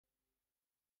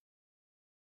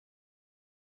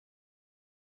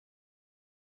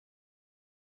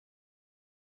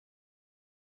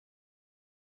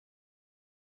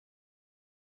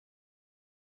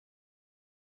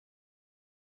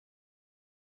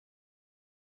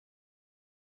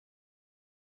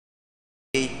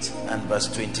and verse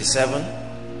 27.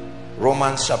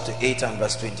 Romans chapter 8 and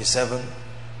verse 27.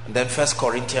 And then 1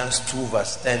 Corinthians 2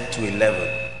 verse 10 to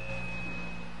 11.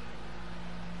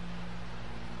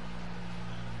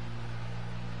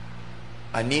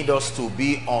 I need us to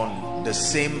be on the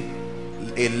same,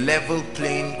 a level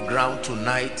playing ground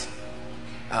tonight,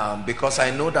 because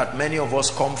I know that many of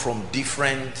us come from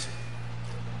different,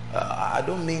 I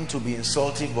don't mean to be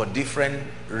insulting, but different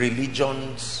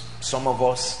religions, some of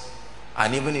us,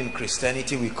 and even in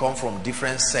Christianity we come from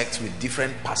different sects with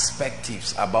different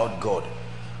perspectives about God.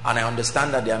 And I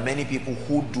understand that there are many people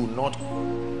who do not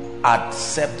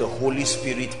accept the Holy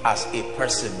Spirit as a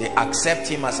person. They accept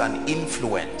him as an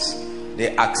influence.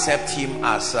 They accept him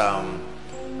as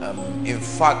in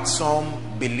fact, some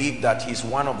believe that he's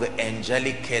one of the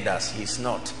angelic cadres. He's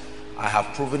not. I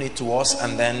have proven it to us,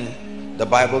 and then the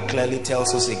Bible clearly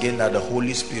tells us again that the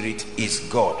Holy Spirit is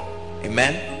God.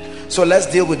 Amen. So let's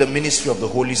deal with the ministry of the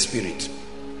Holy Spirit.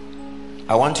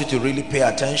 I want you to really pay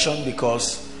attention,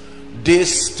 because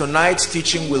tonight's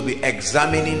teaching will be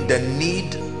examining the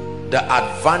need, the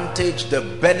advantage, the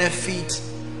benefit,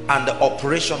 and the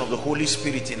operation of the Holy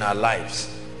Spirit in our lives.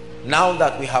 Now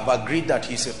that we have agreed that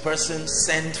he's a person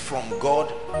sent from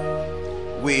God,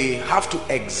 we have to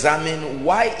examine,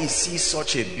 why is he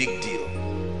such a big deal?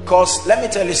 Because let me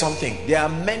tell you something, there are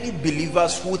many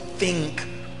believers who think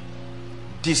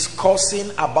discussing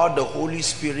about the Holy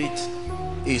Spirit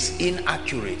is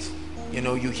inaccurate. You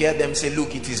know, you hear them say,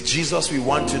 look, it is Jesus we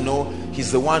want to know.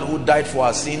 He's the one who died for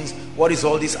our sins. What is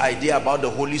all this idea about the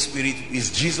Holy Spirit?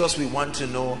 Is Jesus we want to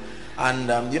know?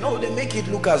 And you know, they make it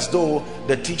look as though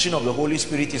the teaching of the Holy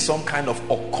Spirit is some kind of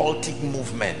occultic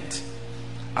movement.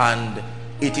 And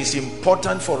it is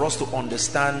important for us to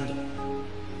understand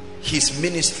his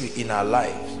ministry in our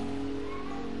lives.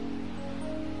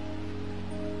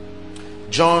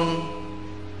 John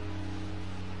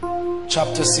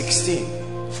chapter 16.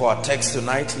 For our text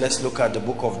tonight, let's look at the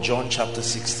book of John chapter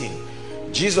 16.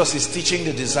 Jesus is teaching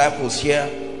the disciples here,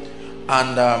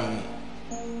 and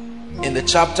in the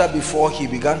chapter before, he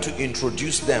began to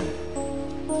introduce them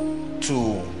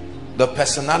to the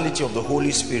personality of the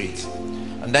Holy Spirit,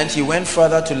 and then he went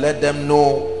further to let them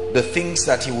know the things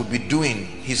that he would be doing,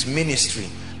 his ministry.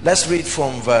 Let's read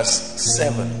from verse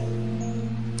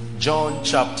 7. John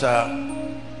chapter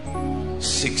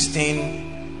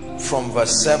 16 from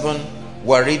verse 7.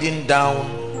 We're reading down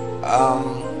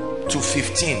to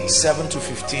 15, 7 to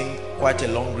 15, quite a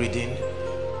long reading.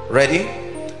 Ready?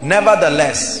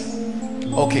 Nevertheless,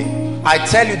 okay, I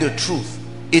tell you the truth.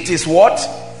 It is what?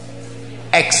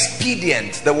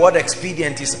 Expedient. The word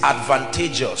expedient is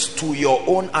advantageous, to your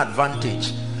own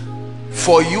advantage,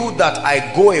 for you that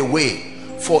I go away.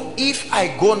 For if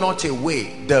I go not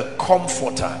away, the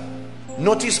Comforter.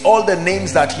 Notice all the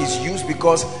names that he's used,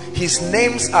 because his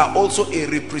names are also a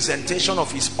representation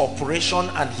of his operation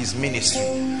and his ministry.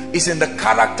 It's in the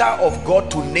character of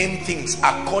God to name things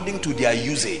according to their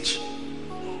usage.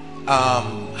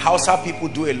 Hausa people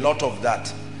do a lot of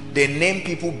that. They name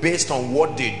people based on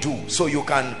what they do. So you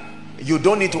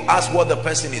don't need to ask what the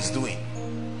person is doing.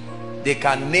 They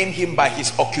can name him by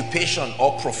his occupation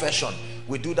or profession.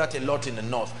 We do that a lot in the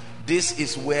north. This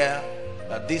is where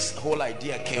this whole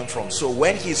idea came from. So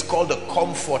when he is called the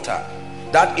Comforter,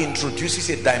 that introduces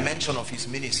a dimension of his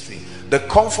ministry. The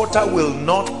Comforter will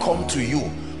not come to you,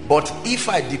 but if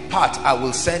I depart, I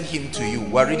will send him to you.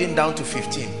 We're reading down to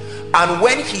 15. And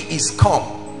when he is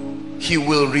come, he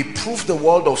will reprove the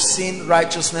world of sin,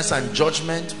 righteousness, and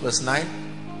judgment. Verse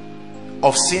 9.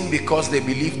 Of sin, because they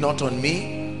believe not on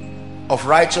me. Of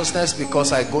righteousness,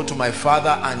 because I go to my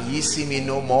Father and ye see me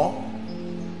no more.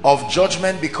 Of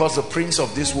judgment, because the prince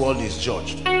of this world is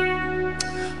judged.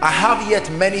 I have yet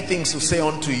many things to say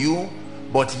unto you,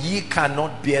 but ye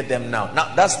cannot bear them now.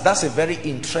 Now that's a very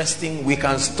interesting, we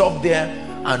can stop there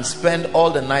and spend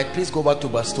all the night. Please go back to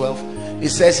verse 12. It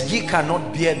says ye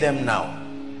cannot bear them now.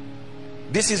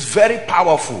 This is very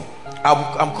powerful.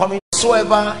 I'm coming.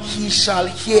 Whatsoever he shall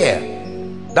hear,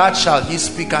 that shall he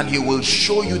speak, and he will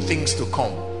show you things to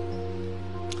come.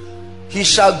 He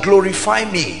shall glorify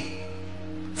me.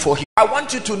 For I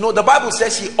want you to know, the Bible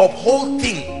says he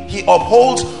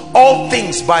upholds all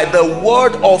things by the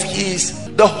word of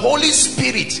the Holy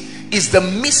Spirit is the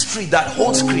mystery that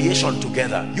holds creation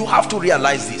together. You have to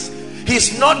realize this.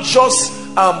 He's not just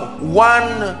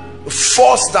one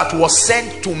force that was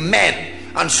sent to men,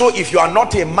 and so if you are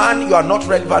not a man, you are not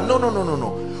relevant.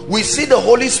 No. We see the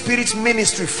Holy Spirit's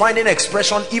ministry finding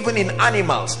expression even in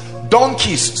animals.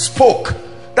 Donkeys spoke.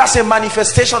 That's a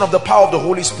manifestation of the power of the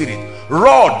Holy Spirit.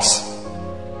 Rods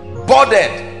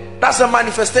budded. That's a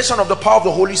manifestation of the power of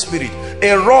the Holy Spirit.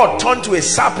 A rod turned to a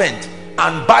serpent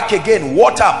and back again,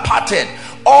 water parted.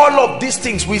 All of these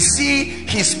things, we see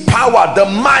his power, the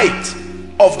might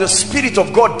of the Spirit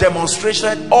of God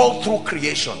demonstrated all through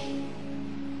creation.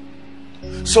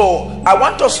 So I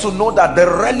want us to know that the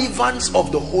relevance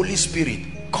of the Holy Spirit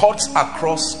cuts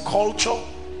across culture,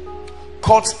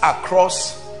 cuts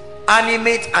across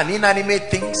animate and inanimate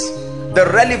things. The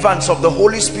relevance of the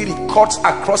Holy Spirit cuts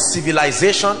across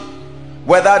civilization,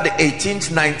 whether the 18th,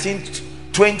 19th,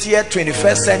 20th,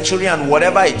 21st century and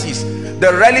whatever it is.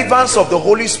 The relevance of the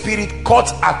Holy Spirit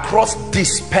cuts across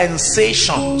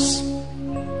dispensations.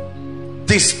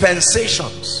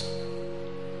 Dispensations.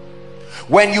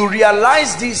 When you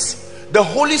realize this, the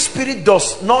Holy Spirit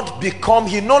does not become,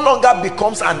 he no longer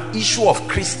becomes an issue of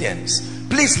Christians.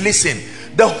 Please listen,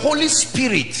 the Holy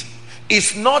Spirit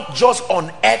is not just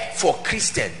on earth for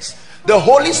Christians. The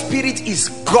Holy Spirit is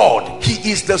God.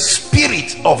 He is the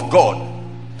Spirit of God.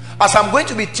 As I'm going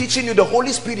to be teaching you, the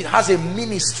Holy Spirit has a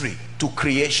ministry to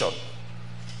creation.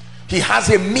 He has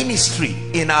a ministry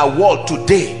in our world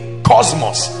today,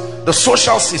 cosmos, the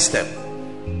social system.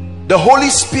 The Holy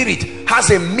Spirit has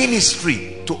a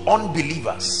ministry to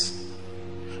unbelievers.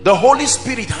 The Holy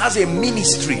Spirit has a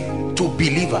ministry to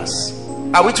believers.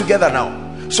 Are we together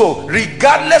now? So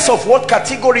regardless of what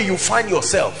category you find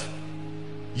yourself,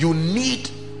 you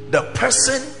need the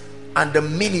person and the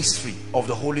ministry of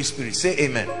the Holy Spirit. Say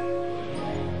amen.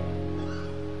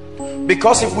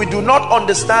 Because if we do not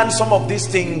understand some of these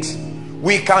things,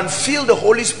 we can feel the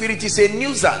Holy Spirit is a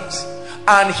nuisance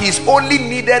and he's only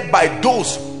needed by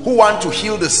those who want to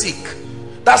heal the sick.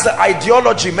 That's the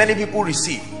ideology many people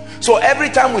receive. So every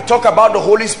time we talk about the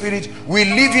Holy Spirit, we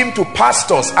leave him to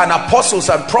pastors and apostles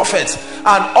and prophets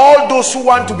and all those who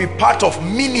want to be part of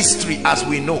ministry, as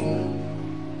we know.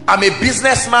 I'm a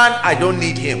businessman, I don't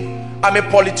need him. I'm a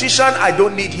politician, I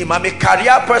don't need him. I'm a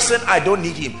career person, I don't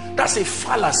need him. That's a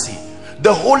fallacy.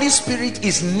 The Holy Spirit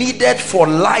is needed for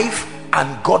life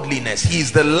and godliness. He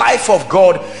is the life of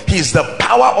God. He is the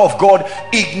power of God.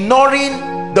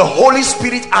 Ignoring the Holy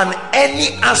Spirit and any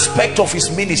aspect of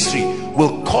his ministry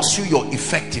will cost you your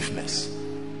effectiveness.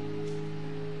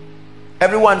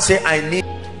 Everyone say, I need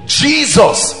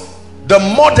Jesus, the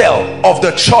model of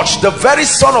the church, the very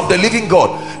Son of the living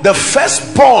God, the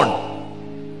firstborn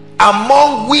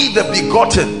among we the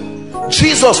begotten.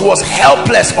 Jesus was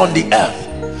helpless on the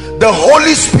earth. The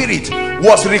Holy Spirit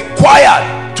was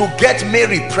required to get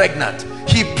Mary pregnant.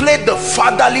 He played the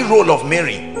fatherly role of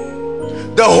Mary.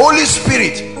 The Holy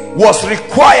Spirit was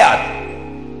required.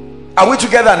 Are we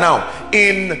together now?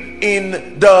 In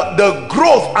the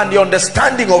growth and the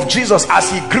understanding of Jesus as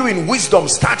he grew in wisdom,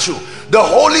 stature, the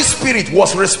Holy Spirit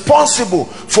was responsible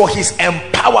for his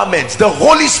empowerment. The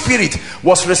Holy Spirit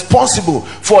was responsible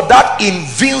for that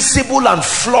invincible and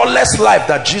flawless life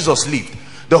that Jesus lived.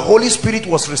 The Holy Spirit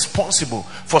was responsible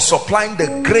for supplying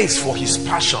the grace for his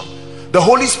passion. The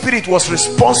Holy Spirit was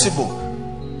responsible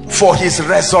for his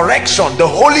resurrection. The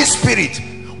Holy Spirit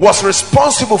was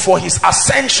responsible for his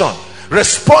ascension,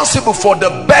 responsible for the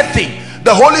birthing.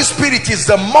 The Holy Spirit is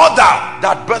the mother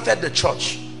that birthed the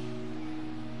church.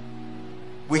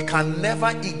 We can never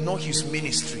ignore his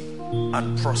ministry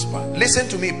and prosper. Listen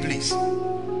to me, please.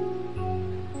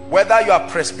 Whether you are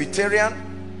Presbyterian,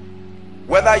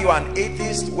 whether you are an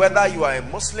atheist, whether you are a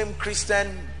Muslim,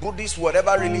 Christian, Buddhist,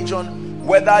 whatever religion,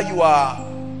 whether you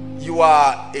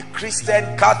are a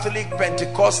Christian, Catholic,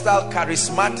 Pentecostal,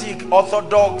 Charismatic,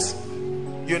 Orthodox,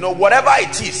 you know, whatever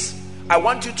it is, I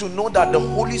want you to know that the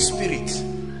Holy Spirit,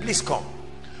 please come,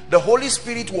 the Holy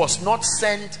Spirit was not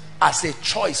sent as a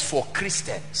choice for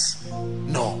Christians.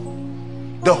 No,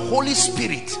 the Holy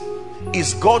Spirit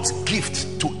is God's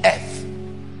gift to earth,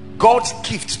 God's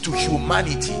gift to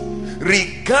humanity.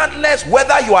 Regardless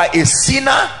whether you are a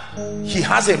sinner, he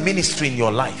has a ministry in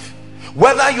your life.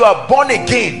 Whether you are born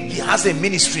again, he has a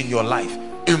ministry in your life.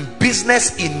 In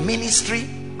business, in ministry,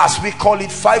 as we call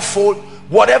it, fivefold,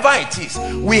 whatever it is,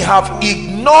 we have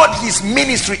ignored his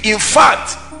ministry. In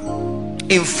fact,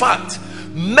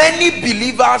 many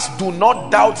believers do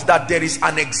not doubt that there is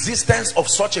an existence of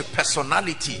such a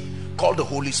personality called the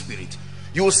Holy Spirit.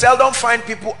 You will seldom find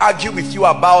people argue with you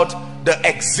about the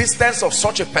existence of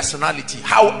such a personality.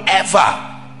 However,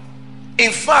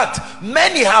 in fact,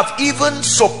 many have even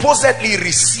supposedly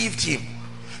received him.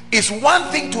 It's one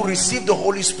thing to receive the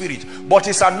Holy Spirit, but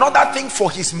it's another thing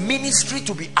for his ministry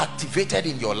to be activated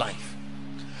in your life.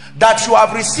 That you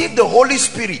have received the Holy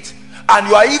Spirit and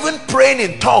you are even praying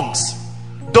in tongues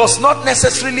does not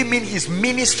necessarily mean his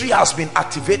ministry has been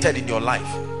activated in your life.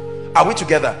 Are we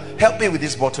together? Help me with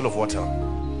this bottle of water.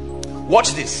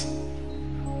 Watch this.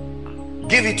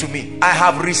 Give it to me. I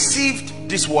have received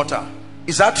this water.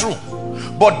 Is that true?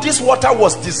 But this water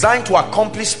was designed to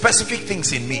accomplish specific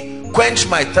things in me. Quench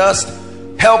my thirst,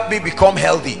 help me become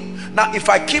healthy. Now, if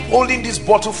I keep holding this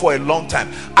bottle for a long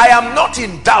time, I am not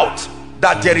in doubt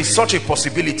that there is such a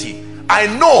possibility. I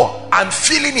know, I'm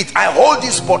feeling it. I hold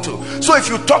this bottle. So if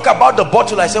you talk about the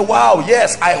bottle, I say, wow,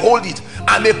 yes, I hold it.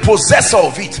 I'm a possessor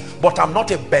of it, but I'm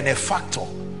not a benefactor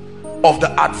of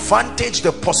the advantage,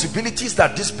 the possibilities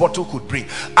that this bottle could bring.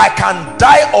 I can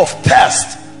die of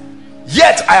thirst,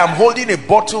 yet I am holding a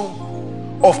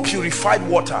bottle of purified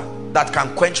water that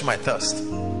can quench my thirst.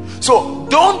 So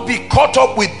don't be caught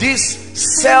up with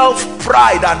this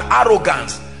self-pride and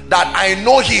arrogance that I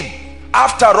know him.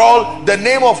 After all, the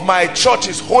name of my church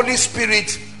is Holy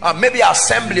Spirit, maybe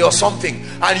assembly or something,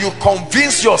 and you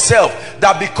convince yourself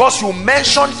that because you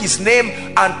mention his name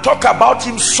and talk about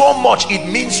him so much,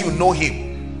 it means you know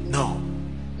him. No.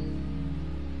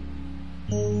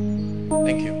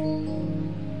 Thank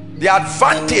you. The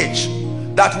advantage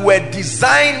that we're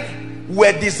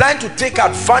designed to take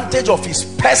advantage of his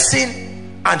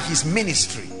person and his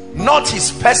ministry, not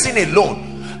his person alone.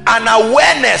 An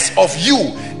awareness of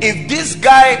you. If this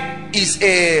guy is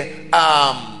a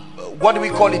what do we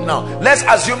call it now? Let's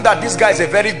assume that this guy is a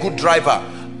very good driver.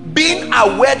 Being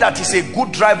aware that he's a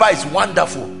good driver is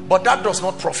wonderful, but that does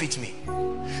not profit me.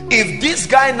 If this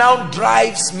guy now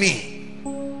drives me,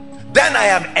 then I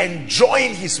am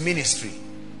enjoying his ministry.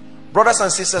 Brothers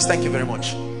and sisters, thank you very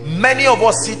much. Many of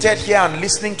us seated here and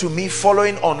listening to me,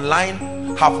 following online,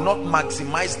 have not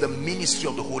maximized the ministry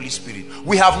of the Holy Spirit.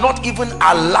 We have not even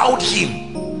allowed him.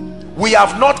 We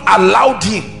have not allowed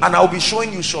him, and I'll be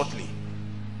showing you shortly.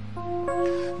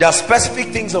 There are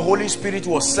specific things the Holy Spirit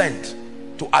was sent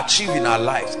to achieve in our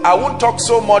lives. I won't talk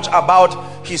so much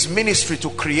about his ministry to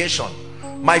creation.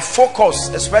 My focus,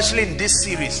 especially in this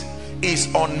series,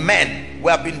 is on men.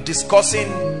 We have been discussing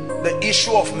the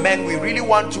issue of men. We really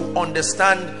want to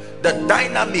understand the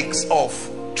dynamics of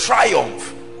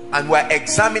triumph, and we're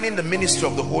examining the ministry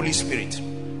of the Holy Spirit.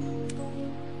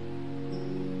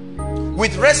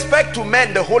 With respect to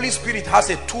men, the Holy Spirit has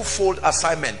a twofold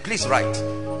assignment. Please write.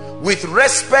 With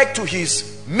respect to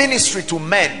his ministry to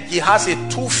men, he has a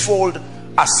twofold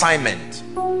assignment.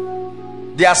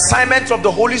 The assignment of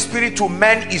the Holy Spirit to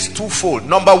men is twofold.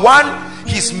 Number one,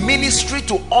 his ministry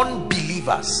to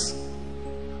unbelievers.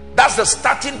 That's the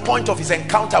starting point of his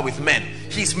encounter with men.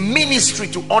 His ministry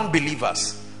to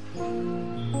unbelievers.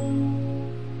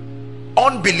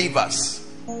 Unbelievers,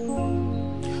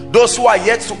 those who are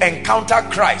yet to encounter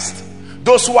Christ,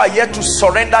 those who are yet to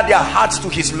surrender their hearts to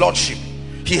his lordship,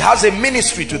 he has a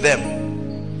ministry to them.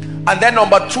 And then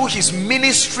number two, his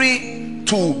ministry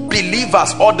to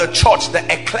believers, or the church, the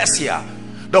ecclesia.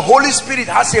 The Holy Spirit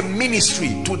has a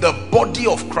ministry to the body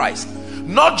of Christ,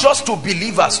 not just to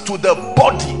believers, to the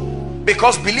body,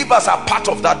 because believers are part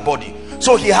of that body.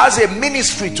 So he has a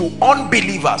ministry to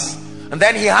unbelievers, and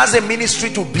then he has a ministry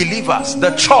to believers,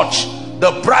 the church,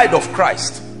 the bride of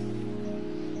Christ.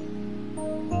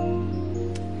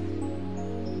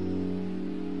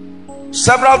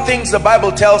 Several things the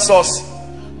Bible tells us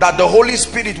that the Holy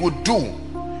Spirit would do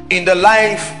in the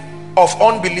life of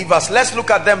unbelievers. Let's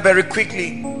look at them very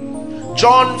quickly.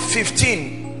 John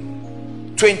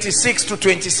 15, 26 to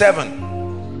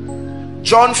 27.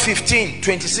 John 15,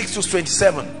 26 to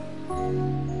 27.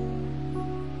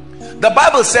 The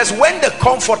Bible says, when the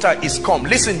Comforter is come,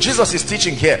 listen, Jesus is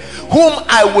teaching here, whom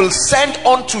I will send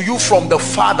unto you from the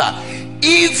Father,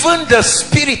 even the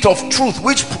Spirit of truth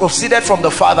which proceeded from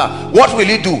the Father, what will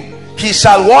he do? He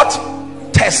shall what?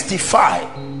 Testify.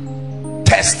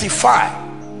 Testify.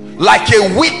 Like a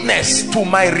witness to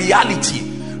my reality.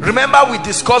 Remember, we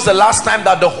discussed the last time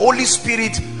that the Holy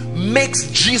Spirit makes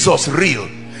Jesus real.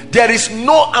 There is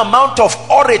no amount of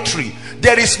oratory,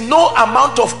 there is no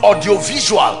amount of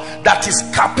audiovisual that is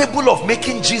capable of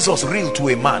making Jesus real to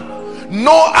a man.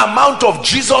 No amount of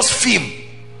Jesus film,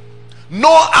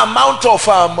 no amount of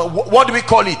what do we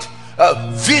call it,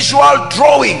 visual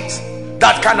drawings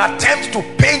that can attempt to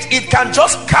paint. It can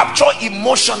just capture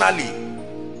emotionally,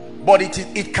 but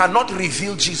it cannot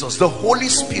reveal Jesus. The Holy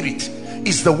Spirit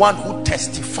is the one who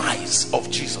testifies of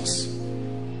Jesus.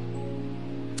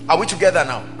 Are we together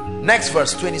now? Next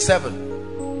verse, 27.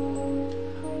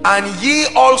 And ye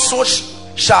also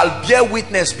shall bear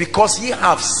witness, because ye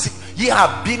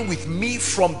have been with me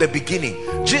from the beginning.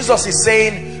 Jesus is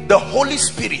saying the Holy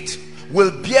Spirit will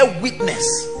bear witness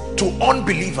to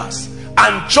unbelievers,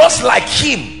 and just like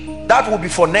him, that will be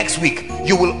for next week,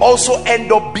 you will also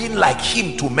end up being like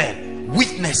him to men,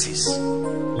 witnesses.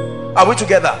 Are we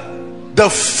together? The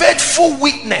faithful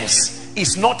witness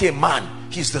is not a man,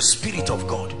 he's the Spirit of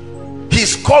God.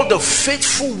 He's called the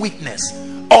faithful witness,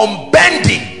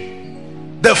 unbending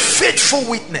the faithful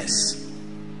witness,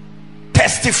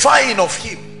 testifying of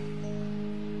him.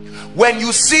 When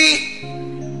you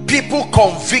see people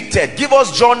convicted, give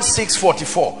us John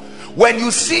 6:44. When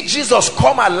you see Jesus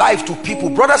come alive to people,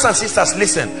 brothers and sisters,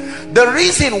 listen. The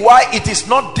reason why it is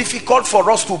not difficult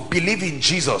for us to believe in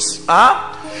Jesus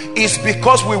is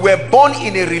because we were born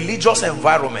in a religious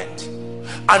environment.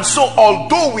 And so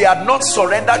although we had not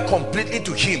surrendered completely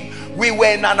to him, we were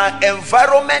in an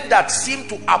environment that seemed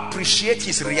to appreciate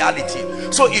his reality.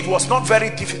 So it was not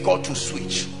very difficult to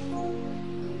switch.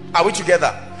 Are we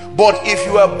together? But if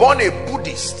you were born a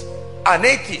Buddhist, an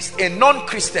atheist, a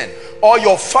non-Christian, or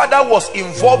your father was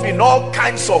involved in all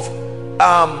kinds of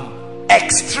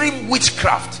extreme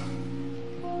witchcraft,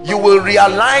 you will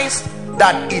realize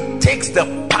that it takes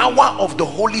the power of the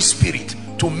Holy Spirit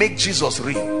to make Jesus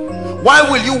real. Why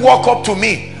will you walk up to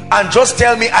me and just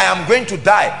tell me I am going to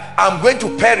die, I'm going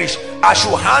to perish, I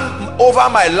should hand over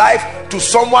my life to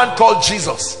someone called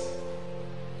Jesus?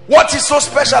 What is so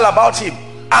special about him?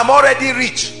 I'm already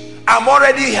rich, I'm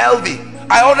already healthy,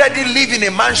 I already live in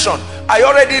a mansion, I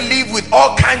already live with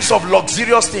all kinds of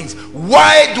luxurious things.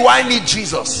 Why do I need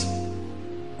Jesus?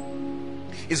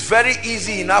 It's very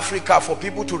easy in Africa for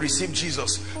people to receive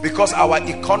Jesus because our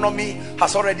economy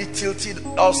has already tilted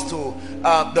us to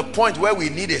the point where we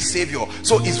need a savior.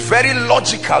 So it's very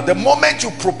logical. The moment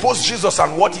you propose Jesus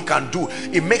and what he can do,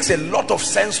 it makes a lot of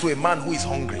sense to a man who is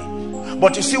hungry.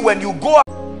 But you see, when you go,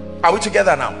 are we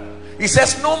together now? He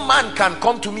says, no man can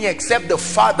come to me except the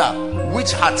Father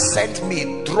which had sent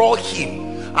me draw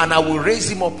him, and I will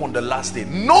raise him up on the last day.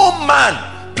 No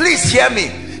man, please hear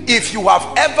me. If you have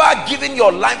ever given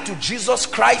your life to Jesus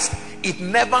Christ, it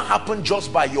never happened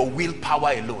just by your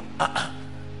willpower alone.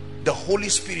 The Holy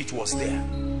Spirit was there.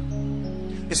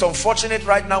 It's unfortunate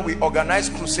right now we organize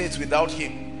crusades without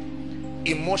him.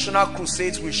 Emotional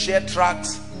crusades, we share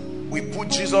tracts, we put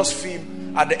Jesus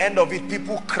film. At the end of it,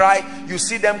 people cry. You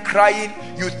see them crying.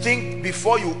 You think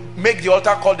before you make the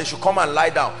altar call, they should come and lie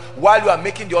down. While you are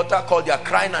making the altar call, they are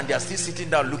crying and they are still sitting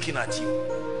down looking at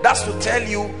you. That's to tell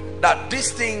you that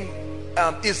this thing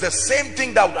is the same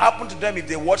thing that would happen to them if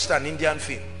they watched an Indian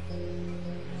film.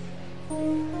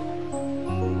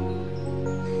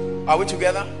 Are we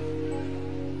together?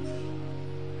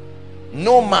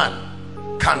 No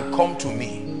man can come to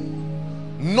me.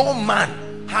 No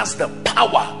man has the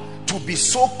power to be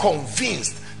so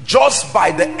convinced just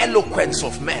by the eloquence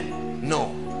of men.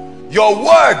 No. Your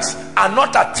words are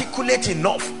not articulate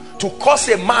enough to cause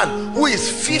a man who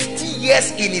is 50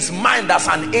 years in his mind as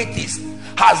an atheist,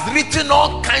 has written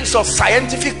all kinds of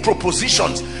scientific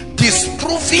propositions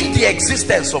disproving the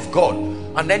existence of God,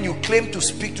 and then you claim to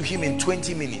speak to him in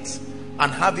 20 minutes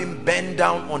and have him bend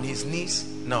down on his knees.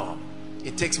 No,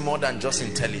 it takes more than just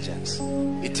intelligence.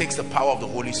 It takes the power of the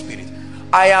Holy Spirit.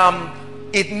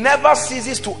 It never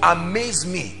ceases to amaze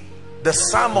me, the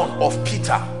sermon of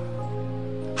Peter.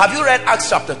 Have you read Acts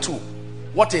chapter 2?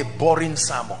 What a boring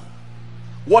sermon.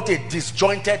 What a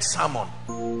disjointed sermon.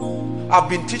 I've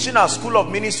been teaching our school of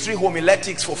ministry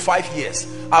homiletics for 5 years.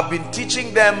 I've been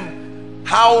teaching them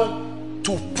how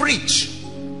to preach,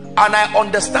 and I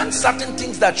understand certain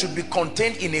things that should be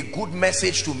contained in a good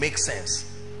message to make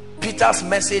sense. Peter's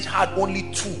message had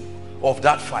only 2 of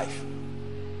that 5.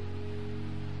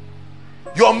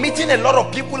 You're meeting a lot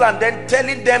of people and then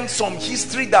telling them some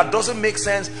history that doesn't make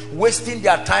sense, wasting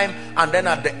their time, and then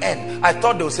at the end, I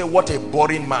thought they would say, what a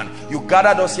boring man. You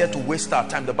gathered us here to waste our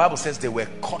time. The Bible says they were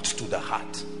cut to the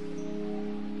heart.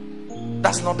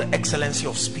 That's not the excellency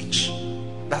of speech.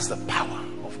 That's the power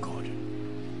of God.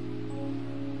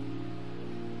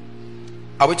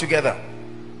 Are we together?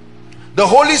 The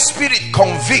Holy Spirit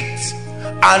convicts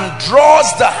and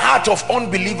draws the heart of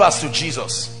unbelievers to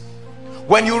Jesus.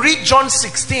 When you read John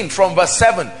 16 from verse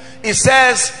 7, it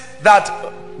says that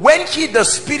when he, the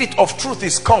Spirit of truth,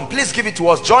 is come, please give it to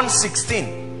us. John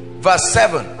 16 verse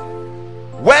 7.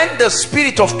 When the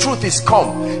Spirit of truth is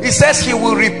come, it says he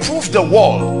will reprove the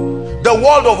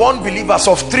world of unbelievers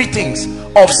of 3 things: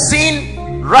 of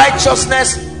sin,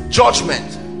 righteousness,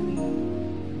 judgment.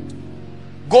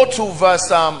 Go to verse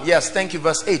thank you,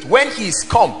 verse 8. When he is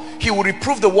come, he will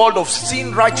reprove the world of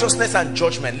sin, righteousness, and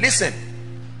judgment. Listen,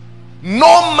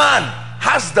 no man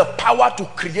has the power to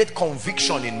create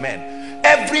conviction in men.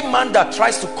 Every man that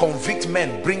tries to convict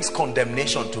men brings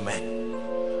condemnation to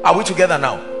men. Are we together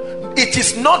now? It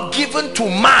is not given to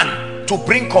man to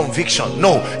bring conviction.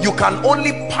 No, you can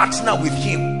only partner with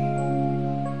him.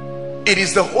 It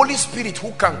is the Holy Spirit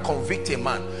who can convict a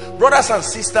man. Brothers and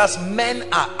sisters,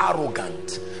 men are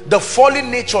arrogant. The fallen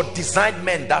nature designed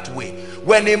men that way.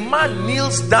 When a man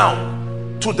kneels down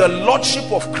to the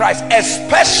lordship of Christ,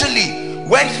 especially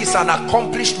when he's an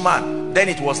accomplished man, then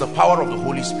it was the power of the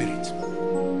Holy Spirit.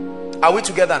 Are we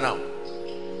together now?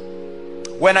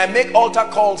 When I make altar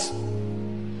calls,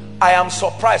 I am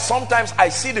surprised. Sometimes I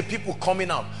see the people coming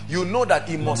out. You know that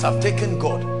it must have taken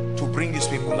God to bring these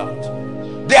people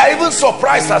out. They are even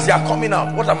surprised as they are coming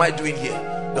out. What am I doing here?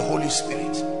 The Holy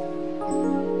Spirit.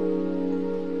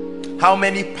 How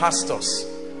many pastors,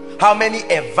 how many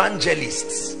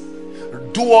evangelists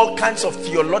do all kinds of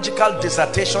theological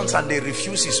dissertations and they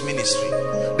refuse his ministry?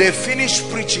 They finish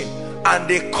preaching and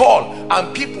they call,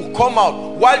 and people come out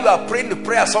while you are praying the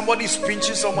prayer. Somebody is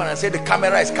pinching someone and say the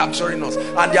camera is capturing us,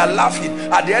 and they are laughing.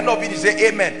 At the end of it, you say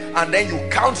amen, and then you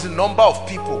count the number of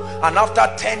people, and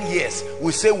after 10 years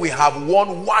we say we have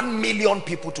won 1 million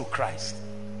people to Christ.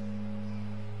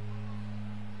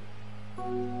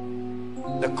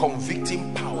 The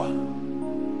convicting power.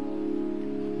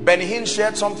 Ben Hinn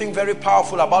shared something very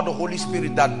powerful about the Holy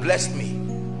Spirit that blessed me.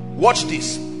 Watch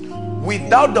this.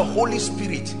 Without the Holy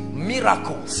Spirit,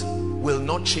 miracles will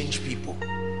not change people.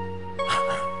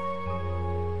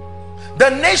 The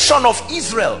nation of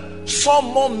Israel saw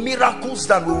more miracles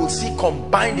than we will see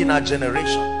combined in our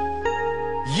generation.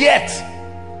 Yet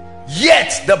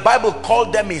the Bible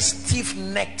called them a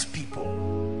stiff-necked people.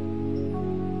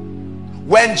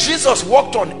 When Jesus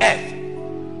walked on earth,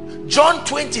 John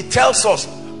 20 tells us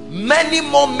many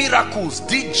more miracles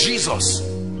did Jesus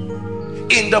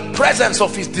in the presence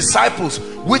of his disciples,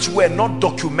 which were not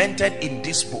documented in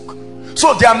this book.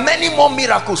 So there are many more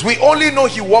miracles. We only know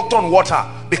he walked on water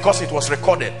because it was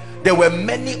recorded. There were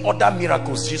many other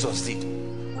miracles Jesus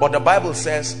did, but the Bible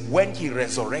says when he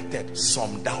resurrected,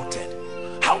 some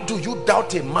doubted. How do you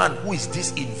doubt a man who is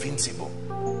this invincible?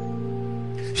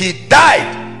 He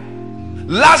died.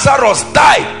 Lazarus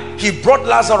died. He brought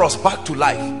Lazarus back to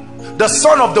life. The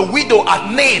son of the widow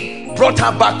at Nain brought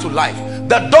her back to life.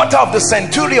 The daughter of the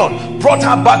centurion brought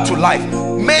her back to life.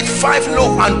 Made 5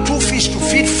 loaves and 2 fish to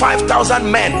feed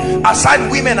 5,000 men,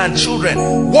 aside women and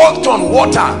children. Walked on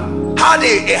water. Had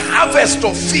a harvest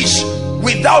of fish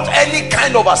without any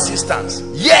kind of assistance.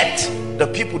 Yet the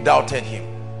people doubted him.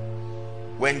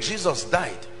 When Jesus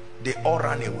died, they all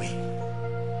ran away.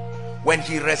 When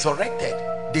he resurrected,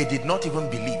 they did not even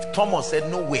believe. Thomas said,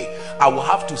 no way, I will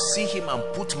have to see him and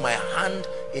put my hand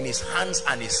in his hands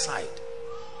and his side.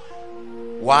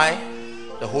 Why?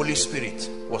 The Holy Spirit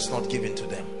was not given to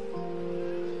them.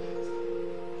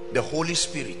 The Holy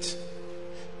Spirit.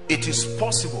 It is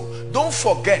possible. Don't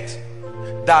forget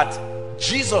that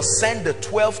Jesus sent the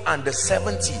 12 and the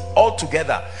 70 all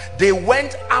together. They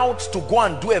went out to go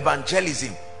and do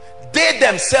evangelism. They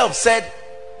themselves said,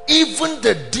 even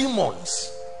the demons.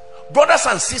 Brothers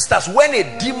and sisters, when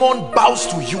a demon bows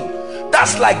to you,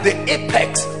 that's like the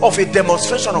apex of a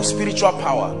demonstration of spiritual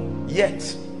power.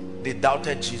 Yet they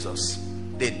doubted Jesus.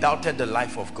 They doubted the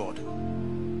life of God.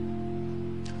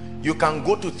 You can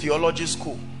go to theology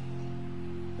school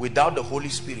without the Holy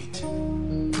Spirit,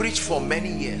 preach for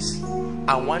many years,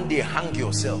 and one day hang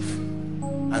yourself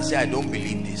and say, I don't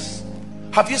believe this.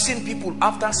 Have you seen people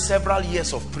after several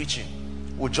years of preaching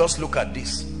will just look at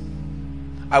this?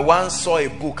 I once saw a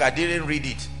book, I didn't read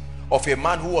it, of a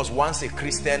man who was once a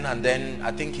Christian, and then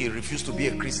I think he refused to be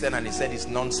a Christian, and he said it's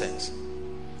nonsense.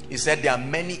 He said there are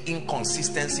many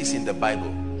inconsistencies in the Bible,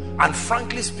 and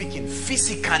frankly speaking,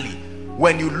 physically,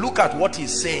 when you look at what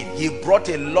he's saying, he brought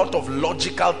a lot of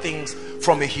logical things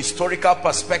from a historical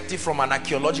perspective, from an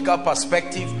archaeological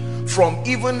perspective, from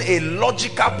even a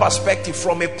logical perspective,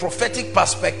 from a prophetic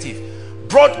perspective,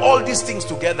 brought all these things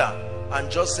together and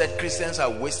just said Christians are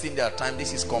wasting their time.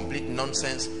 This is complete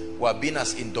nonsense. We are being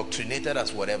as indoctrinated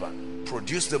as whatever.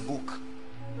 Produce the book.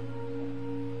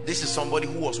 This is somebody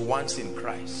who was once in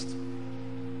Christ.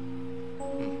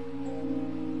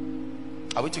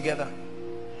 Are we together?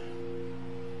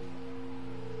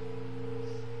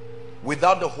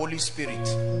 Without the Holy Spirit,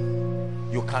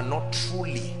 you cannot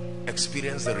truly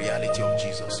experience the reality of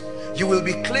Jesus. You will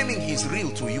be claiming he's real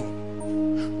to you.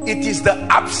 It is the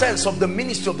absence of the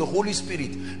ministry of the Holy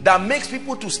Spirit that makes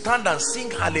people to stand and sing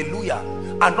hallelujah,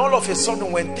 and all of a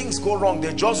sudden when things go wrong,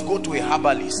 they just go to a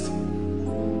herbalist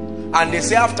and they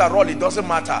say, after all, it doesn't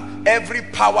matter, every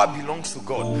power belongs to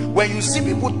God. When you see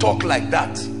people talk like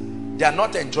that, they are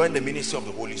not enjoying the ministry of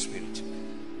the Holy Spirit.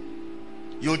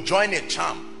 You join a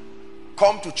charm,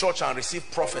 come to church and receive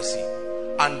prophecy,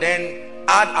 and then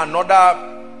add another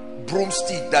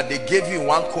broomstick that they gave you in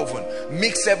one coven,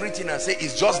 mix everything and say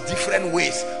it's just different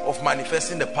ways of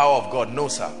manifesting the power of God. No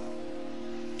sir,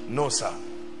 no sir.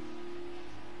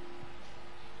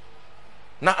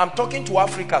 Now I'm talking to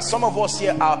Africa. Some of us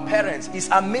here, our parents, it's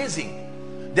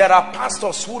amazing. There are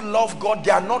pastors who love God,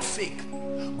 they are not fake.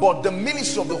 but the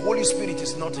ministry of the Holy Spirit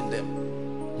is not in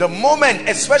them. The moment,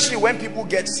 especially when people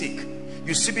get sick,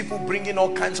 you see people bringing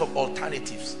all kinds of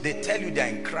alternatives. They tell you they are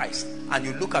in Christ, and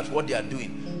you look at what they are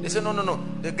doing. They say, no, no, no,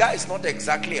 the guy is not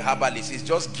exactly a herbalist, he's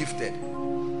just gifted.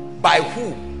 By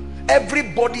who?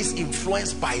 Everybody is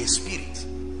influenced by a spirit.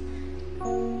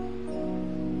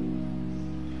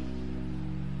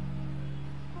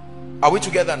 Are we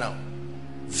together now?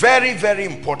 Very, very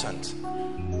important.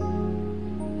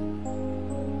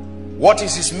 What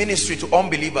is his ministry to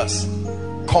unbelievers?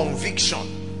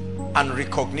 Conviction and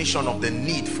recognition of the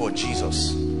need for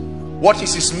Jesus. What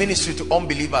is his ministry to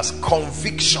unbelievers?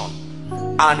 Conviction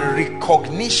and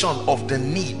recognition of the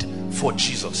need for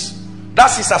Jesus.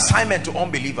 That's his assignment to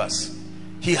unbelievers.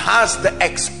 He has the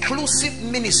exclusive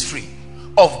ministry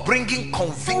of bringing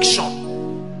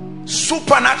conviction,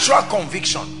 supernatural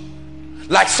conviction.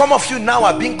 Like some of you now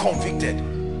are being convicted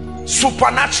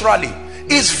supernaturally.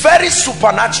 It's very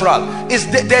supernatural.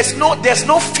 There's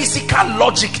no physical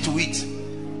logic to it.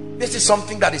 This is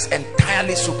something that is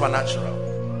entirely supernatural.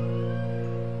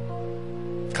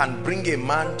 Can bring a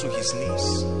man to his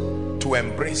knees to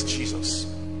embrace Jesus.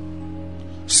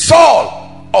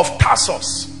 Saul of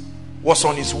Tarsus was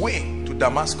on his way to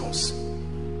Damascus.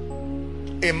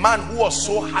 A man who was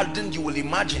so hardened, you will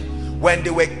imagine, when they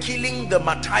were killing the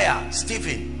martyr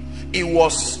Stephen, it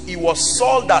was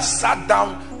Saul that sat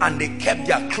down and they kept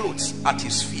their clothes at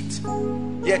his feet.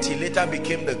 Yet he later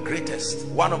became the greatest,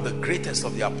 one of the greatest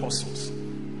of the apostles.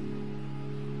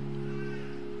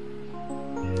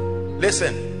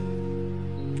 Listen,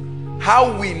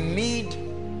 how we need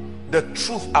the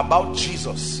truth about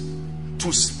Jesus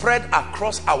to spread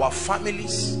across our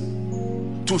families,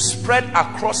 to spread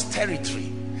across territory.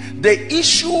 The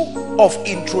issue of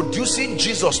introducing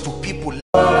Jesus to people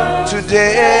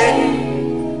today,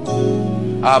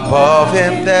 above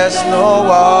him there's no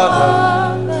other.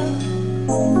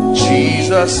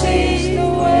 Jesus is the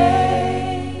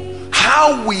way.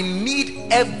 How we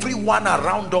need everyone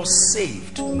around us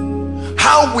saved.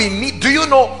 How we need, do you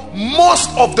know, most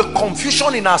of the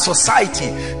confusion in our society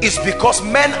is because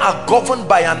men are governed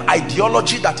by an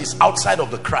ideology that is outside of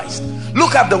the Christ.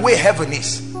 Look at the way heaven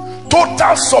is.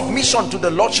 Total submission to the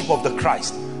lordship of the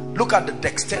Christ. Look at the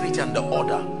dexterity and the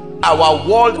order. Our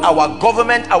world, our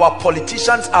government, our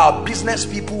politicians, our business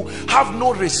people have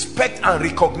no respect and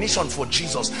recognition for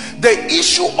Jesus. The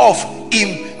issue of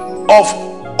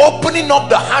opening up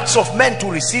the hearts of men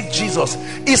to receive Jesus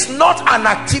is not an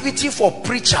activity for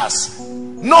preachers.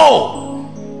 No,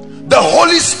 the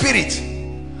Holy Spirit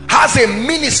has a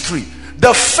ministry.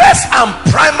 The first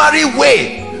and primary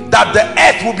way that the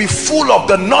earth will be full of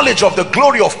the knowledge of the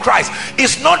glory of Christ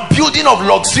is not building of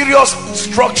luxurious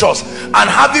structures and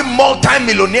having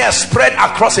multi-millionaires spread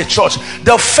across a church.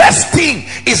 The first thing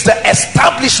is the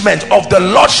establishment of the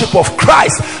lordship of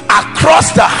Christ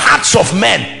across the hearts of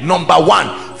men. Number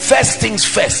one. First things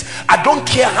first. I don't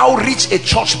care how rich a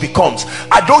church becomes.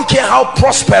 I don't care how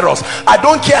prosperous. I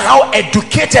don't care how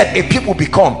educated a people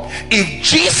become. If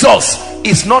Jesus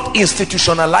is not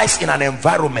institutionalized in an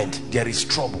environment, there is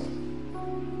trouble.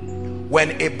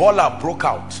 When Ebola broke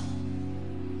out,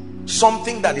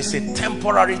 something that is a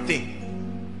temporary thing,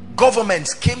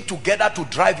 governments came together to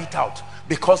drive it out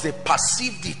because they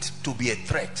perceived it to be a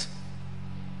threat.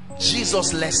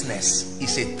 Jesus-lessness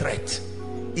is a threat.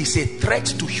 Is a threat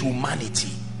to humanity.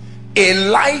 A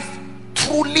life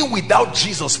truly without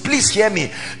Jesus, please hear me,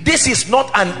 this is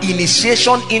not an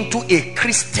initiation into a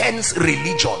Christian's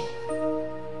religion.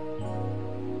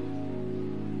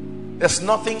 There's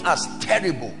nothing as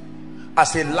terrible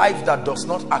as a life that does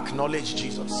not acknowledge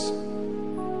Jesus.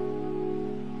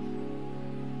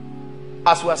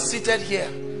 As we are seated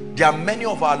here, there are many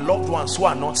of our loved ones who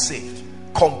are not saved,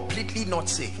 completely not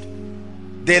saved.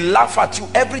 They laugh at you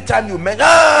every time you mention,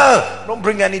 don't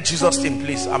bring any Jesus thing,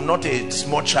 please. I'm not a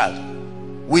small child.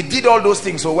 We did all those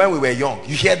things so when we were young.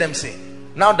 You hear them say,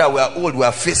 now that we are old, we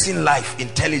are facing life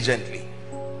intelligently.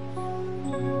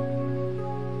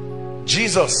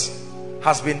 Jesus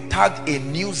has been tagged a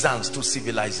nuisance to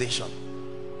civilization.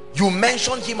 You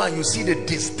mention him and you see the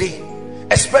disdain,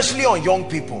 especially on young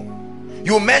people.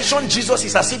 You mention Jesus,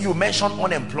 it's as if you mention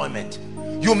unemployment.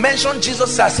 You mention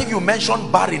Jesus, it's as if you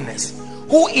mention barrenness.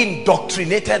 Who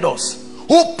indoctrinated us?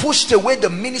 Who pushed away the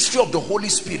ministry of the Holy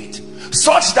Spirit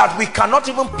such that we cannot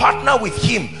even partner with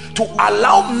him to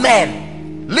allow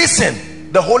men?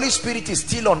 Listen, the Holy Spirit is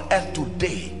still on earth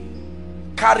today,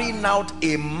 carrying out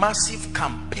a massive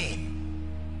campaign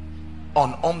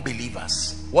on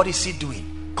unbelievers. What is he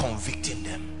doing? Convicting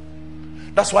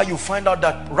them. That's why you find out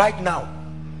that right now,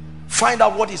 find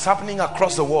out what is happening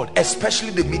across the world,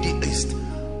 especially the Middle East.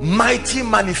 mighty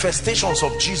manifestations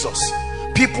of Jesus,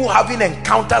 people having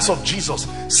encounters of Jesus.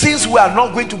 Since we are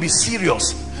not going to be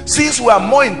serious, since we are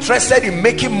more interested in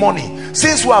making money,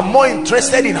 since we are more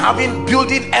interested in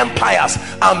building empires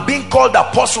and being called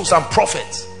apostles and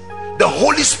prophets, the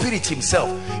Holy Spirit himself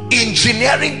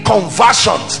engineering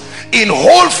conversions in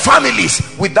whole families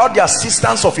without the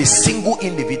assistance of a single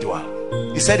individual.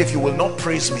 He said, if you will not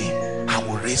praise me, I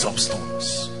will raise up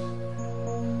stones.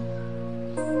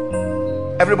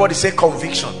 Everybody say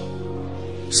conviction.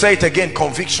 Say it again,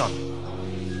 conviction.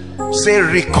 Say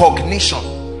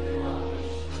recognition.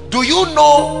 Do you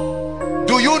know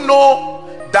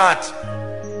that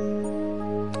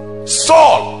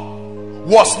Saul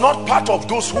was not part of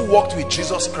those who walked with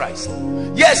Jesus Christ?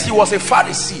 Yes, he was a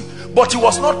Pharisee, but he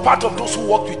was not part of those who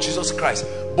walked with Jesus Christ.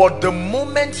 But the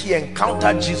moment he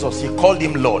encountered Jesus, he called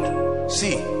him Lord.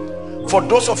 See, for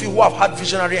those of you who have had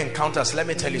visionary encounters, let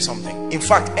me tell you something. In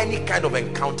fact, any kind of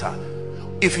encounter,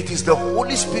 if it is the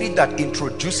Holy Spirit that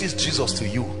introduces Jesus to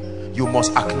you, you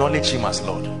must acknowledge him as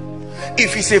Lord.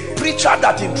 If it's a preacher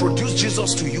that introduced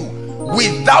Jesus to you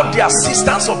without the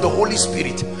assistance of the Holy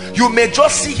Spirit, you may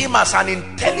just see him as an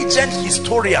intelligent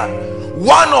historian,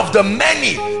 one of the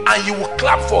many, and you will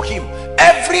clap for him.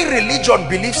 Every religion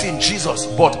believes in Jesus,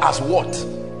 but as what?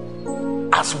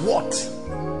 As what?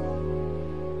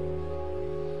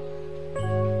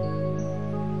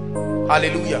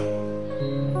 Hallelujah.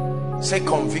 Say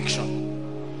conviction.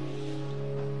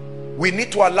 We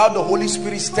need to allow the Holy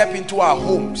Spirit step into our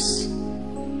homes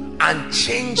and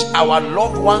change our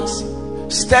loved ones,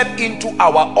 step into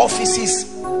our offices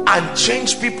and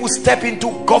change people, step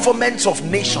into governments of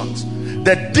nations.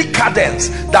 The decadence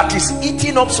that is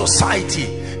eating up society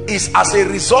is as a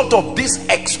result of this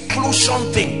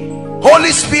exclusion thing.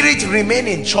 Holy Spirit remain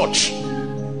in church.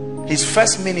 His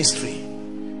first ministry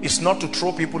is not to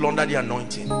throw people under the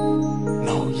anointing.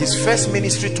 No, his first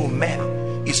ministry to men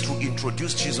is to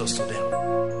introduce Jesus to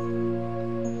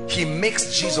them. He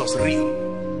makes Jesus real.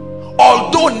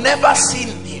 Although never seen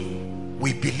him,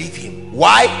 we believe him.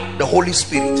 Why? The Holy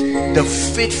Spirit, the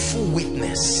faithful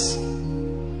witness.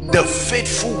 The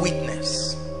faithful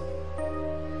witness.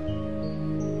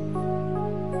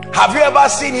 Have you ever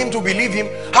seen him to believe him?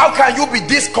 How can you be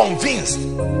this convinced?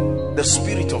 The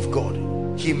Spirit of God,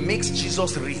 he makes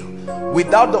Jesus real.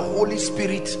 Without the Holy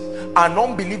Spirit, an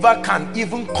unbeliever can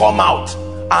even come out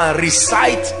and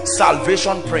recite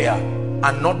salvation prayer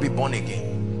and not be born again.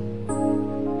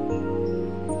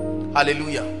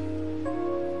 Hallelujah.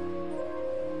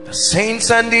 The saints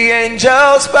and the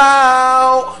angels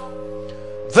bow,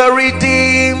 the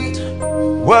redeemed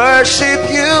worship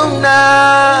you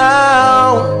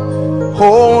now.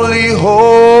 Holy,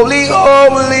 holy,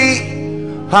 holy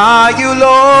are you,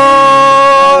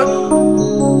 Lord.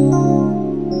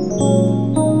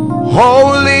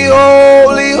 Holy,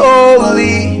 holy,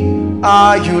 holy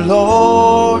are you,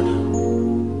 Lord.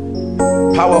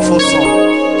 Powerful song.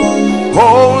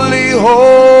 Holy,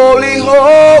 holy,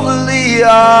 holy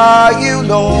are you,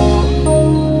 Lord.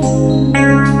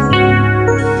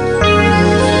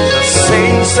 The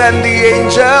saints and the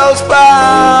angels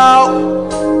bow,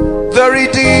 the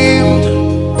redeemed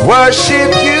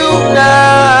worship you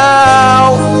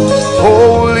now.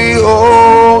 Holy,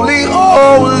 holy,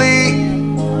 holy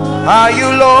are you,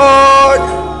 Lord.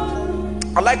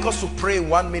 I'd like us to pray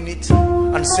 1 minute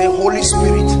and say, Holy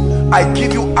Spirit, I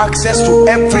give you access to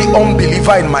every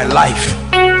unbeliever in my life.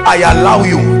 I allow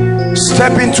you.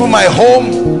 Step into my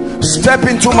home, step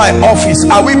into my office.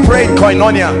 Are we praying,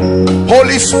 Koinonia?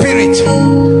 Holy Spirit,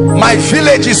 my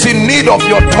village is in need of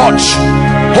your touch.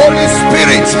 Holy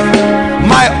Spirit,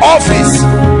 my office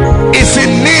is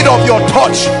in need of your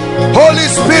touch. Holy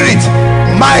Spirit,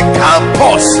 my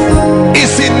campus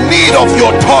is in need of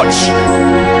your touch.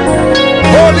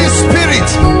 Holy Spirit,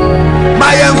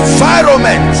 my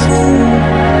environment,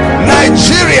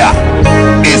 Nigeria,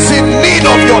 is in need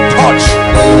of your touch.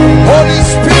 Holy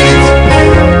Spirit,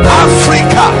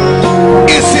 Africa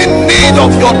is in need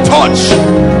of your touch.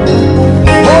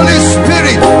 Holy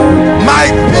Spirit, my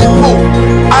people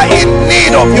are in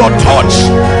need of your touch.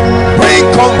 Bring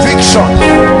conviction,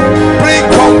 bring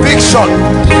conviction,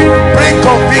 bring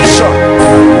conviction,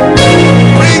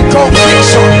 bring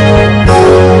conviction,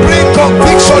 bring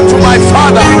conviction to my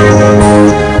father,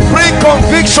 bring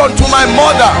conviction to my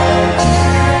mother,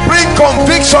 bring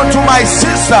conviction to my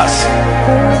sisters,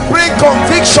 bring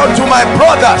conviction to my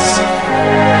brothers.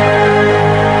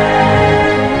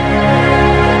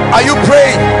 Are you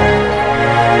praying?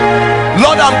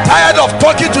 Lord, I'm tired of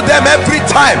talking to them every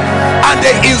time and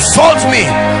they insult me.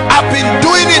 I've been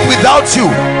doing it without you,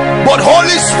 but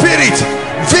Holy Spirit,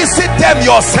 Visit them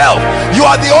yourself. You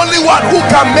are the only one who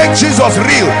can make Jesus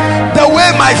real. The way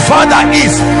my Father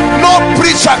is, no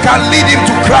preacher can lead him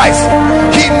to Christ.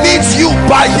 He needs you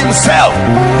by himself.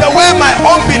 The way my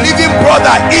unbelieving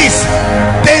brother is,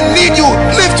 they need you.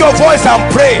 Lift your voice and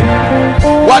pray.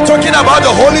 We're talking about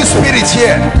the Holy Spirit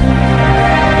here.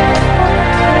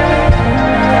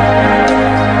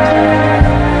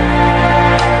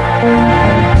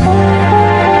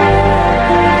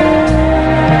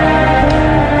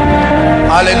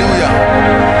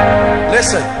 Hallelujah.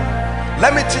 Listen,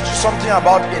 let me teach you something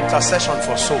about intercession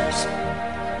for souls.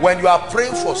 When you are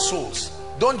praying for souls,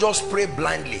 don't just pray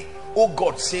blindly, oh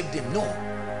God save them. No,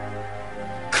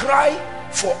 cry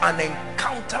for an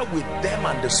encounter with them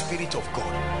and the Spirit of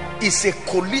God. It's a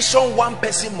collision one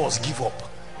person must give up.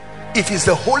 If it's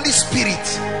the Holy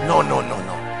Spirit, no.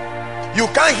 You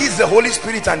can't hit the Holy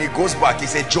Spirit and it goes back.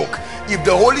 It's a joke. If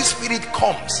the Holy Spirit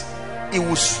comes, it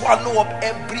will swallow up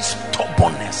every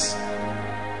stubbornness.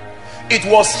 It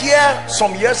was here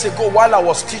some years ago while I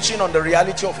was teaching on the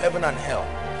reality of heaven and hell.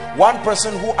 One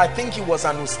person who, I think he was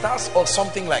an ustaz or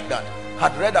something like that,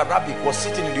 had read Arabic, was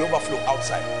sitting in the overflow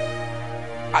outside.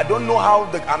 I don't know how,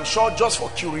 I'm sure just for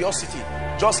curiosity,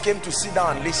 just came to sit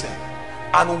down and listen.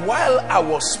 And while I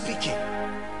was speaking,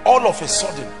 all of a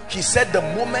sudden, he said the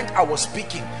moment I was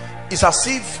speaking, it's as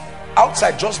if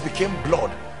outside just became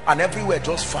blood and everywhere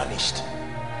just vanished.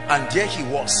 And there he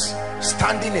was,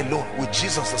 standing alone with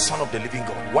Jesus, the Son of the living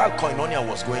God, while Koinonia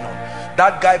was going on.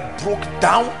 That guy broke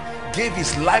down, gave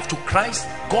his life to Christ,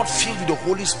 got filled with the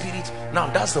Holy Spirit. Now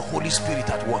that's the Holy Spirit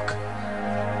at work.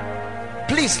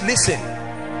 Please listen.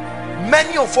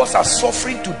 Many of us are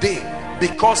suffering today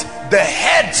because the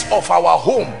heads of our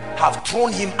home have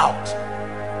thrown him out.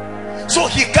 So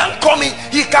he can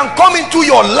come into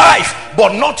your life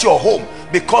but not your home,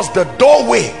 because the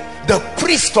doorway, the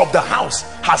priest of the house,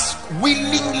 has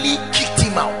willingly kicked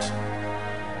him out.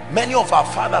 Many of our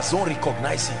fathers don't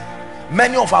recognize him.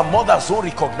 Many of our mothers don't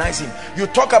recognize him. You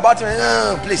talk about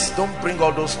him, please don't bring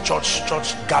all those church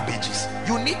garbages.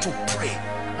 You need to pray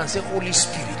and say, Holy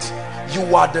Spirit,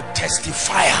 you are the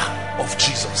testifier of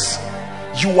Jesus.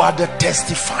 You are the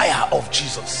testifier of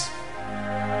Jesus.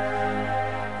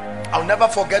 I'll never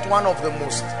forget one of the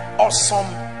most awesome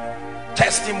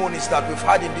testimonies that we've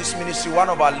had in this ministry. One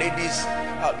of our ladies,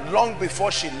 long before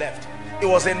she left, it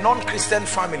was a non-Christian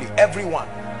family, everyone.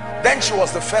 Then she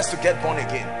was the first to get born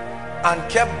again and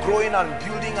kept growing and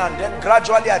building, and then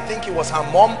gradually, I think it was her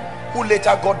mom who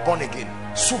later got born again,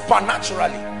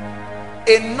 supernaturally.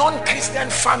 A non-Christian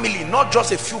family, not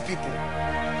just a few people.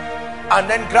 And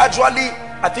then gradually,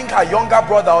 I think her younger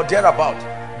brother or thereabout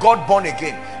got born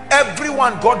again.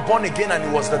 Everyone got born again, and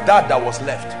it was the dad that was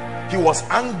left. He was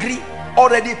angry,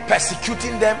 already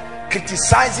persecuting them,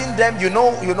 criticizing them. You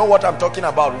know what I'm talking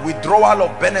about, withdrawal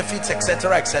of benefits,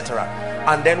 etc., etc.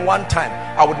 And then one time,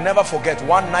 I would never forget,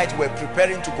 one night we're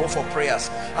preparing to go for prayers,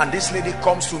 and this lady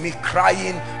comes to me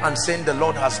crying and saying, the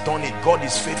Lord has done it, God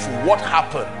is faithful. What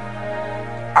happened?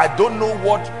 I don't know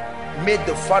what made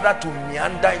the father to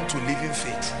meander into living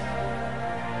faith.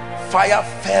 Fire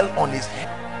fell on his head.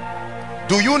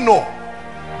 Do you know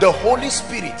the Holy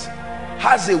Spirit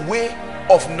has a way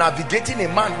of navigating a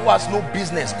man who has no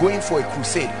business going for a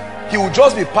crusade? He will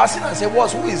just be passing and say,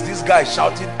 who is this guy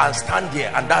shouting, and stand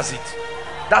there, and that's it.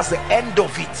 That's the end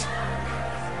of it.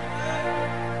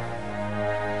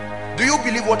 Do you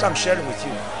believe what I'm sharing with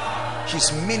you?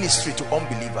 His ministry to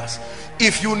unbelievers.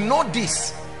 If you know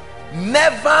this,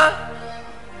 never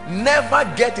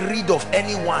get rid of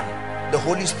anyone the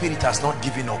Holy Spirit has not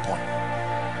given up on.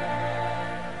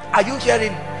 Are you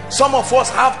hearing? Some of us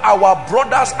have our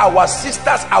brothers, our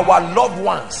sisters, our loved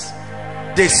ones.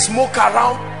 They smoke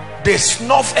around, they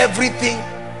snuff everything,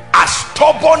 as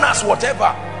stubborn as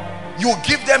whatever. You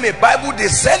give them a Bible, they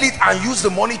sell it and use the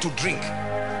money to drink.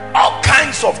 All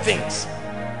kinds of things.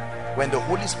 When the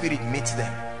Holy Spirit meets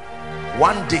them,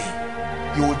 one day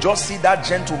you will just see that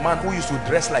gentleman who used to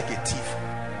dress like a thief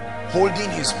holding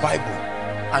his Bible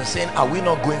and saying, are we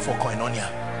not going for Koinonia?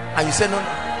 And you say, no.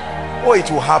 Oh, it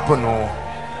will happen.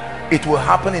 Oh, it will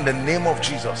happen in the name of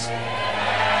Jesus.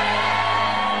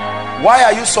 Why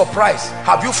are you surprised?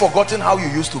 Have you forgotten how you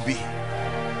used to be?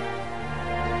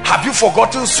 Have you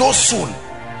forgotten so soon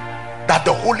that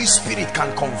the Holy Spirit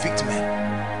can convict men?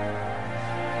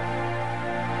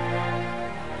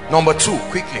 Number two,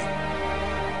 quickly,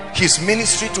 his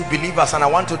ministry to believers, and I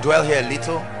want to dwell here a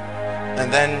little,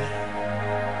 and then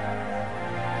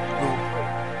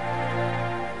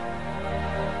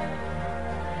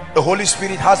the Holy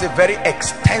Spirit has a very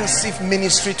extensive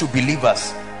ministry to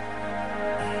believers.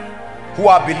 Who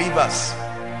are believers?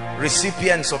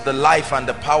 recipients of the life and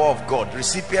the power of God,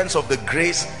 recipients of the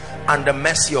grace and the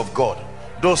mercy of God,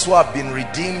 those who have been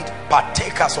redeemed,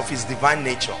 partakers of his divine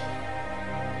nature.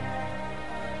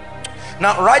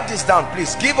 Now write this down,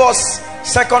 please. Give us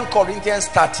 2 Corinthians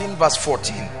 13 verse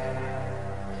 14,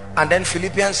 and then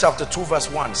Philippians chapter 2 verse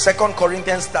 1. 2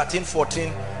 Corinthians 13,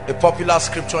 14, a popular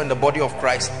scripture in the body of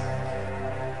Christ.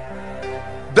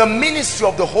 The ministry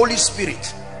of the Holy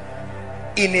Spirit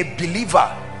in a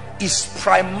believer is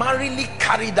primarily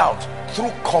carried out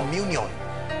through communion,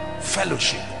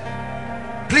 fellowship.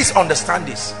 Please understand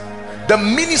this. The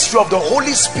ministry of the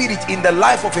Holy Spirit in the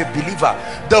life of a believer,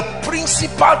 the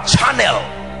principal channel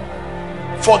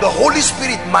for the Holy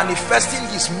Spirit manifesting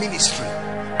his ministry,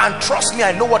 and trust me,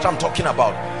 I know what I'm talking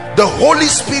about. The Holy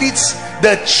Spirit's,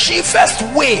 the chiefest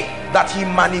way that he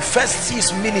manifests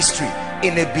his ministry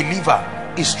in a believer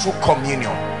is through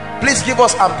communion. Please give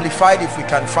us amplified if we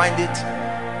can find it.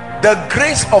 The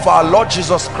grace of our Lord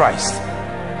Jesus Christ,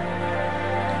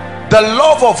 the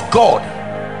love of God,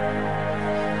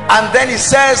 and then it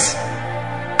says,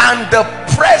 and the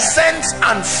presence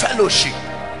and fellowship,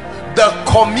 the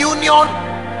communion,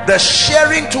 the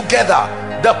sharing together,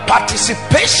 the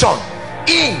participation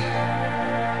in,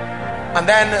 and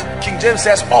then King James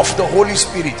says, of the Holy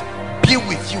Spirit be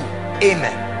with you.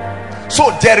 Amen.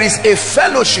 So there is a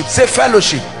fellowship, say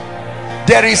fellowship.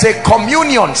 There is a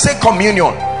communion, say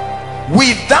communion.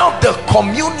 Without the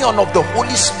communion of the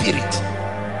Holy Spirit,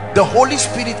 the Holy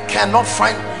Spirit cannot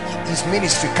find his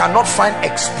ministry, cannot find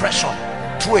expression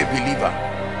through a believer.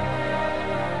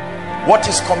 What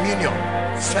is communion?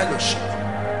 Fellowship.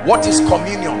 What is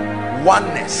communion?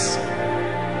 Oneness.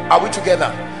 Are we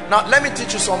together? Now let me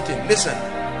teach you something. Listen,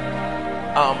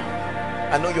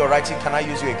 I know you're writing. Can I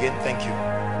use you again? Thank you.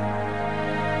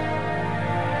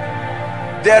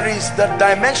 There is the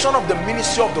dimension of the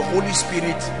ministry of the Holy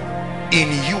Spirit in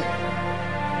you.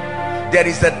 There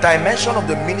is the dimension of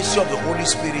the ministry of the Holy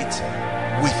Spirit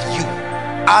with you.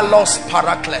 Allos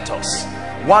Parakletos,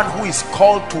 one who is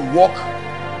called to walk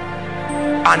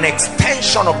an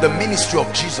extension of the ministry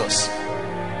of Jesus.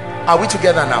 Are we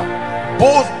together now?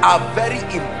 Both are very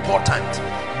important,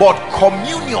 but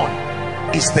communion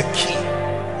is the key.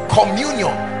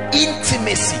 Communion,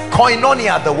 intimacy,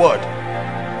 koinonia, the word.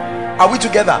 Are we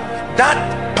together?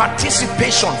 That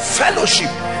participation, fellowship,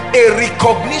 a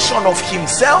recognition of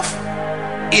himself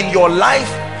in your life,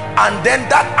 and then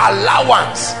that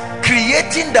allowance,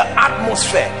 creating the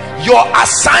atmosphere. Your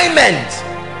assignment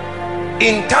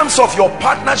in terms of your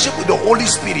partnership with the Holy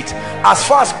Spirit, as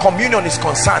far as communion is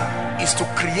concerned, is to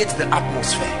create the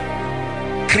atmosphere.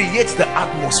 Create the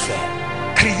atmosphere.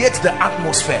 Create the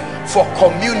atmosphere for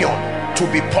communion to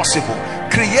be possible.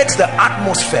 Create the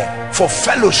atmosphere for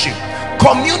fellowship.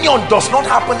 Communion does not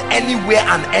happen anywhere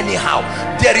and anyhow.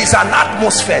 There is an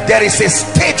atmosphere. There is a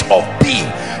state of being.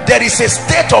 There is a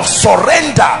state of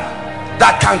surrender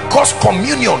that can cause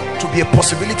communion to be a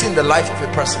possibility in the life of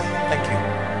a person. Thank you.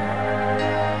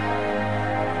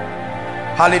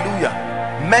 Hallelujah.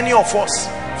 Many of us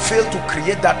fail to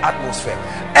create that atmosphere.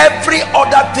 Every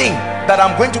other thing that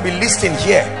I'm going to be listing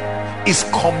here is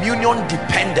communion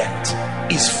dependent,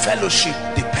 is fellowship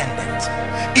dependent.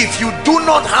 If you do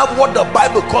not have what the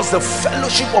Bible calls the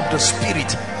fellowship of the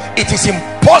Spirit, it is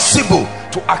impossible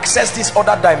to access these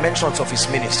other dimensions of his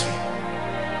ministry.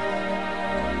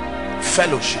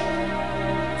 Fellowship.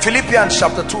 Philippians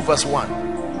chapter 2 verse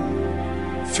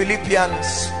 1.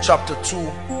 Philippians chapter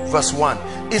 2 verse 1.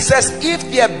 It says, if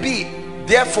there be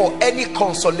therefore any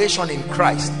consolation in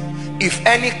Christ, if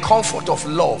any comfort of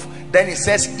love, then it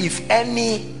says, if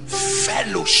any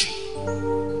fellowship.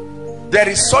 There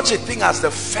is such a thing as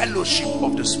the fellowship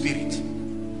of the Spirit.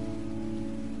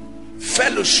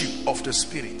 Fellowship of the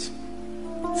Spirit.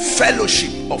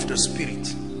 Fellowship of the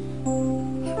Spirit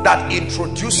that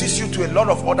introduces you to a lot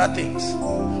of other things.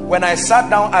 When I sat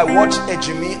down, I watched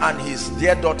Ejimi and his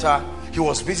dear daughter. He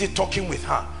was busy talking with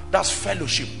her. That's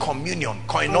fellowship, communion,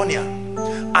 koinonia.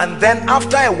 And then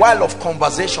after a while of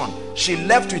conversation, she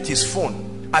left with his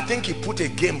phone. I think he put a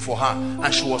game for her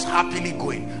and she was happily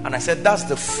going. And I said, that's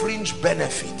the fringe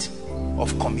benefit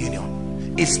of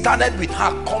communion. It started with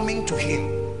her coming to him.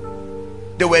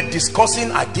 They were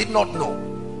discussing, I did not know.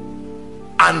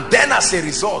 And then as a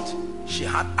result, she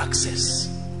had access.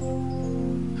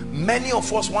 Many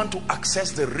of us want to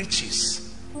access the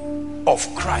riches of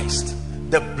Christ,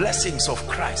 the blessings of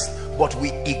Christ, but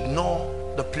we ignore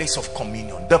the place of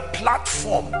communion. The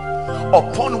platform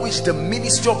upon which the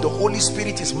ministry of the Holy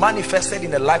Spirit is manifested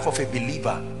in the life of a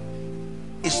believer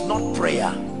is not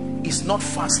prayer, is not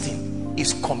fasting,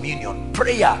 is communion.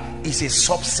 Prayer is a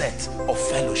subset of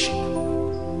fellowship.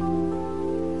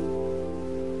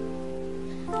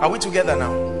 Are we together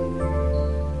now?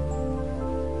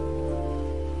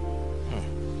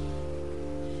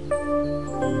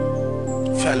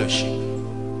 Fellowship.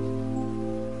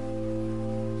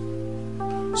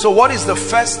 So what is the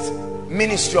first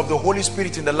ministry of the Holy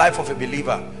Spirit in the life of a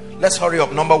believer? Let's hurry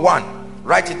up. Number one,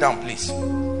 write it down please.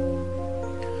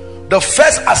 The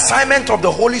first assignment of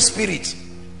the Holy Spirit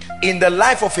in the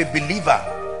life of a believer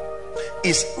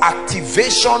is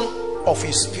activation of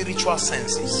his spiritual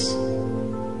senses.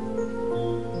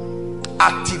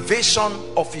 Activation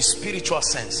of his spiritual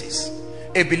senses.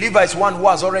 A believer is one who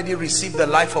has already received the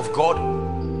life of God.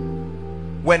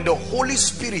 When the Holy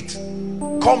Spirit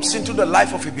comes into the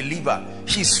life of a believer,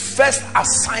 his first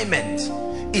assignment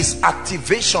is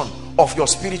activation of your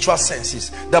spiritual senses.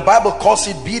 The Bible calls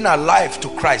it being alive to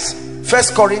Christ. 1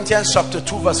 Corinthians chapter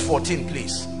 2 verse 14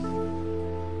 please.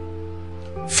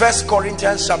 1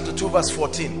 Corinthians chapter 2 verse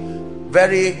 14.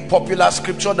 Very popular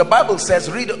scripture. The Bible says,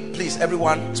 read please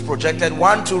everyone, it's projected.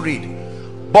 1 to read.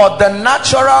 But the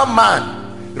natural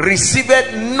man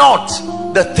receiveth not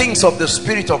the things of the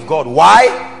Spirit of God.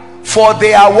 Why? For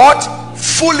they are what?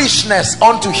 Foolishness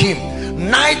unto him.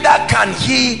 Neither can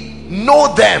he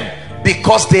know them,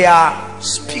 because they are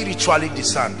spiritually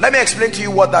discerned. Let me explain to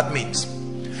you what that means.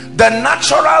 The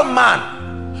natural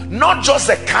man, not just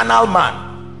the carnal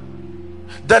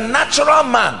man, the natural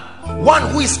man, one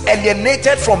who is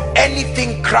alienated from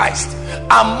anything Christ,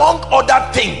 among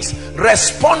other things,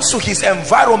 responds to his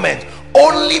environment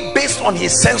only based on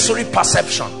his sensory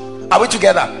perception. Are we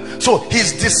together? So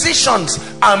his decisions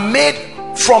are made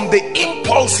from the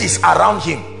impulses around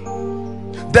him.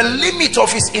 The limit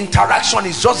of his interaction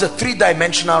is just a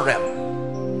three-dimensional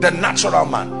realm. The natural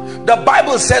man. The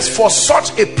Bible says for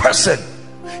such a person,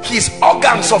 his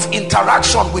organs of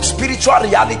interaction with spiritual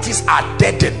realities are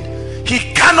deadened.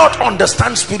 He cannot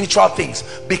understand spiritual things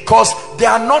because they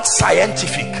are not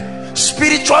scientific.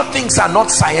 Spiritual things are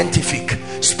not scientific.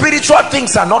 Spiritual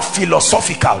things are not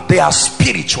philosophical. They are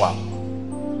spiritual.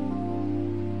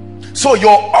 So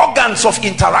your organs of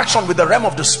interaction with the realm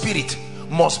of the spirit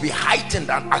must be heightened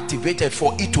and activated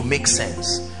for it to make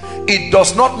sense. It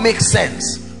does not make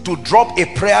sense to drop a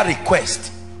prayer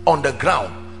request on the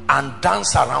ground and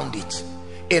dance around it.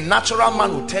 A natural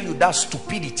man will tell you that's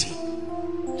stupidity.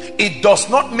 It does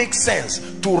not make sense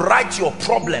to write your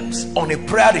problems on a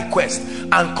prayer request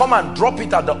and come and drop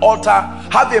it at the altar,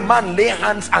 have a man lay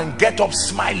hands and get up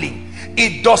smiling.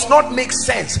 It does not make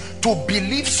sense to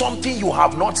believe something you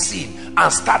have not seen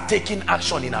and start taking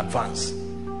action in advance.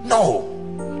 No,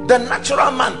 the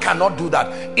natural man cannot do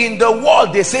that. In the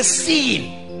world they say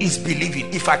seeing is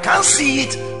believing. If I can't see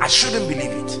it, I shouldn't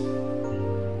believe it.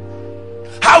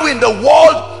 How in the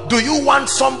world do you want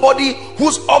somebody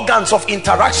whose organs of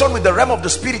interaction with the realm of the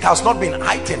spirit has not been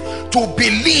heightened to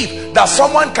believe that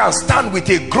someone can stand with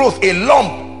a growth, a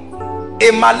lump,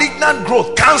 a malignant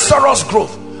growth, cancerous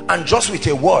growth, and just with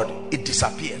a word it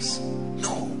disappears?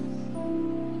 No.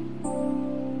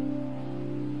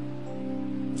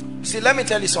 See, let me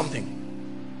tell you something.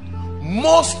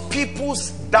 Most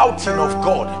people's doubting of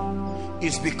God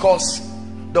is because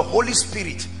the Holy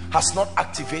Spirit has not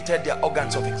activated their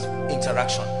organs of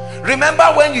interaction. Remember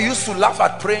when you used to laugh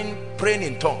at praying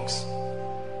in tongues?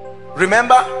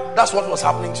 Remember? That's what was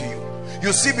happening to you.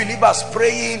 You see believers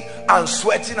praying and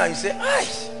sweating and you say, "Ay,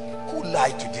 who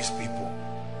lied to these people?"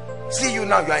 See you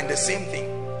now, you are in the same thing.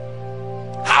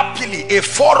 Happily, a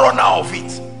forerunner of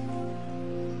it.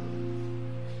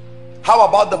 How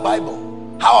about the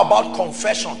Bible? How about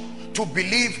confession? To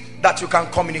believe that you can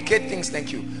communicate things,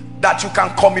 thank you, that you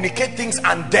can communicate things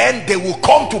and then they will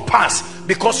come to pass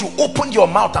because you opened your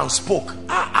mouth and spoke.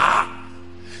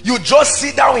 You just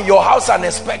sit down in your house and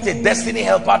expect a destiny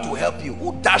helper to help you.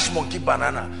 Who dash monkey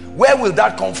banana? Where will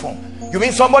that come from? You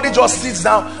mean somebody just sits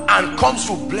down and comes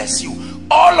to bless you?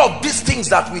 All of these things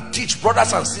that we teach,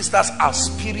 brothers and sisters, are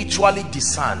spiritually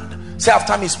discerned. Say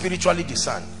after me, spiritually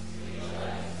discerned.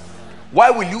 Why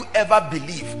will you ever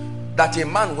believe that a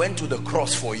man went to the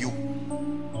cross for you?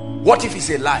 What if it's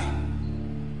a lie?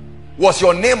 Was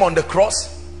your name on the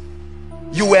cross?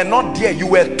 You were not there. You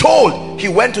were told he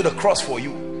went to the cross for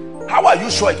you. How are you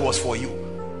sure it was for you?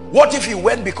 What if he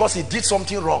went because he did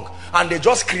something wrong and they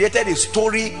just created a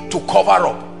story to cover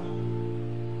up?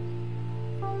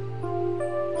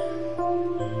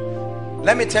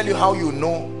 Let me tell you how you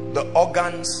know the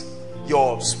organs,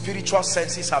 your spiritual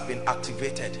senses have been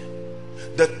activated.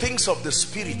 The things of the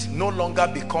spirit no longer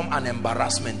become an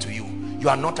embarrassment to you. You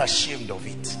are not ashamed of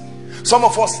it. Some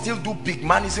of us still do big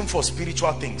manism for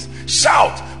spiritual things.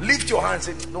 Shout, lift your hands,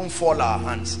 don't fall our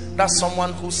hands. That's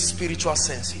someone whose spiritual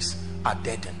senses are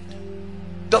deadened.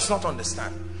 Does not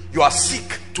understand. You are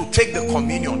sick to take the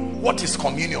communion. What is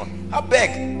communion? I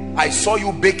beg. I saw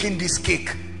you baking this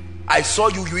cake. I saw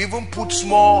you even put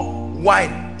small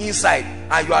wine inside,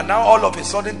 and you are now all of a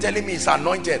sudden telling me it's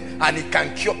anointed and it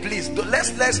can cure. Please,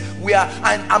 we are,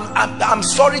 and I'm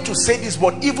sorry to say this,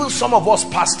 but even some of us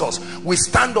pastors, we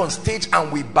stand on stage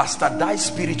and we bastardize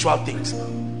spiritual things.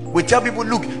 We tell people,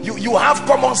 look, you have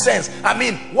common sense. I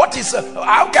mean, what is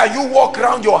how can you walk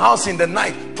around your house in the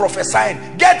night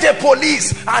prophesying? Get a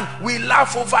police. And we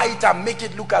laugh over it and make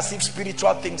it look as if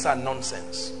spiritual things are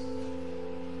nonsense.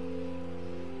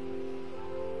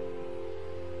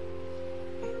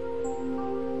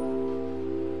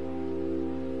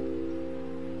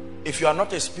 If you are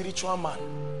not a spiritual man,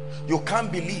 you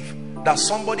can't believe that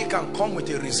somebody can come with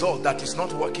a result that is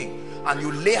not working, and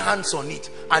you lay hands on it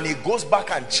and he goes back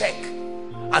and check,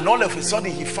 and all of a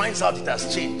sudden he finds out it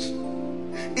has changed.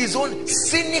 His own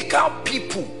cynical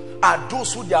people are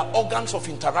those who, their organs of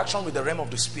interaction with the realm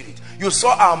of the spirit. You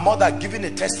saw our mother giving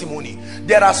a testimony.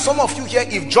 There are some of you here,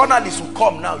 if journalists will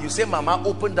come now, you say, Mama,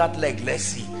 open that leg, let's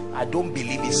see. I don't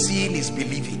believe it. Seeing is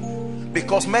believing.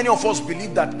 Because many of us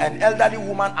believe that an elderly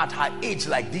woman at her age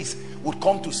like this would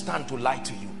come to stand to lie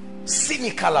to you.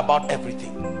 Cynical about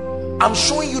everything. I'm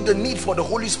showing you the need for the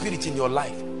Holy Spirit in your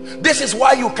life. This is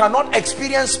why you cannot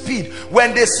experience speed.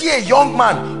 When they see a young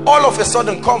man, all of a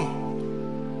sudden come.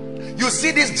 You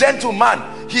see this gentleman,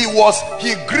 he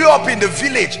grew up in the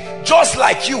village just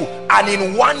like you, and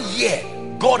in 1 year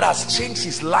God has changed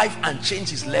his life and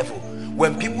changed his level.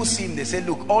 When people see him, they say,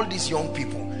 look, all these young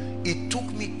people, it took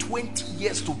me 20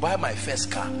 years to buy my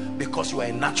first car because you are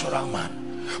a natural man.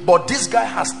 But this guy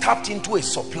has tapped into a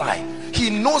supply. He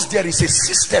knows there is a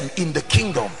system in the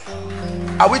kingdom.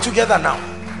 Are we together now?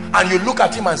 And you look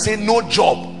at him and say, no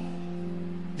job.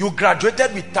 You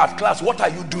graduated with third class. What are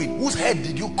you doing? Whose head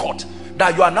did you cut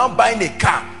that you are now buying a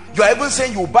car? You are even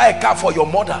saying you buy a car for your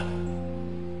mother.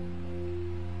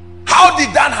 How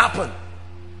did that happen?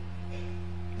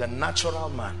 The natural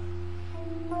man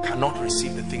cannot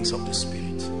receive the things of the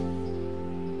spirit.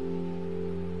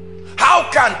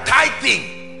 How can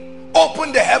tithing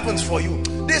open the heavens for you?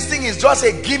 This thing is just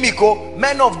a gimmick. Oh,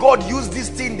 men of God use this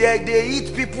thing. They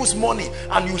eat people's money,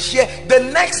 and you share. The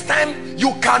next time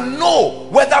you can know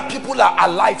whether people are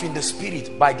alive in the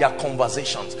spirit by their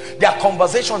conversations. Their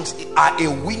conversations are a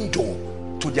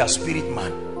window to their spirit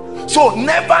man. So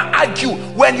never argue.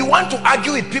 When you want to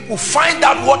argue with people, find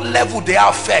out what level they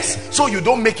are first, so you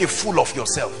don't make a fool of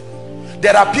yourself.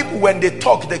 There are people, when they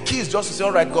talk, the key is just to say,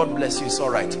 all right, God bless you, it's all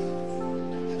right.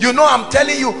 You know, I'm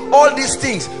telling you all these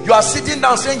things. You are sitting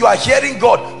down saying you are hearing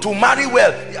God to marry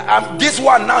well. This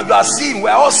one now you are seeing,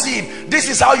 we're all seeing. This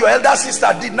is how your elder sister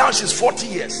did. Now she's 40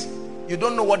 years. You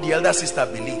don't know what the elder sister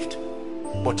believed,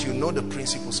 but you know the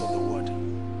principles of the word.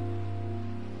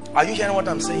 Are you hearing what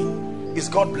I'm saying? Is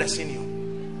God blessing you?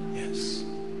 Yes.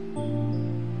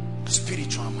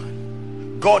 Spiritual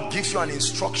man. God gives you an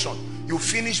instruction. You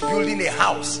finish building a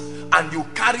house and you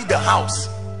carry the house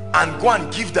and go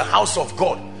and give the house of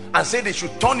God and say they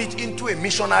should turn it into a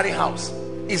missionary house.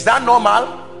 Is that normal?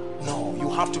 No, you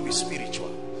have to be spiritual.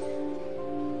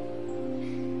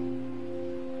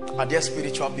 Are there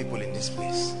spiritual people in this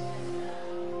place?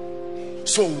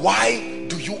 So why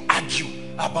do you argue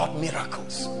about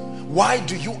miracles? Why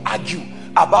do you argue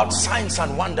about signs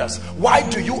and wonders? Why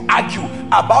do you argue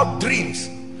about dreams?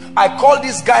 I call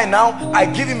this guy now, I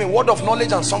give him a word of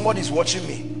knowledge, and somebody is watching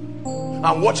me.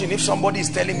 I'm watching if somebody is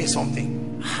telling me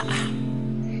something.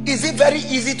 Is it very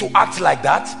easy to act like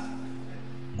that?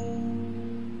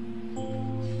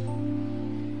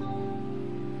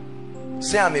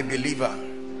 Say, I'm a believer.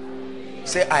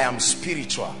 Say, I am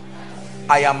spiritual.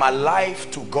 I am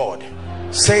alive to God.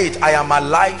 Say it, I am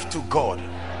alive to God.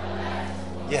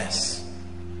 Yes.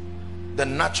 The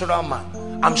natural man.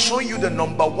 I'm showing you the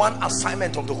number one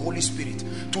assignment of the Holy Spirit,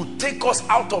 to take us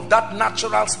out of that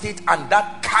natural state and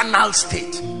that carnal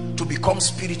state to become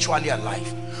spiritually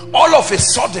alive. All of a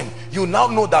sudden you now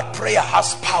know that prayer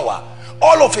has power.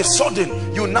 All of a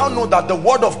sudden you now know that the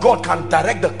word of God can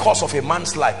direct the course of a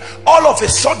man's life. All of a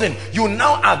sudden you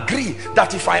now agree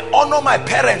that if I honor my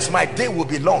parents, my day will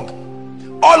be long.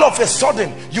 All of a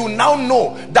sudden you now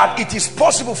know that it is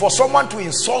possible for someone to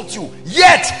insult you,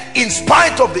 yet in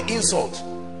spite of the insult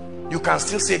you can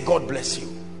still say God bless you.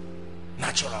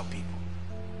 Natural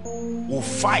people will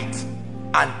fight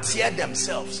and tear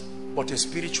themselves, but a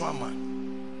spiritual man,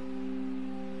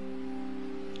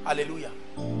 hallelujah,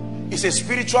 is a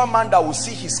spiritual man that will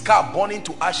see his car burning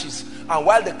to ashes, and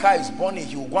while the car is burning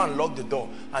he will go and lock the door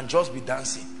and just be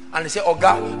dancing And he said,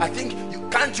 Oga, I think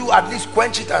can't you at least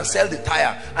quench it and sell the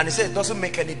tire? And he said, it doesn't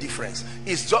make any difference.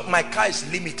 It's just my car is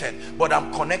limited, but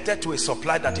I'm connected to a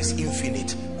supply that is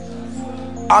infinite.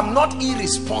 I'm not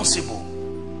irresponsible.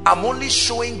 I'm only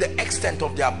showing the extent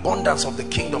of the abundance of the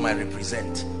kingdom I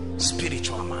represent.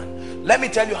 Spiritual man. Let me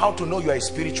tell you how to know you are a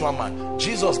spiritual man.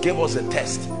 Jesus gave us a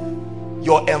test.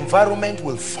 Your environment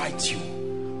will fight you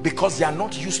because they are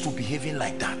not used to behaving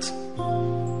like that.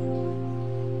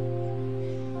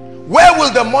 Where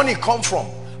will the money come from?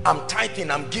 I'm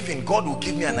tithing, I'm giving. God will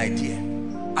give me an idea.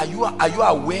 Are you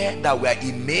aware that we are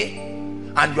in May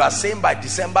and you are saying by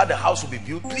December the house will be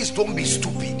built? Please don't be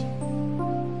stupid.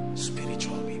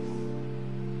 Spiritual people.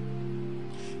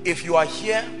 If you are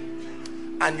here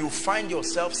and you find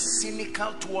yourself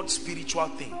cynical towards spiritual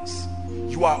things,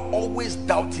 you are always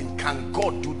doubting, can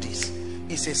God do this?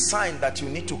 It's a sign that you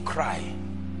need to cry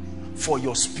for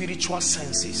your spiritual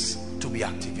senses to be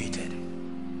activated.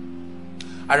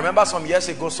 I remember some years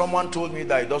ago, someone told me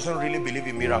that he doesn't really believe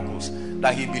in miracles,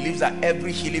 that he believes that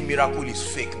every healing miracle is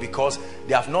fake because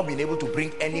they have not been able to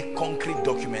bring any concrete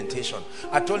documentation.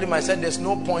 I told him, I said, there's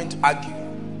no point arguing.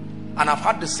 And I've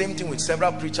had the same thing with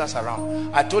several preachers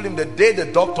around. I told him, the day the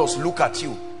doctors look at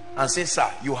you and say, sir,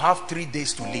 you have 3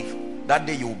 days to live, that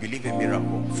day you will believe in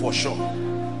miracle, for sure.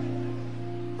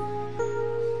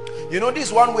 You know,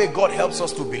 this one way God helps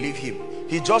us to believe him.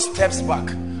 He just steps back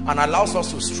and allows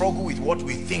us to struggle with what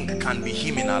we think can be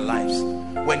him in our lives.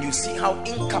 When you see how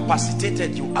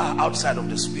incapacitated you are outside of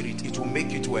the spirit, it will make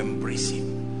you to embrace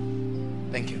him.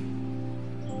 Thank you.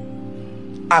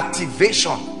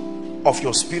 Activation of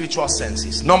your spiritual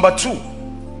senses. Number 2,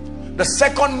 the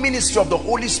second ministry of the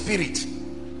Holy Spirit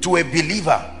to a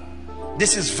believer,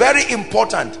 this is very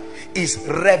important, is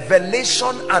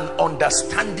revelation and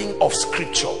understanding of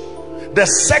scripture. The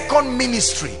second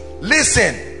ministry,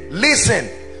 listen,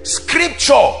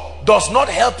 scripture does not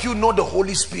help you know the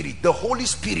Holy Spirit. The Holy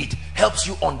Spirit helps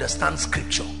you understand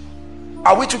scripture.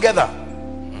 Are we together?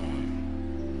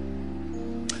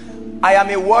 I am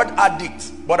a word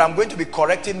addict, but I'm going to be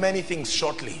correcting many things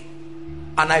shortly,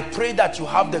 and I pray that you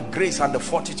have the grace and the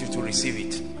fortitude to receive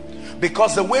it,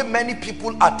 because the way many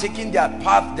people are taking their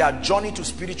path, their journey to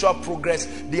spiritual progress,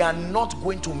 they are not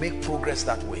going to make progress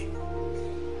that way.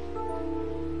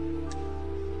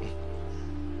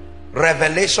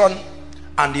 Revelation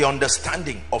and the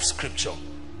understanding of scripture.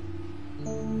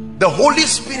 The Holy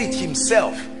Spirit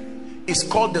himself is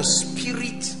called the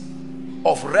Spirit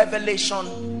of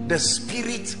revelation, the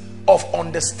Spirit of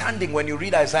understanding. When you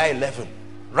read Isaiah 11,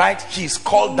 right, he is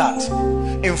called that.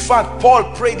 In fact,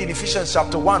 Paul prayed in Ephesians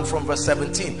chapter 1 from verse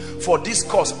 17, for this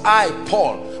cause I,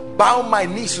 Paul, bow my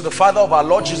knees to the Father of our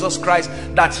Lord Jesus Christ,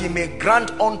 that he may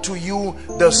grant unto you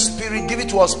the Spirit. Give it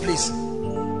to us, please.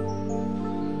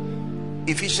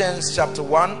 Ephesians chapter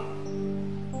 1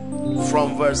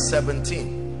 from verse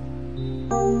 17.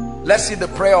 Let's see the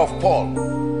prayer of Paul.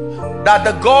 That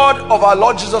the God of our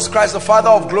Lord Jesus Christ, the Father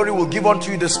of glory, will give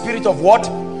unto you the spirit of what?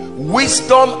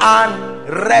 Wisdom and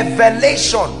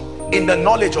revelation in the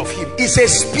knowledge of him. It's a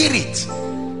spirit.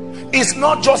 It's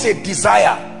not just a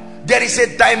desire. There is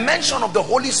a dimension of the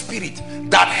Holy Spirit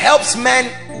that helps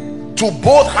men to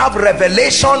both have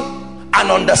revelation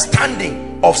and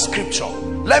understanding of scripture.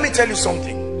 Let me tell you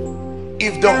something.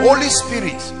 If the Holy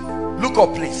Spirit, look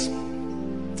up please.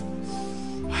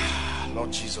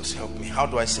 Lord Jesus, help me. How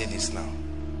do I say this now?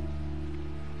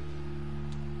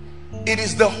 It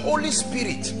is the Holy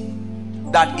Spirit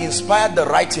that inspired the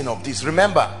writing of this.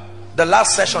 Remember, the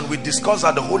last session we discussed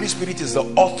that the Holy Spirit is the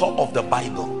author of the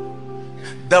Bible.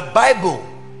 The Bible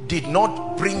did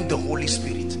not bring the Holy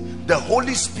Spirit. The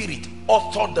Holy Spirit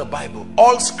authored the Bible.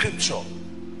 All scripture,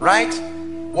 right,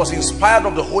 was inspired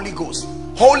of the Holy Ghost.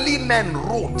 Holy men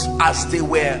wrote as they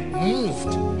were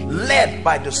moved, led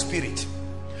by the Spirit.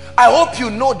 I hope you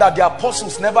know that the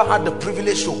apostles never had the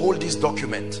privilege to hold this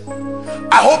document.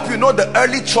 I hope you know the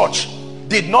early church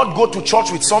did not go to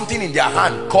church with something in their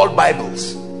hand called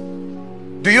Bibles.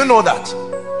 Do you know that?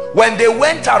 When they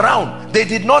went around, they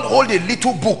did not hold a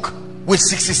little book with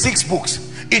 66 books.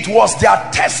 It was their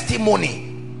testimony,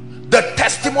 the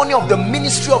testimony of the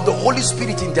ministry of the Holy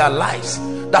Spirit in their lives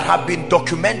that have been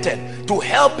documented to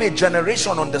help a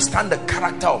generation understand the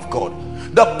character of God.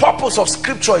 The purpose of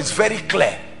scripture is very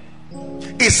clear.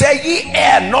 He said, ye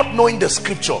err not knowing the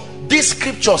scripture. These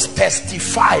scriptures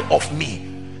testify of me.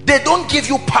 They don't give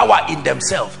you power in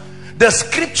themselves. The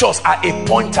scriptures are a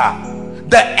pointer.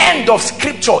 The end of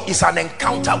scripture is an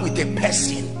encounter with a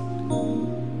person.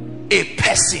 A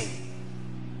person.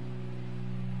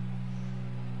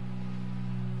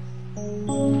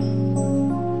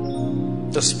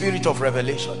 The spirit of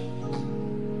revelation.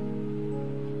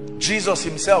 Jesus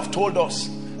himself told us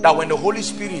that when the Holy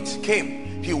Spirit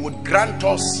came, he would grant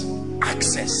us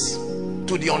access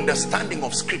to the understanding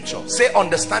of scripture. Say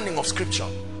understanding of scripture.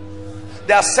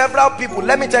 There are several people.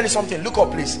 Let me tell you something. Look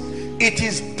up please. It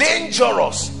is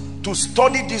dangerous to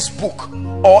study this book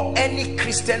or any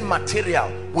Christian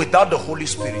material without the Holy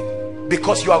Spirit,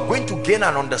 because you are going to gain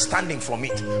an understanding from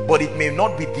it, but it may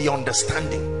not be the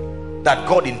understanding that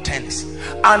God intends.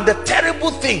 And the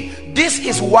terrible thing, this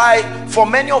is why for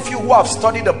many of you who have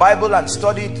studied the Bible and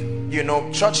studied, you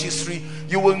know, church history,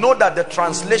 you will know that the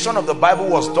translation of the Bible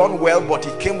was done well, but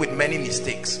it came with many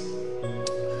mistakes.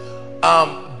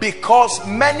 Because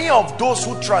many of those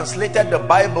who translated the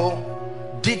Bible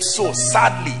did so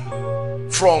sadly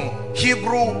from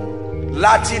Hebrew,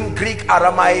 Latin, Greek,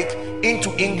 Aramaic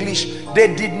into English.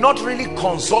 They did not really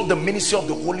consult the ministry of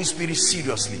the Holy Spirit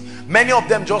seriously. Many of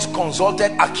them just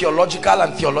consulted archaeological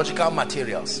and theological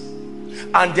materials.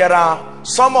 And there are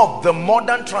some of the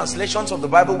modern translations of the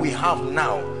Bible we have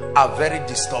now are very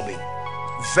disturbing.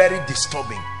 Very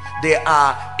disturbing. They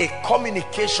are a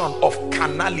communication of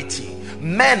carnality.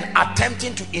 Men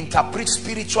attempting to interpret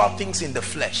spiritual things in the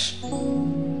flesh.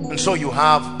 And so you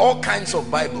have all kinds of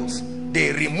Bibles.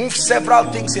 They remove several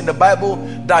things in the Bible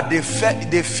that they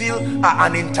feel are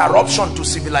an interruption to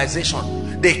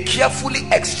civilization. They carefully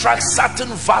extract certain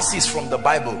verses from the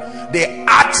Bible. They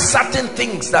add certain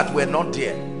things that were not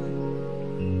there.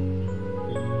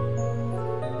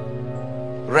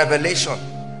 Revelation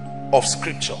of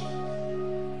scripture.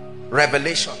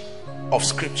 Revelation of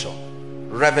scripture.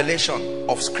 Revelation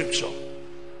of scripture.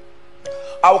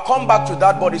 I'll come back to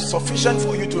that, but it's sufficient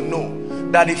for you to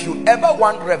know that if you ever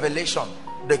want revelation,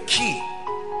 the key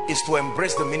is to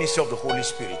embrace the ministry of the Holy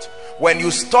Spirit. When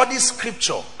you study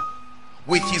scripture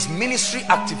with his ministry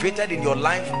activated in your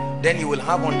life, then you will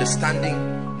have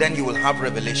understanding, then you will have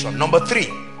revelation. Number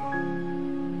 3,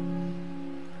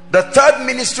 the third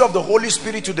ministry of the Holy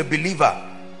Spirit to the believer.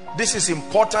 This is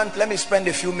important. Let me spend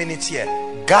a few minutes here.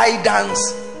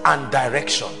 Guidance and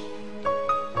direction.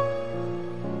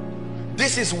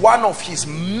 This is one of his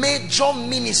major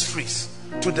ministries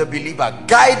to the believer.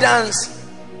 Guidance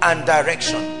and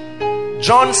direction.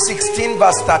 John 16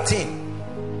 verse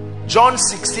 13. John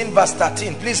 16 verse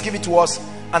 13. Please give it to us.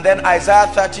 And then Isaiah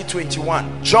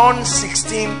 30:21. John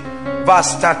 16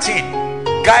 verse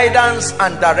 13. Guidance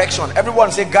and direction.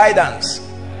 Everyone say guidance.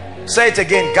 Say it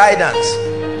again. Guidance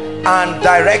and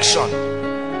direction.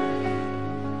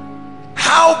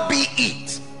 How be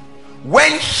it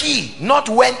when he, not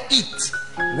when it,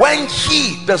 when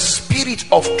he, the Spirit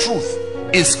of truth,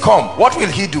 is come, what will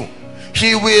he do?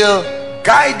 He will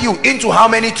guide you into how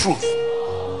many truth?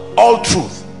 All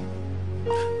truth.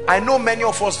 I know many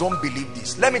of us don't believe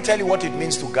this. Let me tell you what it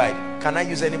means to guide. Can I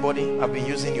use anybody? I've been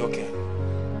using you. Okay.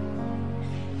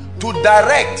 To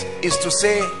direct is to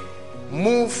say,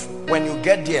 move, when you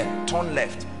get there, turn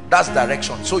left. That's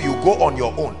direction. So you go on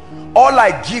your own. All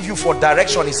I give you for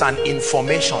direction is an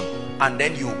information, and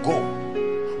then you go.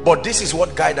 But this is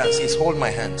what guidance is. Hold my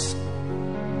hands.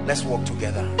 Let's walk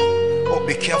together. Oh,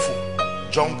 be careful.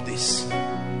 Jump this.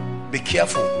 Be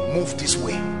careful. Move this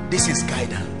way. This is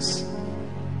guidance.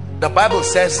 The Bible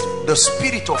says the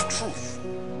Spirit of truth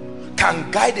can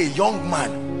guide a young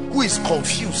man who is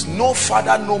confused. No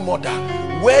father, no mother.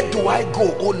 Where do I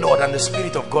go, oh Lord? And the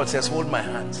Spirit of God says, hold my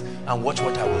hands and watch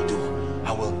what I will do.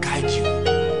 I will guide you.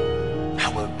 I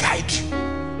will guide you.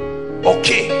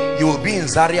 Okay, you will be in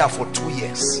Zaria for 2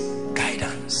 years.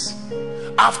 Guidance.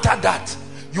 After that,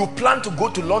 you plan to go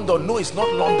to London. No, it's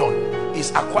not London.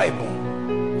 It's Akwa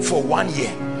Ibom for 1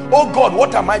 year. Oh God,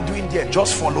 what am I doing there?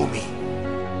 Just follow me.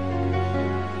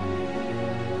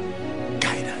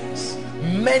 Guidance.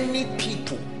 Many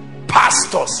people,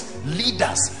 pastors,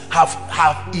 leaders have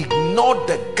ignored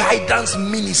the guidance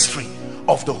ministry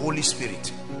of the Holy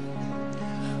Spirit.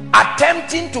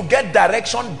 Attempting to get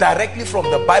direction directly from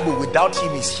the Bible without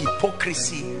him is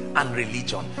hypocrisy and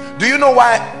religion. Do you know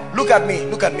why? Look at me,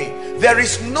 look at me. There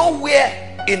is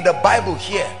nowhere in the Bible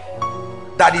here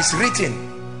that is written,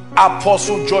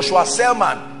 Apostle Joshua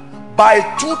Selman, by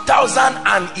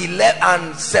 2011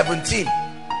 and 17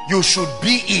 you should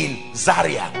be in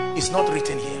Zaria. It's not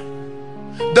written here.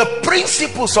 The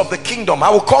principles of the kingdom, I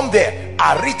will come there,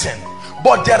 are written.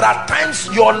 But there are times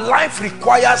your life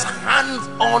requires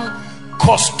hands-on,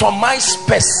 customized,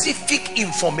 specific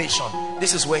information.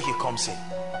 This is where he comes in.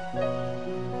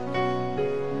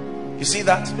 You see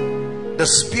that? The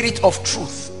Spirit of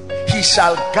truth, he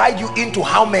shall guide you into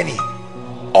how many?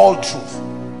 All truth.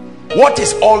 What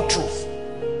is all truth?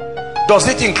 Does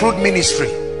it include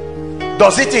ministry?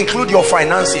 Does it include your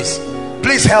finances?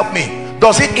 Please help me.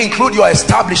 Does it include your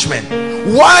establishment?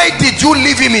 Why did you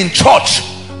leave him in church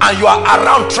and you are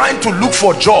around trying to look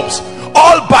for jobs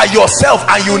all by yourself,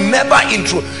 and you never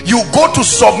you go to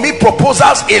submit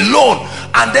proposals alone,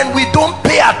 and then we don't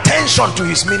pay attention to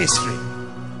his ministry?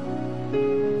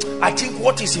 I think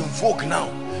what is in vogue now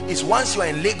is once you are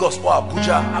in Lagos or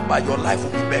Abuja, your life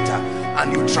will be better,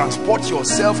 and you transport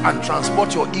yourself and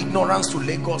transport your ignorance to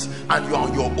Lagos, and you are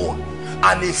on your own,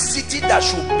 and a city that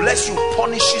should bless you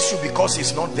punishes you because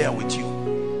it's not there with you.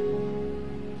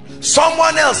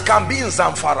 Someone else can be in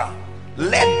Zamfara,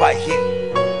 led by him.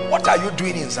 What are you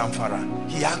doing in Zamfara?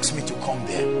 He asked me to come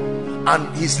there,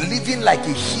 and he's living like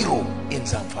a hero in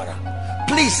Zamfara.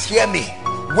 Please hear me.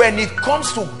 When it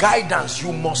comes to guidance,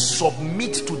 you must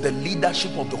submit to the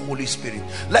leadership of the Holy Spirit.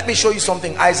 Let me show you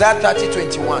something. Isaiah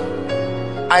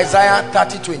 30:21. Isaiah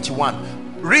 30:21.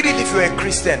 Read it if you're a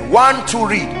Christian. 1, 2,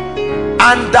 read.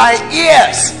 And thy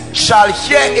ears shall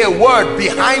hear a word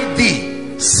behind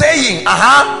thee, saying,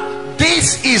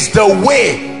 this is the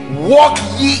way, walk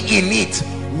ye in it.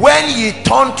 When you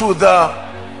turn to the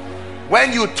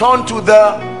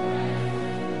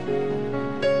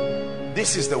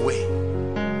this is the way,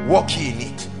 walk ye in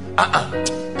it.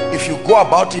 If you go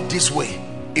about it this way,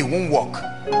 it won't work.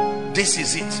 This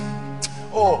is it.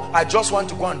 Oh, I just want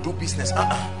to go and do business.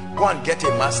 Go and get a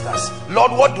master's.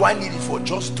 Lord, what do I need it for?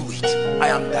 Just do it. I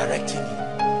am directing you.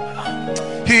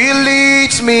 He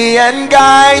leads me and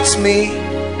guides me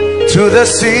to the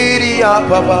city up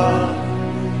above.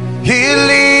 He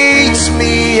leads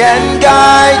me and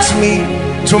guides me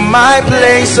to my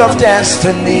place of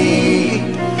destiny.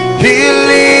 He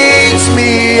leads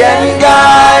me and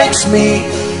guides me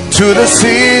to the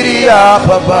city up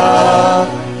above.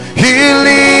 He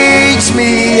leads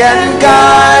me and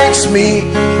guides me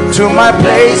to my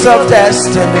place of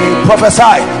destiny.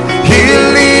 Prophesy. He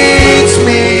leads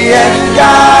me and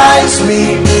guides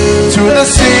me to the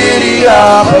city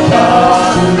up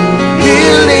above. He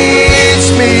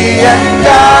leads me and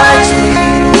guides me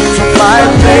to my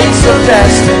place of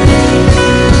destiny.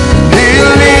 He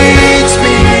leads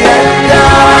me and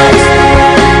guides me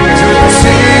to the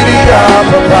city up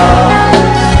above.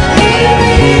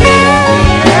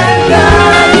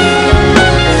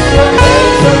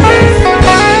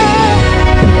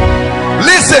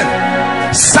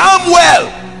 Samuel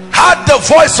had the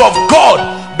voice of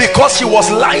God because he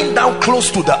was lying down close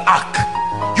to the ark.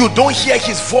 You don't hear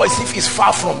his voice if he's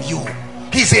far from you.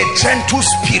 He's a gentle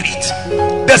spirit.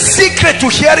 The secret to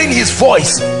hearing his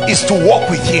voice is to walk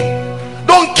with him.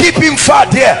 Don't keep him far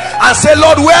there and say,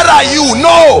 Lord, where are you?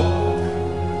 No.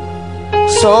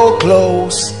 So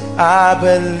close, I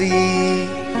believe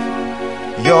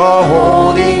you're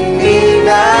holding me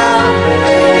now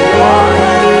in your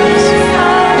hands.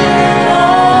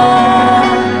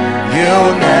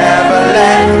 You'll never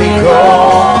let me go.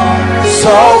 So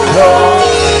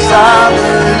close, I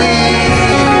believe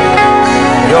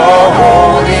you're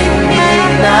holding me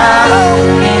now.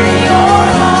 In your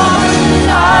arms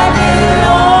I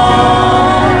belong.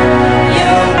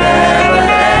 You'll never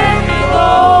let me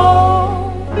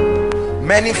go.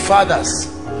 Many fathers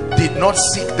did not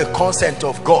seek the consent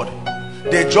of God.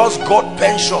 They just got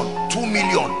pension, 2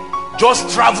 million, just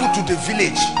travel to the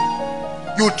village.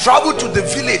 You travel to the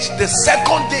village, the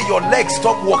second day your legs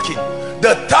stop working,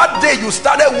 the third day you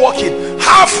started walking,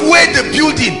 halfway the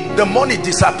building the money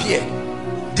disappeared.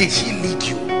 Did he lead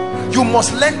you? You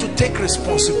must learn to take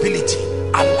responsibility.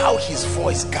 Allow his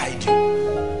voice guide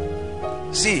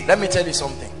you. See, let me tell you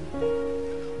something.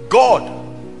 God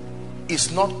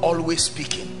is not always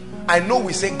speaking. I know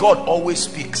we say God always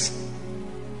speaks.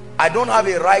 I don't have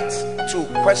a right to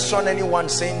question anyone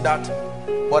saying that,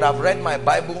 but I've read my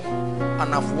Bible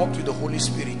and I've walked with the Holy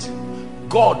Spirit.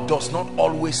 God does not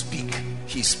always speak.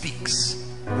 He speaks.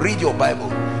 Read your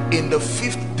Bible. In the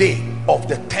 5th day of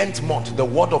the 10th month, the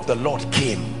word of the Lord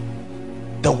came.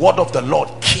 The word of the Lord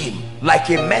came like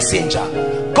a messenger.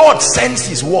 God sends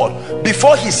his word.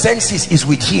 Before he sends it, is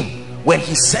with him. When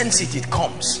he sends it, it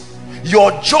comes.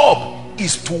 Your job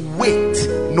is to wait,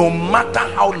 no matter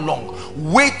how long.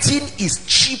 Waiting is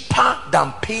cheaper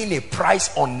than paying a price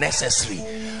unnecessary.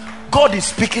 God is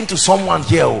speaking to someone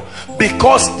here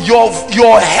because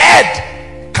your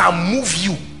head can move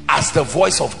you as the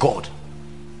voice of God.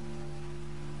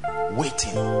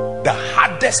 Waiting, the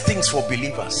hardest things for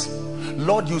believers.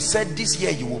 Lord, you said this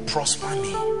year you will prosper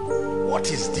me. What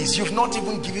is this? You've not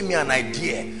even given me an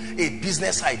idea, a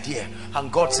business idea, and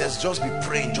God says just be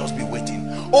praying, just be waiting.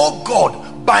 Oh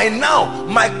God, by now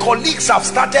my colleagues have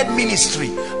started ministry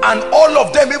and all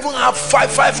of them even have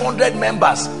 500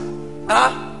 members.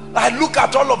 I look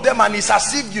at all of them and it's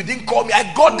as if you didn't call me.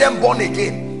 I got them born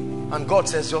again. And God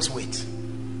says just wait.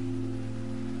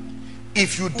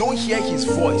 If you don't hear his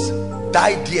voice,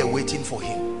 die there waiting for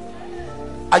him.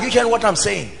 Are you hearing what I'm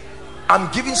saying? I'm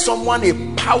giving someone a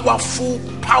powerful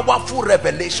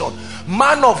revelation.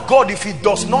 Man of God, if he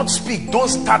does not speak, don't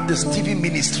start the TV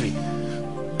ministry.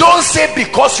 Don't say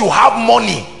because you have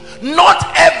money. Not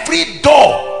every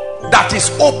door that is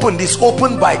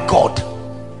opened by God.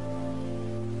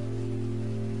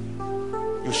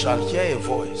 You shall hear a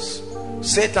voice.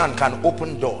 Satan can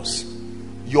open doors.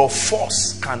 Your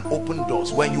force can open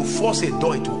doors. When you force a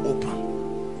door, it will open.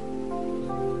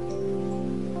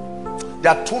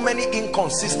 There are too many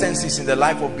inconsistencies in the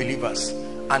life of believers,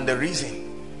 and the reason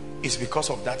is because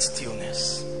of that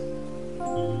stillness.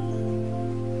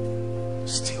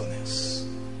 Stillness.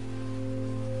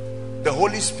 The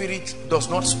Holy Spirit does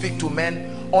not speak to men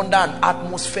under an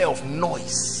atmosphere of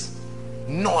noise.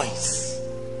 Noise.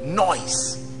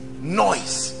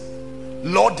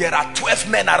 Lord, there are 12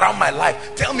 men around my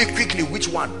life. Tell me quickly which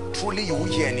one. Truly you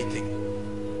won't hear anything.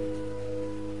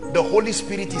 The Holy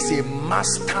Spirit is a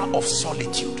master of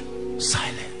solitude.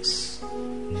 Silence.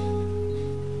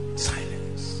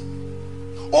 Silence.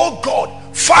 Oh God,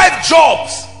 5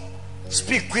 jobs.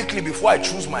 Speak quickly before I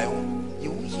choose my own.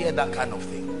 You won't hear that kind of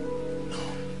thing. No.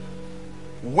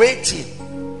 Waiting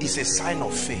is a sign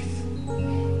of faith.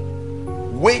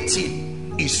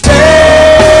 Waiting is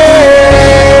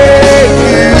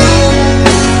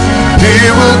He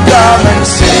will come and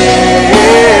save.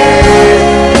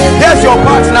 Here's your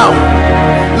part now.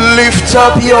 Lift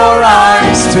up your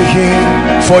eyes to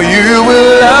him, for you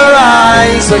will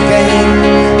arise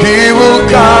again. He will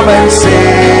come and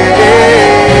save.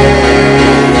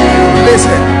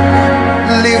 Listen.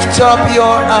 Lift up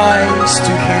your eyes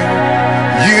to him.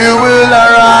 You will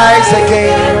arise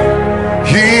again.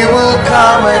 He will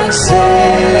come and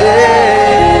save.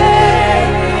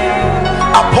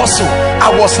 Apostle, I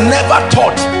was never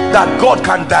taught that God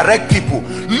can direct people.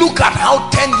 Look at how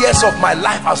 10 years of my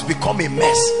life has become a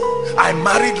mess. I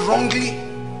married wrongly.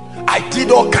 I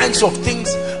did all kinds of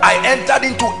things. I entered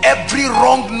into every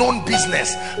wrong known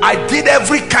business. I did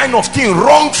every kind of thing.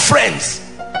 Wrong friends.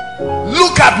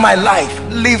 Look at my life.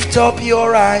 Lift up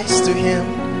your eyes to him,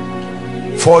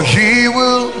 for you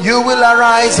will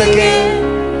arise again.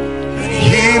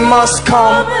 He must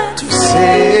come to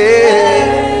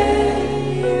save.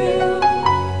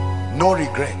 No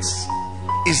regrets.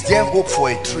 Is there hope for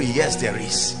a tree? Yes, there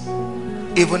is.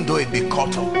 Even though it be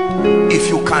cut off, if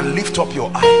you can lift up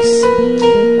your eyes.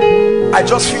 I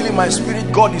just feel in my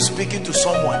spirit God is speaking to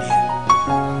someone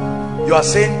here. You are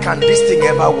saying, can this thing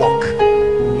ever work?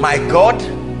 My God,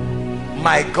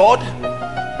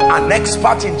 an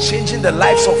expert in changing the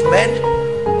lives of men.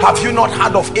 Have you not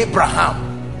heard of Abraham?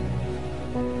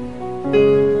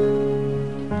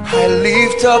 I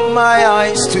lift up my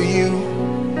eyes to you,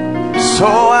 so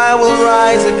I will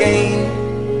rise again.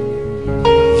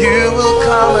 You will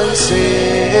come and say,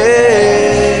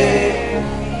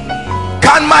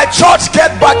 can my church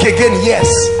get back again? Yes.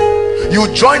 You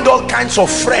joined all kinds of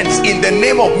friends in the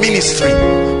name of ministry,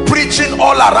 preaching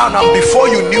all around, and before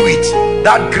you knew it,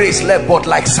 that grace left. But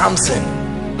like Samson,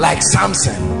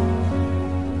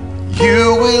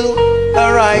 you will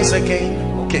arise again.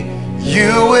 Okay,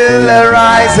 you will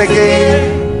arise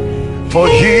again, for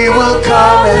he will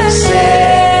come and save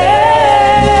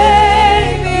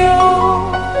you.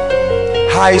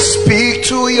 I speak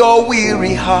to your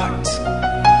weary heart.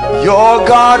 Your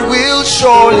God will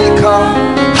surely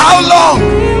come. How long?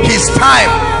 His time.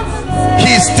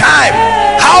 His time.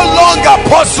 How long,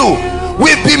 Apostle?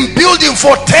 We've been building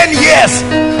for 10 years.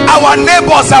 Our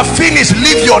neighbors have finished.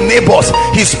 Leave your neighbors.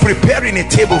 He's preparing a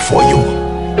table for you.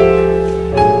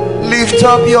 Lift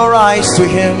up your eyes to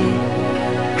him,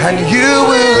 and you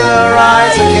will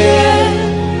arise again.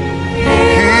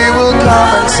 He will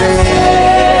come and save.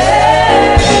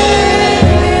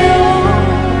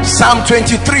 Psalm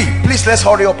 23. Please, let's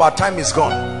hurry up. Our time is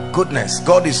gone. Goodness,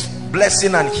 God is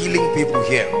blessing and healing people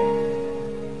here.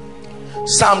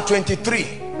 Psalm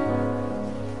 23.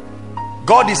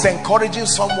 God is encouraging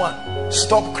someone.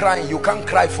 Stop crying. You can't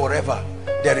cry forever.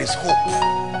 There is hope.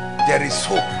 There is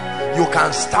hope. You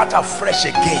can start afresh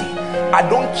again. I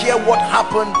don't care what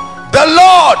happened. The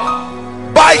Lord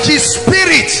by his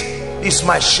Spirit is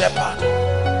my shepherd.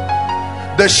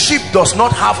 The sheep does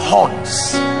not have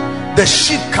horns. The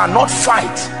sheep cannot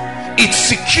fight. Its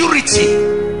security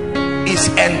is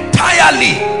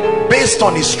entirely based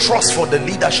on his trust for the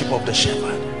leadership of the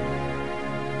shepherd.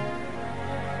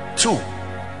 2,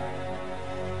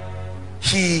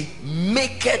 he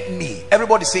maketh me.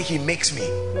 Everybody say, he makes me.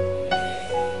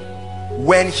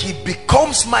 When he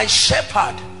becomes my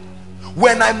shepherd,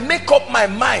 when I make up my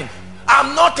mind,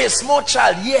 I'm not a small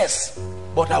child. Yes,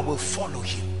 but I will follow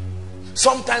him.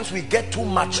 Sometimes we get too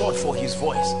matured for his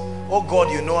voice. Oh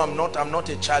God, you know I'm not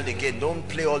a child again. Don't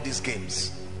play all these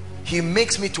games. He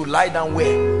makes me to lie down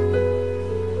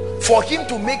where? For him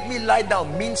to make me lie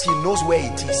down means he knows where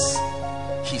it is.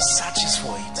 He searches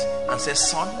for it and says,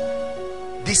 son,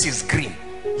 this is green.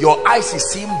 Your eyes is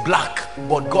seeing black,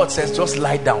 but God says just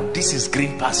lie down. This is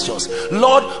green pastures.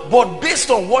 Lord, but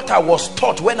based on what I was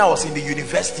taught when I was in the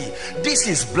university, this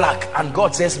is black, and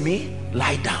God says me,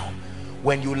 lie down.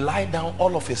 When you lie down,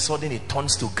 all of a sudden it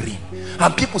turns to green,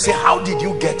 and people say, how did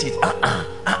you get it?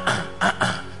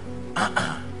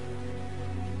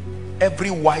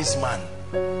 Every wise man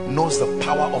knows the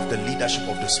power of the leadership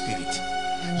of the Spirit.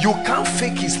 You can't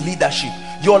fake his leadership.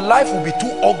 Your life will be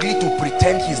too ugly to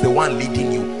pretend he's the one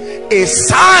leading you. A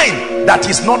sign that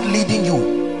he's not leading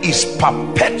you is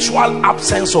perpetual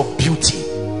absence of beauty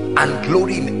and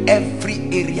glory in every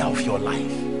area of your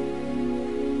life.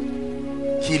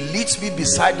 He leads me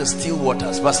beside the still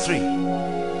waters. Verse 3.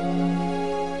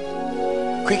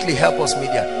 Quickly help us,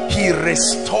 media. He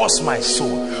restores my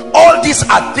soul. All these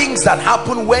are things that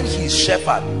happen when he is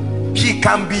shepherd. He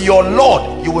can be your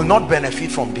Lord. You will not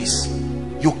benefit from this.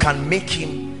 You can make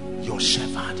him your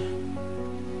shepherd.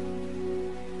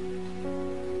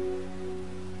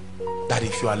 That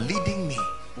if you are leading me,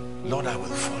 Lord, I will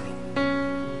follow.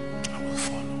 I will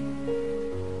follow.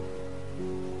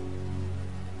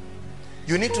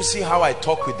 You need to see how I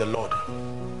talk with the Lord.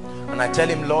 And I tell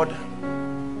him, Lord,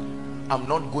 I'm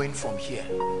not going from here.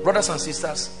 Brothers and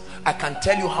sisters, I can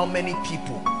tell you how many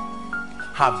people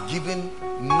have given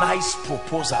nice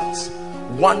proposals,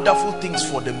 wonderful things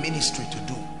for the ministry to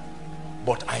do,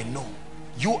 but I know,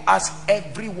 you ask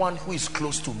everyone who is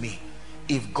close to me,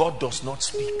 if God does not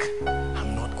speak,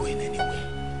 I'm not going anywhere.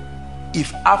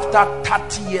 If after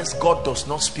 30 years God does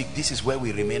not speak, this is where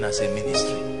we remain as a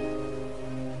ministry.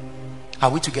 Are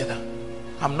we together?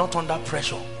 I'm not under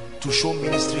pressure to show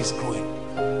ministry is growing.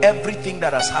 Everything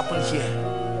that has happened here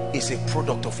is a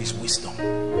product of his wisdom.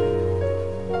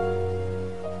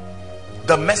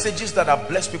 The messages that have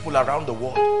blessed people around the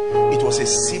world, it was a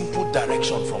simple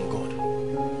direction from God.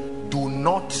 Do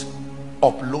not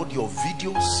upload your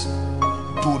videos.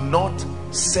 Do not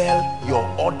sell your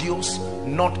audios,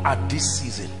 not at this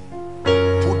season.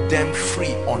 Put them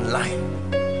free online.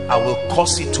 I will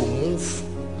cause it to move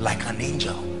like an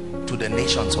angel to the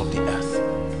nations of the earth.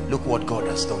 Look what God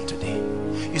has done today.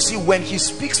 You see, when he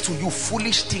speaks to you,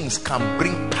 foolish things can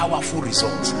bring powerful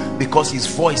results because his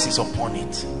voice is upon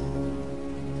it.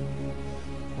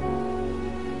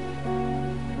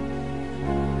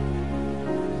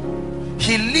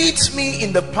 He leads me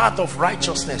in the path of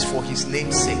righteousness for his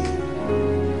name's sake.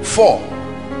 4.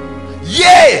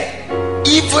 Yea,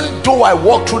 even though I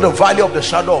walk through the valley of the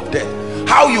shadow of death.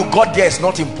 How you got there is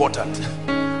not important.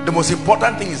 The most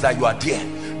important thing is that you are there.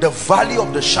 The valley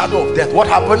of the shadow of death, what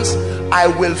happens? I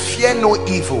will fear no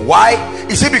evil. Why?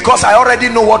 Is it because I already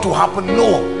know what will happen?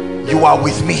 No, you are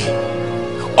with me.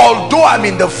 Although I'm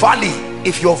in the valley,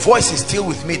 if your voice is still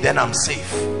with me, then I'm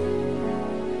safe.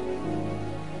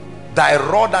 Thy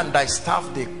rod and thy staff,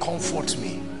 they comfort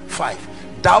me. 5.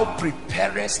 Thou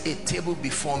preparest a table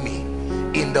before me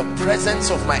in the presence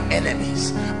of my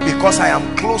enemies. Because I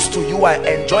am close to you, I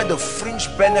enjoy the fringe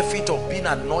benefit of being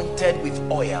anointed with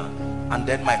oil, and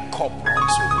then my cup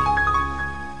runs over.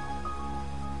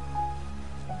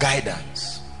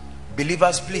 Guidance.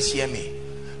 Believers, please hear me.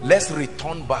 Let's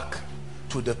return back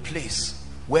to the place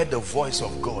where the voice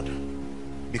of God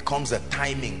becomes the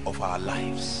timing of our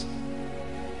lives.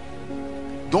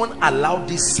 Don't allow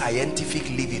this scientific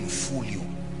living fool you.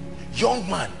 Young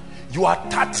man, you are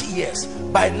 30 years.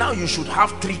 By now you should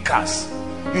have 3 cars.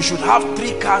 You should have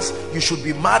 3 cars. You should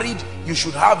be married. You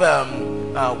should have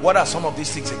what are some of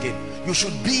these things again? You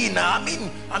should be in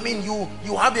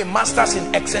you have a master's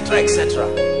in etc etc.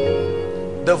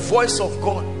 The voice of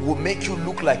God will make you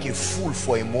look like a fool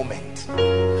for a moment,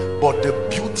 but the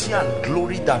beauty and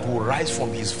glory that will rise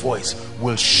from his voice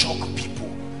will shock people,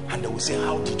 and they will say,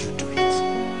 how did you do it?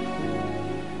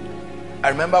 I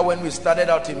remember when we started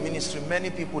out in ministry, many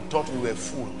people thought we were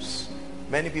fools.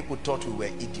 Many people thought we were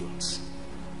idiots.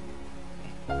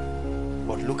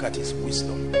 But look at his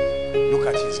wisdom. Look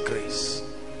at his grace.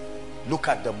 Look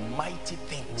at the mighty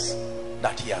things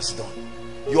that he has done.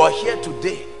 You are here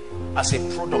today as a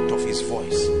product of his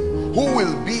voice. Who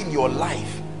will be in your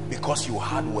life because you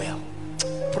heard well?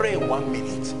 Pray 1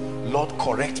 minute. Lord,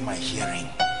 correct my hearing.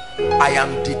 I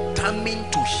am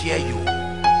determined to hear you.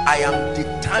 I am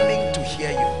determined to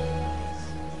hear you.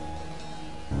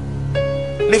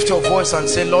 Lift your voice and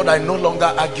say, Lord, I no longer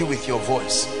argue with your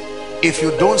voice. If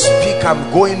you don't speak, I'm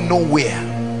going nowhere.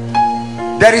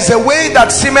 There is a way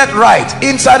that seemeth right,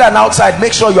 inside and outside.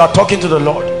 Make sure you are talking to the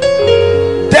Lord.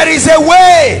 There is a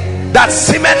way that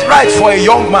seemeth right for a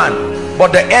young man,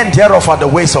 but the end thereof are the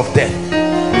ways of death.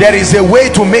 There is a way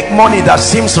to make money that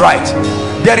seems right.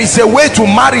 There is a way to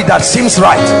marry that seems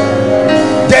right.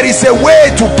 There is a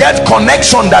way to get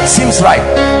connection that seems right.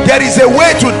 There is a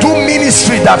way to do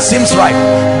ministry that seems right,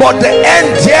 but the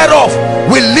end thereof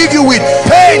will leave you with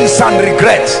pains and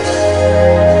regrets.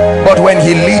 But when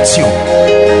he leads you,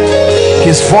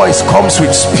 his voice comes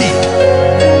with speed.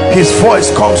 His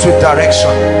voice comes with direction.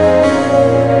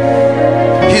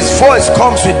 His voice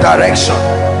comes with direction,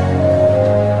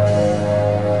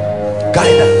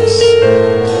 guidance.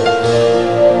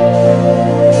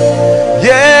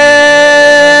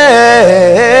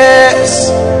 Yes,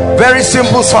 very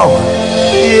simple song.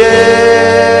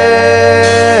 Yes,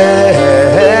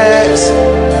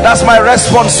 that's my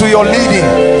response to your leading.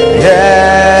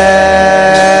 Yes,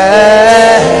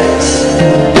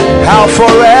 I'll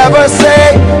forever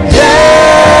say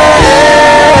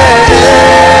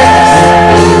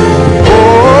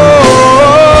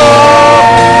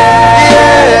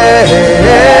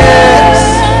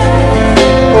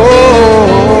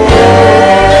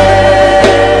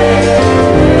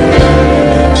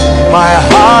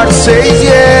says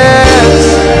yes,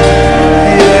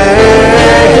 yes.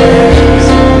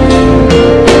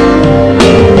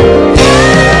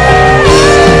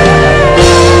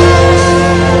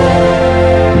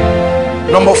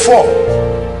 Number 4,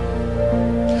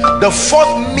 the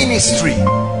fourth ministry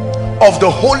of the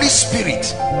Holy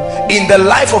Spirit in the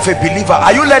life of a believer.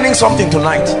 Are you learning something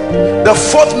tonight? The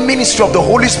fourth ministry of the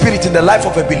Holy Spirit in the life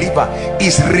of a believer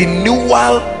is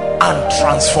renewal and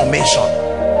transformation.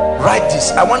 Write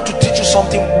this. I want to teach you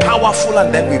something powerful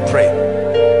and then we pray.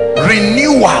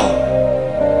 Renewal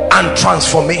and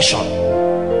transformation.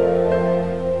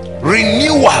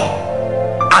 Renewal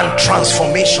and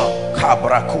transformation.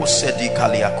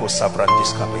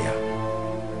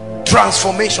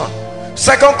 Transformation.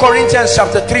 2 Corinthians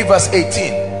chapter 3 verse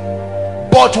 18.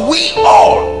 But we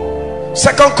all, 2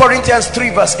 Corinthians 3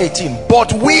 verse 18,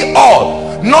 but we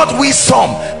all, not we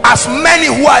some, as many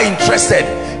who are interested,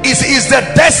 is the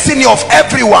destiny of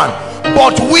everyone,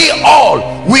 but we all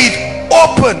with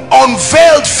open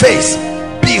unveiled face,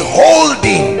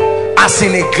 beholding as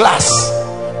in a glass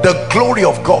the glory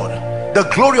of God. The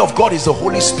glory of God is the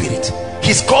Holy Spirit.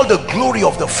 He's called the glory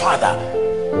of the Father.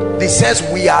 This says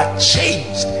we are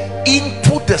changed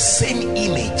into the same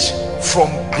image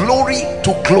from glory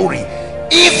to glory,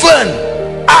 even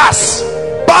as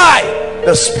by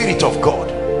the Spirit of God.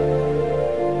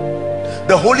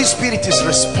 The Holy Spirit is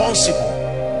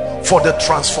responsible for the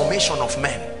transformation of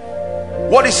men.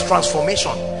 What is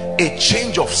transformation? A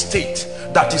change of state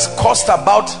that is caused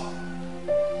about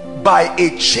by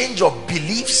a change of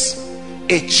beliefs,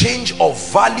 a change of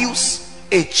values,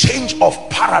 a change of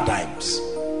paradigms.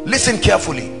 Listen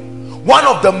carefully. One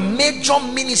of the major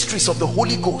ministries of the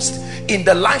Holy Ghost in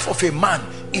the life of a man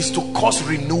is to cause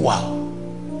renewal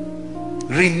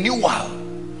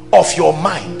of your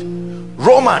mind.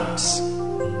 Romans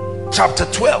chapter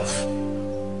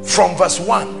 12 from verse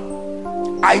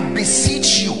 1. I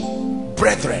beseech you,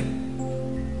 brethren,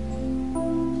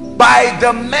 by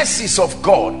the mercies of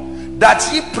God, that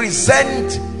ye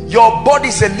present your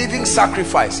bodies a living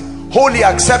sacrifice, wholly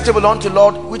acceptable unto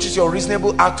Lord, which is your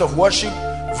reasonable act of worship.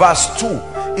 Verse 2,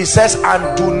 it says,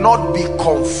 and do not be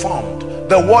conformed.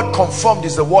 The word conformed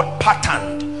is the word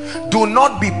patterned. Do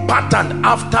not be patterned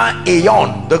after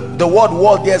aeon. The word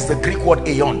world there is the Greek word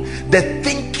aeon, the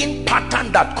thinking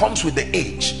pattern that comes with the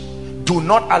age. Do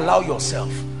not allow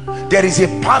yourself. There is a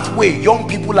pathway young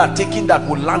people are taking that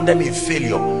will land them in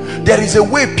failure. There is a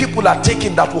way people are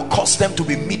taking that will cause them to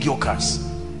be mediocres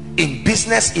in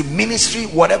business, in ministry,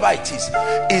 whatever it is.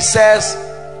 It says,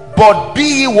 but be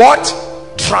ye what?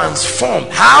 Transformed.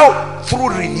 How? Through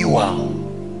renewal.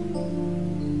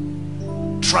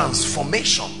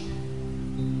 Transformation.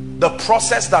 The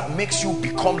process that makes you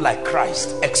become like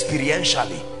Christ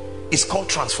experientially is called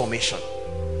transformation.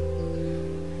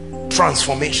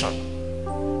 Transformation.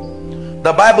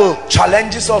 The Bible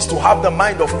challenges us to have the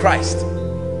mind of Christ,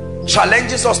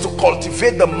 challenges us to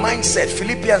cultivate the mindset.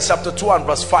 Philippians chapter 2 and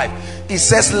verse 5, it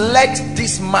says, let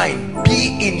this mind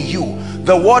be in you.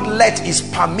 The word let is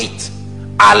permit,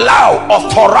 allow,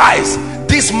 authorize.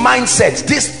 This mindset,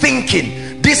 this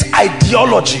thinking, this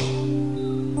ideology,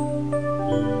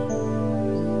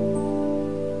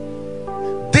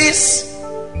 this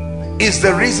is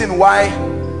the reason why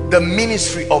the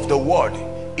ministry of the word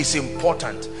is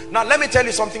important. Now let me tell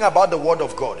you something about the word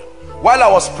of God. While I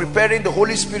was preparing, the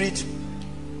Holy Spirit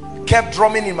kept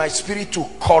drumming in my spirit to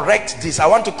correct this. I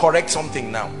want to correct something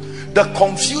now. The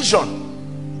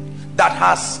confusion that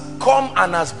has come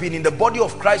and has been in the body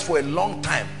of Christ for a long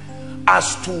time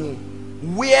as to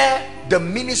where the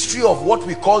ministry of what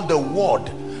we call the word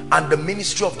and the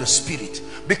ministry of the spirit,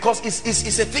 because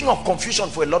it's a thing of confusion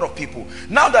for a lot of people.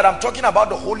 Now that I'm talking about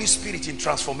the Holy Spirit in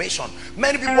transformation,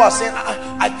 many people are saying,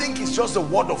 I think it's just the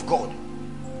word of God.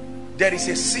 There is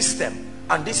a system,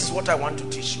 and this is what I want to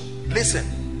teach you. Listen,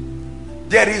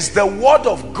 there is the word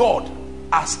of God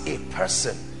as a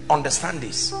person. Understand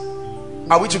this.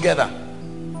 Are we together?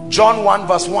 John 1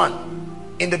 verse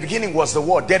 1, in the beginning was the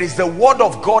word. There is the word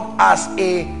of God as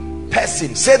a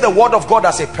person. Say the word of God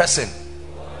as a person.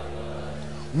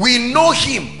 We know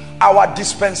him. Our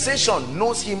dispensation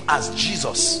knows him as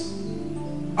Jesus.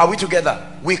 Are we together?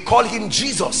 We call him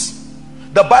Jesus.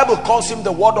 The Bible calls him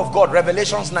the word of God.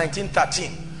 Revelations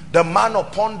 19:13. The man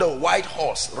upon the white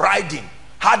horse riding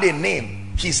had a name.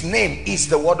 His name is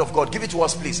the word of God. Give it to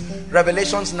us, please.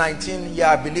 Revelations 19,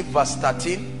 I believe verse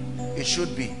 13. It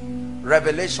should be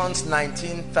Revelations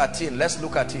 19:13. Let's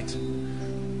look at it.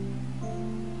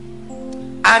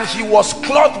 And he was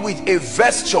clothed with a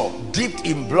vesture dipped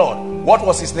in blood. What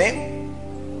was his name?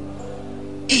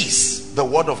 Is the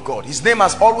word of God. His name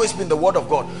has always been the word of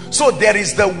God. So there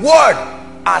is the word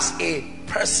as a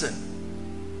person.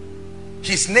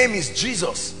 His name is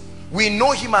Jesus. We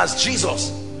know him as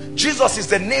Jesus. Jesus is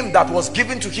the name that was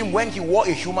given to him when he wore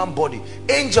a human body.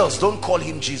 Angels don't call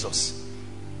him Jesus.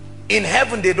 In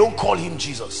heaven they don't call him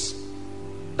Jesus.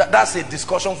 That's a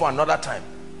discussion for another time.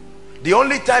 The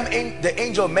only time the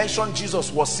angel mentioned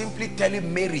Jesus was simply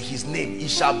telling Mary his name. He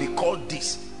shall be called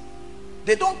this.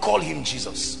 They don't call him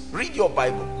Jesus. Read your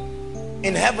Bible.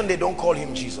 In heaven they don't call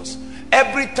him Jesus.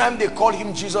 Every time they call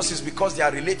him Jesus is because they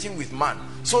are relating with man,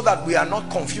 so that we are not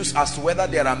confused as to whether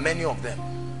there are many of them.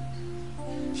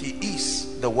 He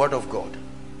is the word of God,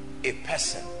 a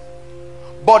person.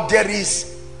 But there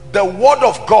is the word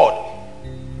of God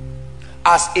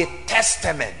as a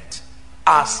testament,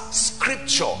 as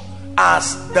scripture,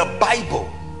 as the Bible,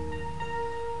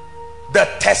 the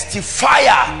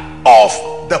testifier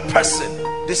of the person.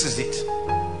 This is it.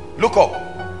 Look up.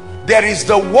 There is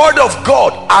the word of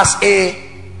God as a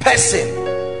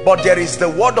person, but there is the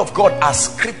word of God as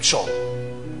scripture,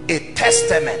 a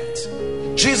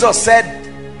testament. Jesus said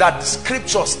that the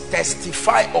scriptures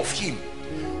testify of him.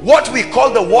 What we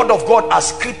call the word of God as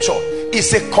scripture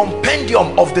is a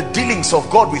compendium of the dealings of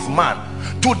God with man,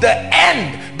 to the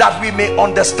end that we may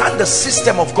understand the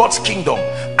system of God's kingdom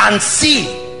and see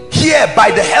here by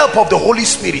the help of the Holy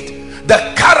Spirit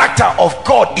the character of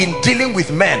God in dealing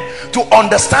with men, to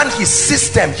understand his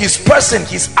system, his person,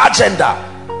 his agenda.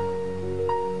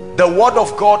 The word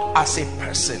of God as a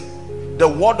person, the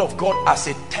word of God as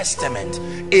a testament,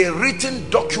 a written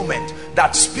document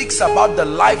that speaks about the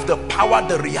life, the power,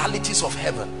 the realities of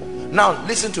heaven. Now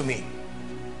listen to me.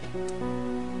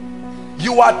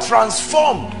 You are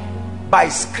transformed by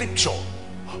scripture,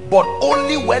 but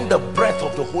only when the breath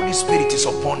of the Holy Spirit is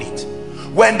upon it.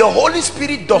 When the Holy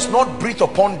Spirit does not breathe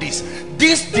upon this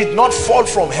did not fall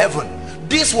from heaven.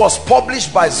 This was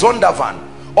published by Zondervan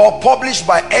or published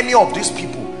by any of these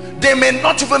people. They may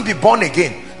not even be born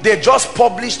again. They just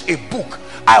published a book.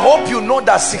 I hope you know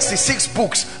that 66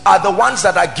 books are the ones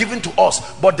that are given to us,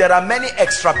 but there are many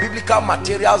extra biblical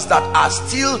materials that are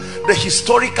still the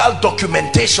historical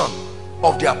documentation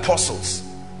of the apostles.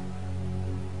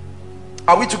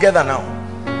 Are we together now?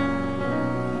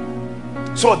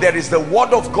 So there is the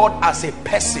word of God as a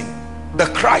person, the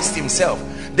Christ himself.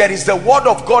 There is the word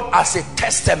of God as a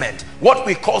testament, what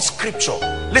we call scripture.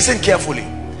 Listen carefully.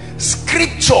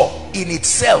 Scripture in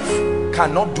itself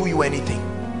cannot do you anything.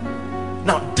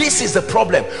 Now this is the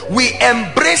problem. We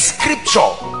embrace scripture.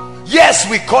 Yes,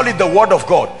 we call it the word of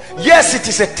God. Yes, it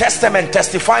is a testament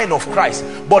testifying of Christ,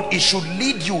 but it should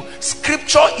lead you.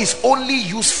 Scripture is only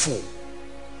useful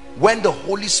when the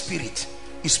Holy Spirit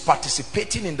is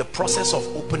participating in the process of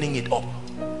opening it up.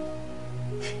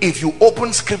 If you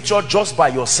open scripture just by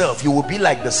yourself, you will be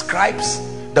like the scribes,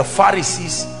 the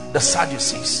Pharisees, the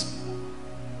Sadducees.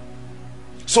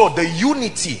 So the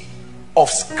unity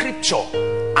of scripture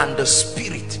and the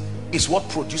spirit is what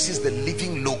produces the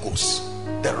living logos,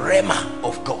 the Rhema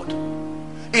of God.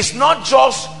 It's not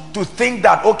just to think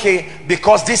that, okay,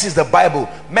 because this is the Bible,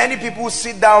 many people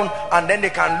sit down and then they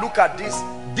can look at this.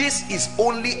 This is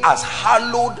only as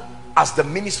hallowed as the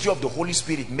ministry of the Holy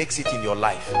Spirit makes it in your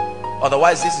life.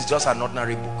 Otherwise, this is just an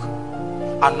ordinary book.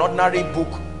 An ordinary book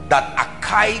that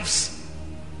archives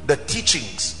the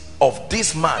teachings of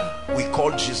this man we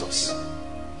call Jesus.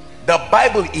 The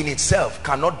Bible in itself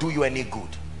cannot do you any good.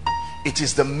 It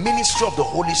is the ministry of the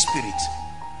Holy Spirit,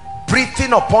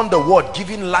 breathing upon the word,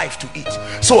 giving life to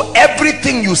it. So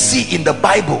everything you see in the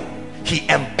Bible, he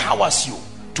empowers you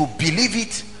to believe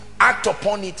it, act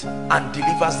upon it, and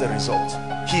delivers the result.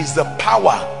 He is the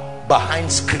power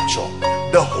behind scripture.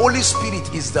 The Holy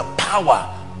Spirit is the power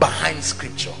behind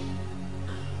scripture.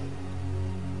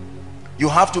 You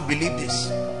have to believe this.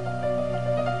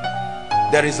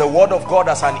 There is the word of God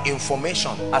as an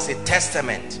information, as a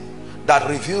testament that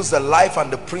reveals the life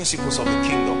and the principles of the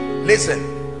kingdom. Listen,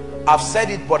 I've said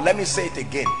it, but let me say it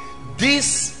again.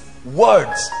 These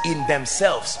words in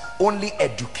themselves only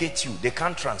educate you. They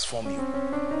can't transform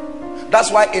you.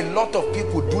 That's why a lot of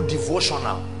people do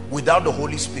devotional without the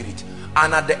Holy Spirit,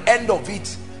 and at the end of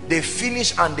it, they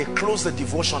finish and they close the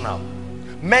devotional.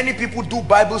 Many people do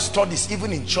Bible studies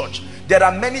even in church. There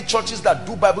are many churches that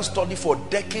do Bible study for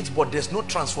decades, but there's no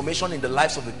transformation in the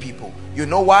lives of the people. You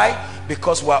know why?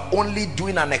 Because we're only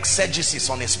doing an exegesis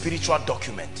on a spiritual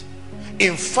document.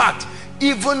 In fact,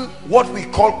 even what we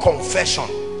call confession,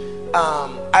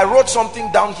 I wrote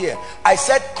something down here. I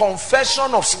said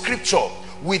confession of scripture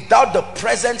without the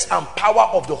presence and power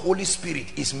of the Holy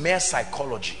Spirit is mere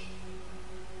psychology.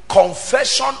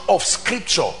 Confession of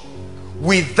scripture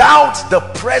without the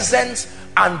presence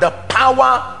and the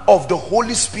power of the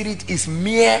Holy Spirit is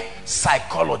mere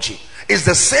psychology. It's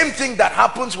the same thing that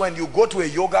happens when you go to a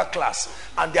yoga class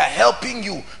and they're helping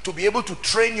you to be able to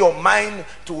train your mind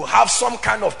to have some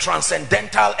kind of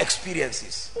transcendental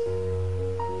experiences.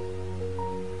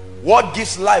 What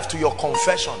gives life to your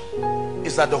confession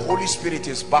is that the Holy Spirit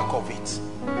is back of it.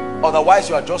 Otherwise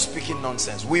you are just speaking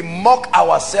nonsense. We mock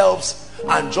ourselves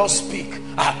and just speak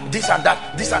this and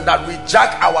that, this and that. We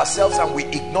jack ourselves and we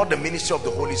ignore the ministry of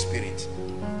the Holy Spirit.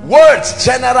 Words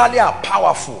generally are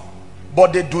powerful,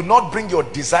 but they do not bring your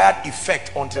desired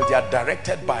effect until they are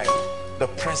directed by the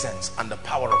presence and the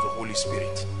power of the Holy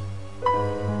Spirit.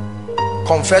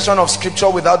 Confession of scripture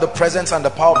without the presence and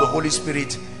the power of the Holy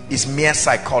Spirit is mere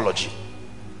psychology.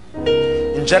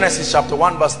 In Genesis chapter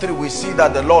 1 verse 3, we see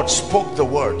that the Lord spoke the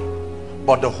word,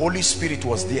 but the Holy Spirit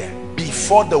was there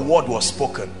before the word was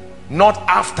spoken, not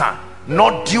after,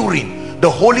 not during. The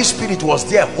Holy Spirit was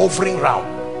there hovering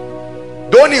around.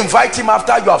 Don't invite him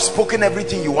after you have spoken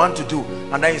everything you want to do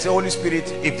and then you say, Holy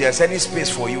Spirit, if there's any space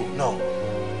for you. No.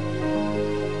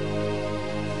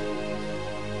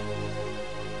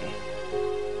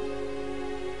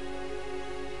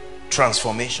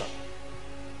 Transformation.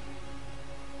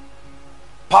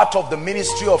 Part of the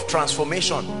ministry of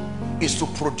transformation is to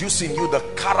produce in you the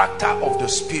character of the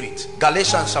Spirit.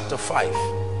 Galatians chapter 5.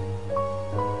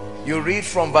 You read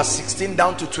from verse 16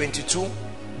 down to 22,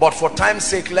 but for time's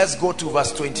sake let's go to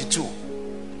verse 22.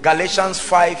 Galatians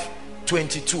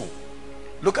 5:22.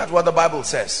 Look at what the Bible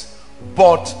says.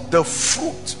 But the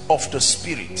fruit of the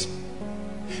Spirit,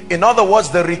 in other words,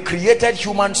 the recreated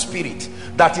human spirit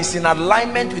that is in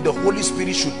alignment with the Holy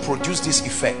Spirit, should produce these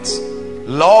effects: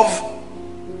 love,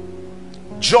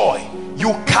 joy.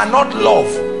 You cannot love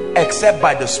except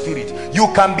by the Spirit. You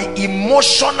can be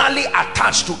emotionally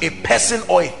attached to a person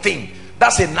or a thing.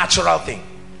 That's a natural thing.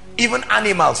 Even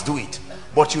animals do it.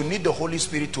 But you need the Holy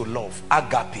Spirit to love.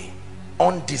 Agape,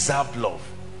 undeserved love.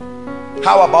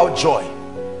 How about joy?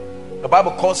 The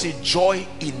Bible calls it joy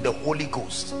in the Holy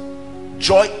Ghost.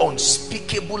 Joy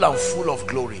unspeakable and full of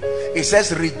glory. It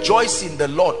says rejoice in the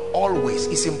Lord always.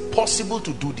 It's impossible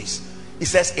to do this. It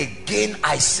says again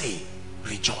I say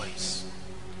rejoice.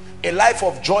 A life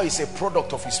of joy is a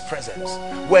product of his presence.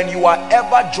 When you are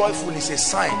ever joyful, is a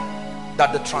sign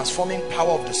that the transforming power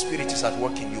of the Spirit is at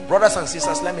work in you. Brothers and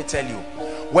sisters, let me tell you,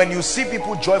 when you see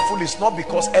people joyful, it's not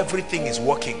because everything is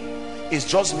working. It's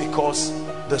just because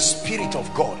the Spirit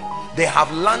of God, they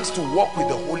have learned to walk with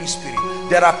the Holy Spirit.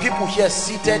 There are people here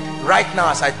seated right now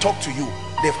as I talk to you.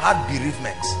 They've had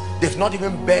bereavements. They've not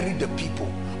even buried the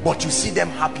people, but you see them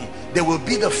happy. They will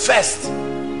be the first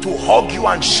to hug you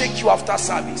and shake you after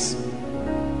service.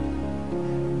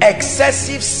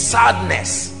 Excessive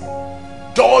sadness,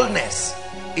 dullness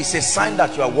is a sign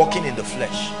that you are walking in the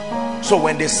flesh. So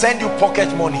when they send you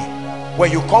pocket money,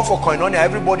 when you come for Koinonia,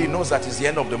 everybody knows that it's the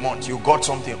end of the month, you got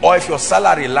something. Or if your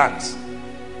salary lands,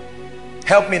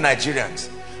 help me Nigerians,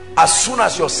 as soon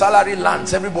as your salary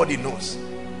lands, everybody knows.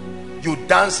 You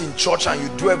dance in church and you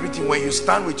do everything. When you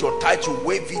stand with your tithe, you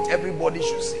wave it, everybody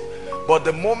should see. But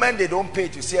the moment they don't pay,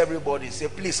 to see everybody say,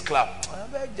 please clap. I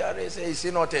beg Jare, say, is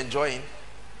he not enjoying?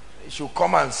 He should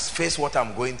come and face what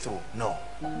I'm going through. No.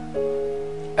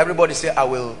 Everybody say, I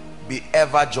will be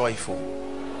ever joyful.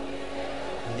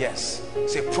 Yes.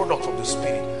 It's a product of the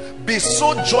Spirit. Be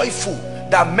so joyful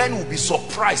that men will be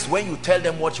surprised when you tell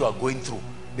them what you are going through,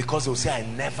 because they will say, I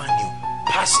never knew.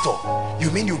 Pastor,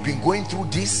 you mean you've been going through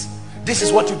this? This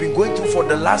is what you've been going through for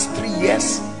the last 3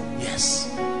 years? Yes.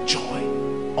 Joy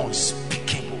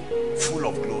unspeakable, full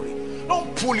of glory.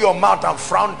 Don't pull your mouth and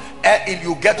frown.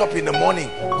 You get up in the morning,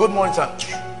 good morning sir,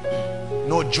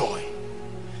 no joy.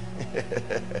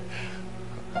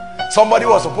 Somebody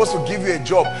was supposed to give you a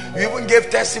job, you even gave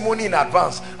testimony in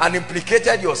advance and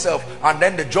implicated yourself, and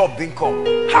then the job didn't come.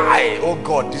 Hi, oh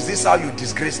God, is this how you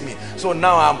disgrace me? So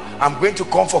now I'm going to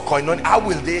come for Koinonia. How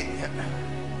will they?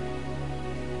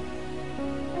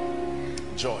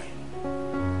 Joy.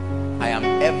 I am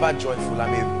ever joyful.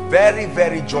 I'm a very,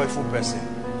 very joyful person.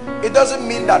 It doesn't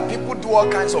mean that people do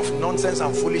all kinds of nonsense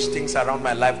and foolish things around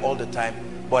my life all the time,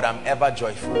 but I'm ever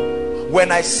joyful.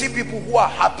 When I see people who are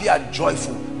happy and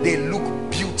joyful, they look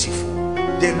beautiful,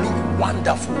 they look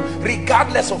wonderful,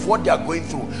 regardless of what they are going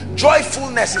through.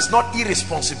 Joyfulness is not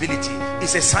irresponsibility.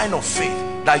 It's a sign of faith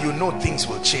that you know things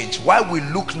will change. Why we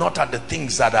look not at the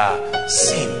things that are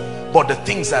seen, but the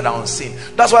things that are unseen.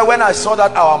 That's why when I saw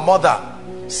that our mother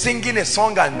singing a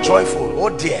song and joyful, oh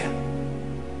dear,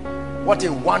 what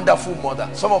a wonderful mother.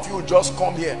 Some of you just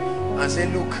come here and say,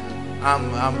 look,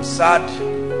 I'm sad,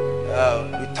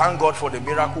 we thank God for the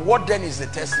miracle. What then is the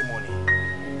testimony?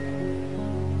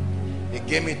 They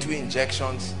gave me 2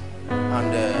 injections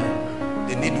and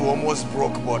the needle almost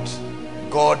broke, but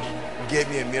God gave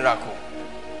me a miracle.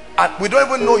 And we don't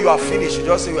even know you are finished. You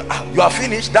just say, you are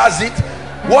finished, that's it.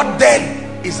 What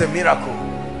then is a miracle?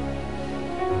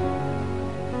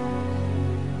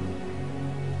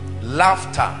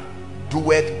 Laughter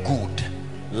doeth good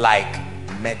like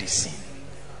medicine.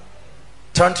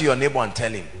 Turn to your neighbor and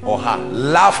tell him or her,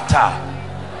 laughter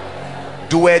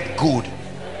doeth good.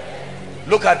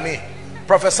 Look at me.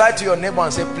 Prophesy to your neighbor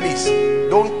and say, please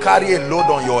don't carry a load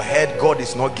on your head God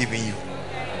is not giving you.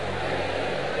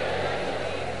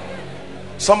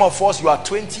 Some of us, you are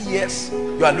 20 years,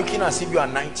 you are looking as if you are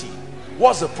 90.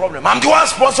 What's the problem? I'm the one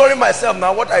sponsoring myself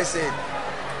now. What I said.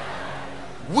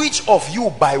 Which of you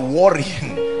by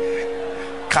worrying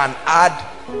can add?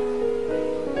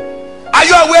 Are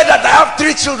you aware that I have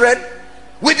 3 children?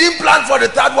 We didn't plan for the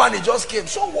 3rd one, it just came.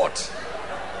 So what?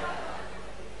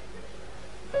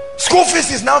 School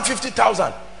fees is now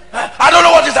 50,000. I don't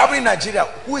know what is happening in Nigeria.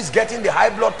 Who is getting the high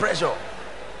blood pressure?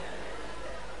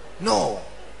 No.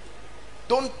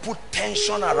 Don't put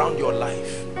tension around your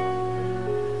life.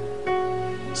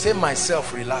 Say,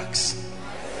 myself, relax.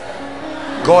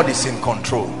 God is in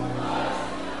control.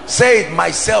 Say it,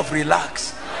 myself,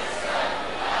 relax.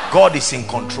 God is in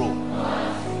control.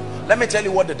 Let me tell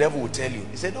you what the devil will tell you.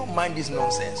 He said, don't mind this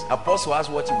nonsense. Apostle asked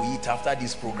what he will eat after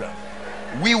this program.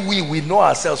 We know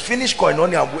ourselves. Finish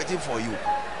Koinonia, I'm waiting for you.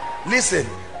 Listen,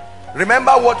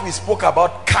 remember what we spoke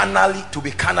about, carnally, to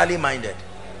be carnally minded.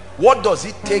 What does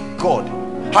it take God?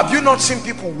 Have you not seen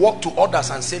people walk to others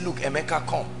and say, look, Emeka,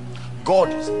 come.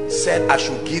 God said I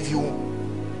should give you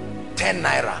 10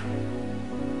 naira.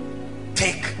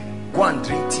 Take, go and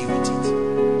drink tea with it.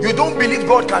 You don't believe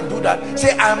God can do that?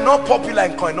 Say, I am not popular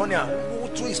in Koinonia.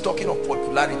 Who is talking of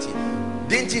popularity?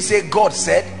 Didn't he say God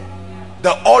said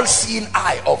the all-seeing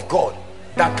eye of God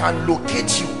that can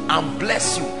locate you and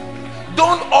bless you?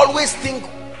 Don't always think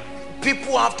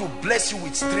people have to bless you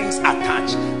with strings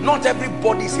attached. Not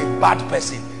everybody is a bad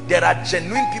person. There are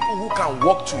genuine people who can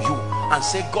walk to you and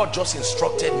say, God just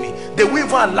instructed me. They will even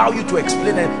allow you to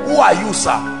explain it. Who are you,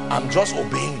 sir? I'm just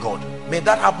obeying God. May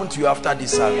that happen to you after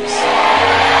this service.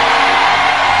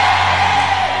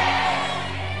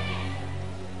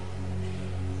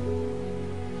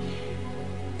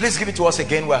 Please give it to us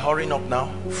again. We're hurrying up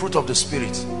now. Fruit of the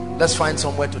Spirit. Let's find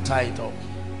somewhere to tie it up.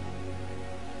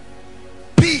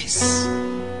 Peace.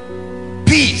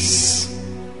 Peace.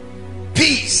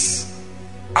 Peace.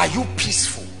 Are you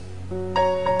peaceful?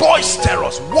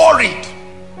 Boisterous, worried,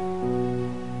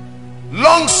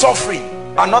 long suffering.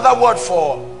 Another word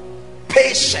for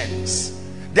patience.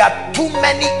 There are too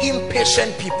many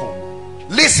impatient people.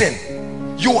 Listen,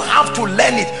 you have to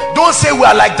learn it. Don't say we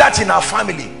are like that in our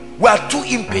family. We are too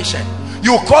impatient.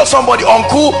 You call somebody,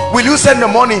 uncle, will you send the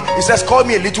money? He says, call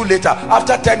me a little later.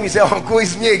 After 10 minutes, say, uncle,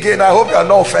 it's me again. I hope you are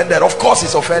not offended. Of course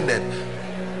he's offended.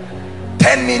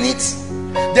 10 minutes.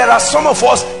 There are some of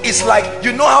us, it's like,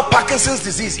 you know how Parkinson's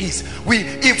disease is.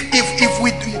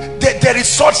 There is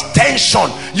such tension.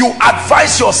 You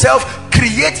advise yourself,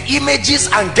 create images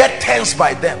and get tense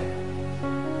by them.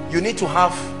 You need to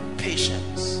have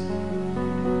patience.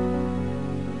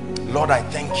 Lord, I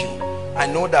thank you. I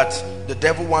know that the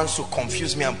devil wants to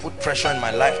confuse me and put pressure in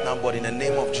my life now, but in the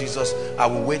name of Jesus, I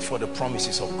will wait for the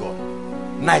promises of God.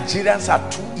 Nigerians are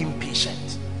too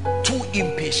impatient. Too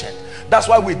impatient. That's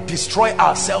why we destroy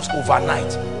ourselves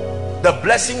overnight. The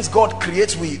blessings God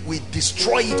creates, we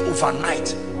destroy it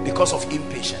overnight because of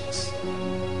impatience.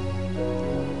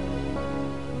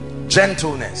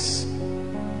 Gentleness.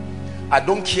 I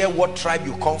don't care what tribe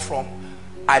you come from.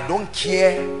 I don't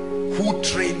care who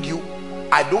trained you.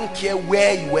 I don't care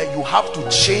where you were. You have to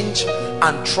change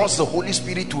and trust the Holy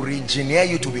Spirit to re-engineer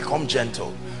you to become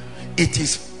gentle. It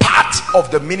is part of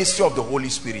the ministry of the Holy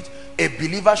Spirit. A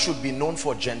believer should be known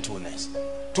for gentleness.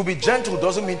 To be gentle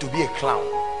doesn't mean to be a clown.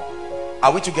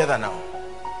 Are we together now?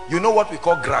 You know what we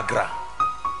call gra gra?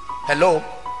 Hello?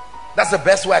 That's the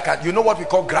best way I can. You know what we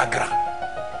call gra gra?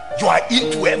 You are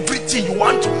into everything you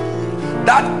want to.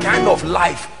 That kind of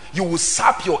life, you will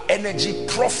sap your energy.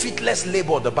 Profitless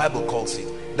labor, the Bible calls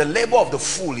it. The labor of the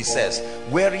fool, it says,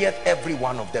 wearieth every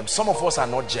one of them. Some of us are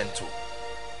not gentle.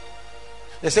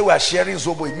 They say we are sharing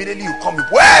Zobo. Immediately you come,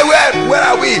 where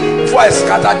are we? Before I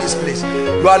scatter this place.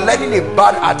 You are learning a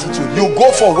bad attitude. You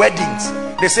go for weddings.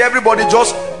 They say everybody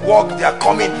just walk, they are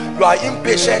coming. You are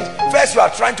impatient. First you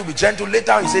are trying to be gentle.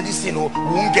 Later you say this thing, oh,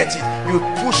 we won't get it. You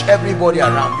push everybody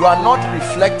around. You are not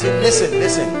reflecting.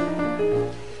 Listen.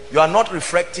 You are not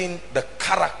reflecting the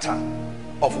character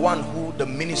of one who the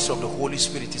ministry of the Holy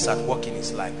Spirit is at work in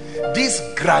his life. This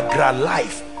gra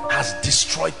life has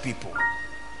destroyed people.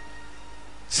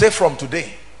 Say from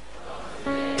today.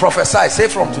 Prophesy. Say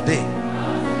from today.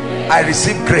 I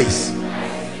receive grace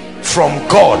from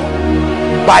God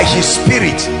by his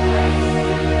Spirit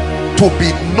to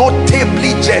be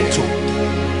notably gentle.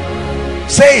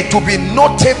 Say it, to be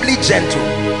notably gentle.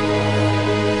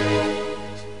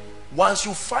 Once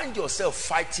you find yourself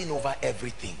fighting over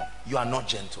everything, you are not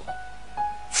gentle.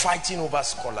 Fighting over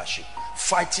scholarship,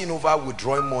 fighting over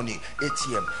withdrawing money,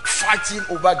 ATM, fighting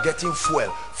over getting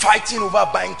fuel, fighting over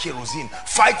buying kerosene,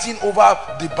 fighting over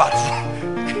the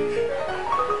bathroom.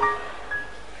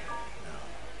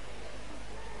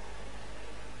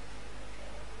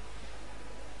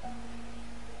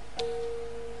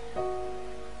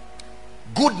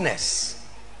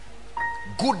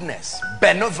 Goodness,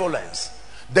 benevolence,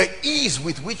 the ease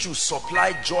with which you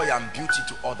supply joy and beauty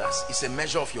to others is a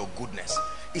measure of your goodness.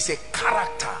 It's a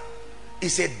character.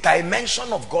 It's a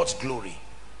dimension of God's glory.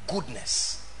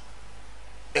 Goodness.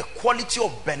 A quality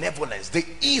of benevolence. The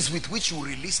ease with which you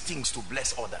release things to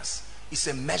bless others is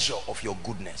a measure of your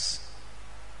goodness.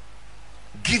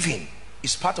 Giving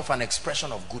is part of an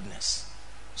expression of goodness.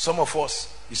 Some of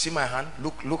us, you see my hand?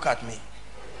 Look at me.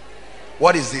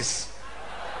 What is this?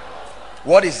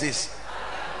 What is this?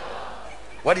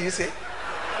 What did you say?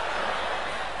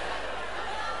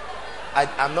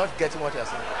 I'm not getting what you're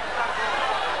saying.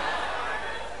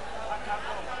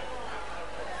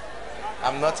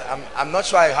 I'm not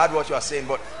sure I heard what you are saying,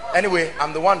 but anyway,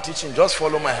 I'm the one teaching. Just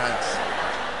follow my hands.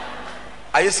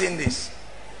 Are you seeing this?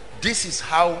 This is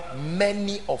how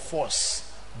many of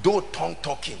us, though tongue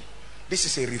talking, this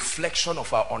is a reflection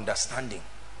of our understanding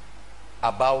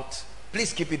about,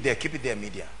 please keep it there,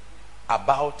 media,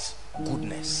 about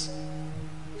goodness.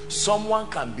 Someone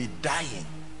can be dying,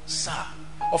 sir.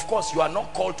 Of course, you are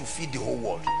not called to feed the whole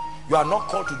world. You are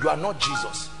not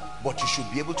Jesus, but you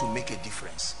should be able to make a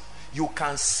difference. You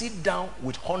can sit down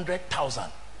with 100,000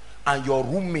 and your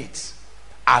roommates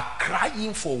are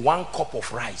crying for one cup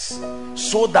of rice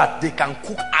so that they can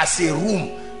cook as a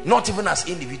room, not even as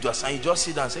individuals, and you just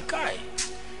sit down and say, Kai,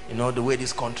 you know the way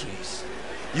this country is.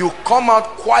 You come out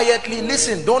quietly.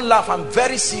 Listen, don't laugh. I'm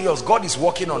very serious. God is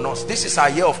working on us. This is our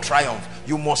year of triumph.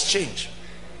 You must change.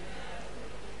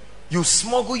 You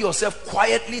smuggle yourself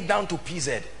quietly down to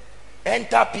PZ.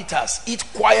 Enter Peter's. Eat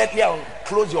quietly and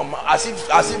close your mouth as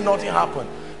if nothing happened,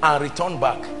 and return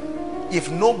back. If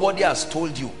nobody has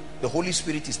told you, the Holy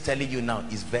Spirit is telling you now,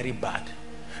 is very bad.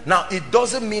 Now, it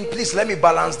doesn't mean, please let me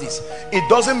balance this. It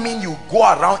doesn't mean you go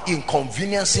around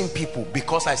inconveniencing people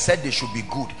because I said they should be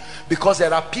good. Because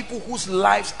there are people whose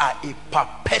lives are a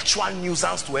perpetual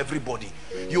nuisance to everybody.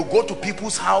 You go to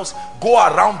people's house, go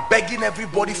around begging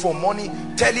everybody for money,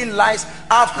 telling lies.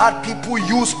 I've had people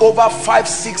use over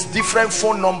 5-6 different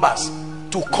phone numbers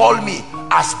to call me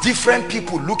as different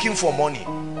people looking for money.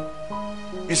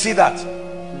 You see that?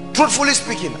 Truthfully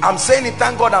speaking, I'm saying it,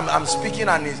 thank God I'm speaking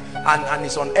and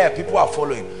it's on air. People are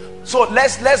following. So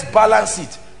let's balance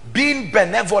it. Being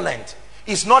benevolent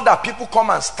is not that people come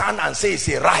and stand and say it's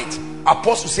a right.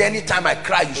 Apostle say anytime I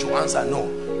cry you should answer. No.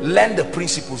 Learn the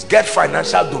principles. Get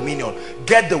financial dominion.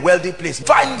 Get the wealthy place.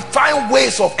 Find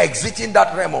ways of exiting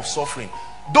that realm of suffering.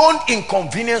 Don't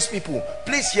inconvenience people.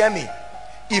 Please hear me.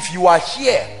 If you are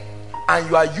here and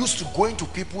you are used to going to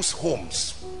people's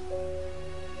homes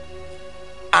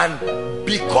and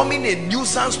becoming a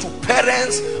nuisance to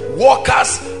parents,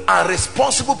 workers, and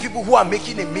responsible people who are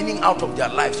making a meaning out of their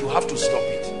lives, you have to stop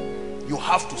it. You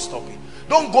have to stop it.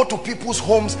 Don't go to people's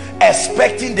homes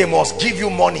expecting they must give you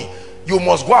money. You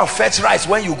must go and fetch rice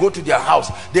when you go to their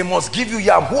house. They must give you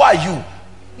yam. Who are you?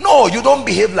 No, you don't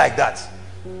behave like that.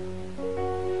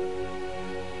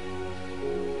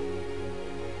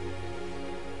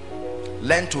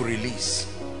 Learn to release.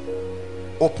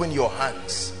 Open your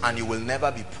hands and you will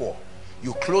never be poor.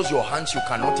 You close your hands, you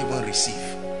cannot even receive.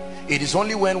 It is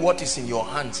only when what is in your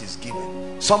hands is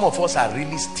given. Some of us are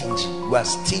really stingy. You are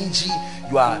stingy,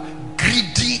 you are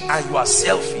greedy, and you are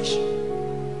selfish.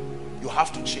 You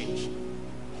have to change.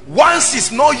 Once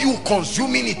it's not you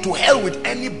consuming it, to hell with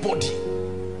anybody.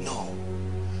 No.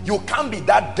 You can't be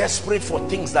that desperate for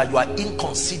things that you are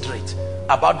inconsiderate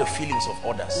about the feelings of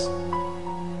others.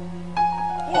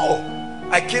 Oh,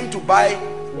 I came to buy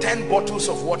 10 bottles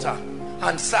of water,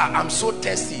 and sir, I'm so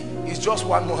thirsty. It's just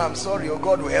one more. I'm sorry, your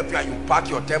God will help you, and you pack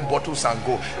your 10 bottles and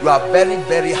go. You are very,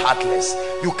 very heartless.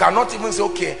 You cannot even say,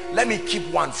 okay, let me keep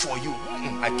one for you.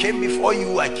 I came before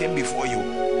you. I came before you.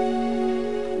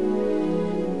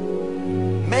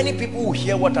 Many people will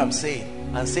hear what I'm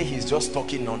saying and say he's just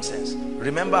talking nonsense.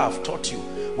 Remember, I've taught you,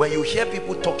 when you hear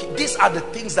people talking, these are the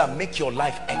things that make your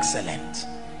life excellent.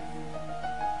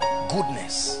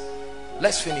 Goodness.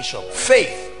 Let's finish up.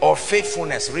 Faith or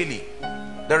faithfulness, really.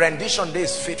 The rendition there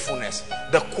is faithfulness.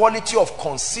 The quality of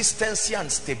consistency and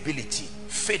stability.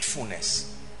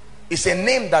 Faithfulness is a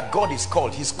name that God is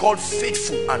called. He's called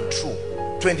faithful and true.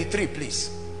 23, please.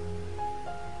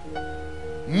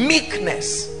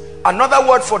 Meekness. Another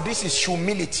word for this is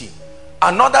humility.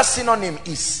 Another synonym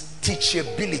is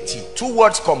teachability. Two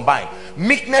words combined.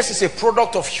 Meekness is a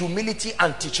product of humility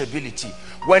and teachability.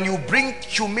 When you bring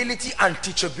humility and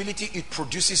teachability, it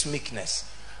produces meekness.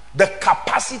 The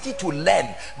capacity to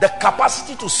learn, the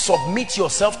capacity to submit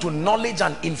yourself to knowledge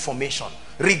and information,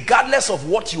 regardless of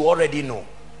what you already know.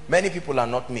 Many people are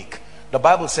not meek. The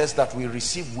Bible says that we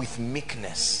receive with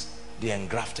meekness the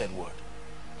engrafted word.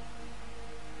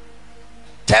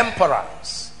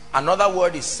 Temperance. Another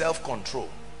word is self-control.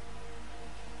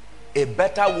 A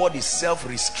better word is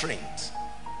self-restraint.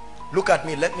 Look at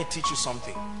me, let me teach you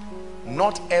something.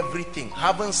 Not everything,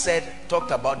 haven't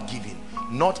talked about giving,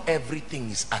 not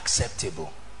everything is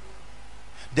acceptable.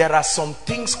 There are some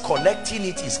things, collecting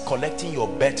it is collecting your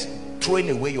bet,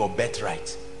 throwing away your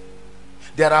birthright.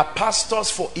 There are pastors,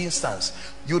 for instance,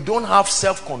 you don't have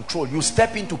self-control. You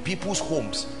step into people's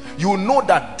homes, you know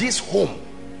that this home,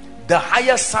 the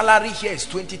highest salary here is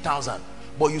 20,000,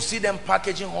 but you see them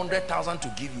packaging 100,000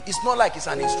 to give you. It's not like it's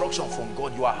an instruction from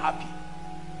God. You are happy.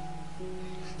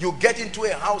 You get into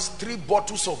a house, 3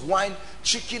 bottles of wine,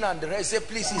 chicken and the rest. Say,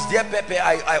 please, is there pepper?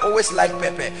 I always like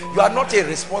pepper. You are not a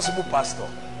responsible pastor.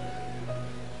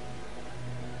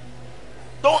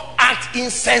 Don't act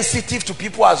insensitive to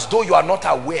people as though you are not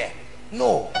aware.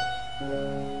 No.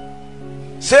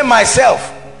 Say,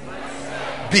 myself.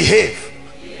 Behave.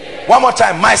 One more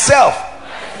time. Myself.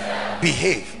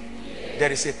 Behave.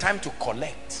 There is a time to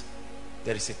collect.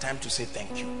 There is a time to say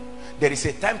thank you. There is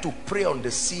a time to pray on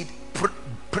the seed.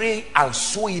 Pray and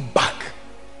sow it back.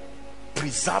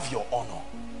 Preserve your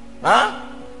honor.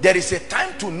 There is a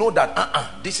time to know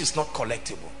that this is not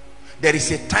collectible. There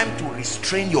is a time to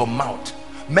restrain your mouth.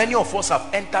 Many of us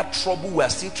have entered trouble we are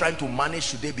still trying to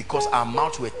manage today because our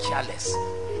mouths were careless.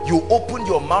 You opened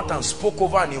your mouth and spoke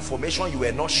over an information you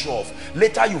were not sure of.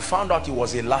 Later you found out it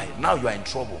was a lie. Now you are in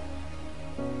trouble.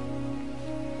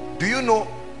 Do you know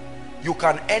you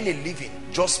can earn a living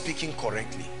just speaking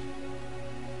correctly?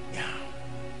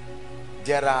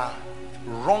 There are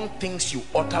wrong things you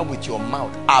utter with your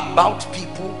mouth about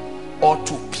people or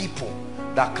to people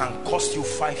that can cost you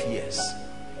 5 years.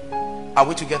 Are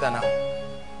we together now?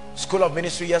 School of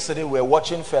Ministry, yesterday we were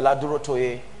watching Fela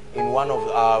Durotoye in one of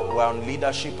we're on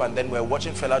leadership, and then we're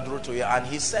watching Fela Durotoye, and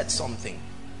he said something.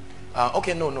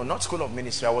 Okay, no, not School of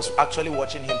Ministry. I was actually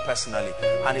watching him personally,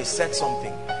 and he said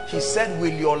something. He said,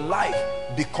 will your life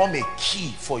become a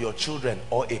key for your children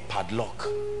or a padlock?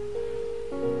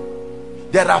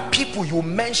 There are people, you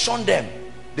mention them,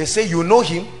 they say, you know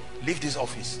him, leave this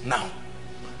office now.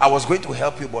 I was going to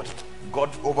help you, but God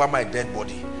over my dead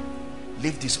body.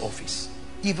 Leave this office.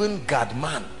 Even God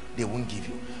man, they won't give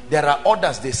you. There are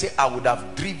others, they say, I would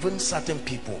have driven certain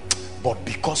people, but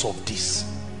because of this.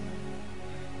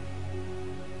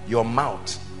 Your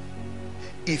mouth,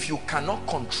 if you cannot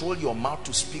control your mouth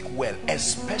to speak well,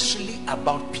 especially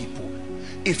about people,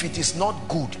 if it is not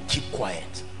good, keep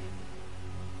quiet.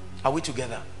 Are we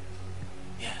together?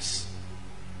 Yes.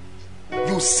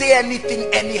 You say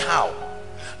anything anyhow,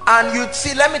 and you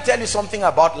see, let me tell you something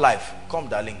about life. Come,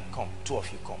 darling, come, 2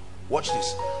 of you, come. Watch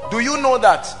this. Do you know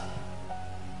that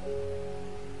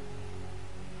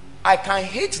I can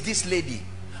hate this lady,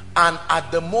 and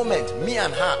at the moment me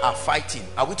and her are fighting.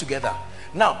 Are we together?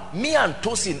 Now me and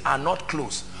Tosin are not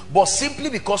close, but simply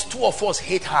because two of us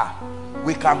hate her,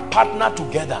 we can partner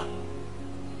together.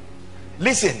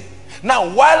 Listen, now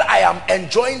while I am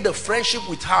enjoying the friendship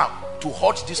with her to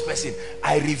hurt this person,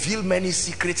 I reveal many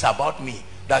secrets about me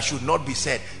that should not be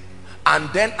said. And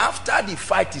then after the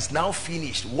fight is now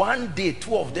finished, one day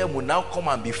two of them will now come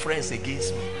and be friends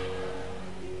against me.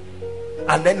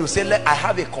 And then you say, I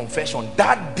have a confession.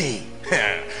 That day,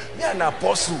 me an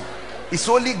apostle, it's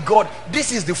only God.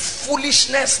 This is the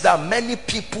foolishness that many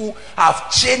people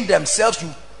have chained themselves. You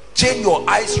chain your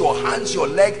eyes, your hands, your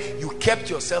leg. You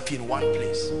kept yourself in one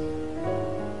place.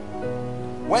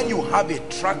 When you have a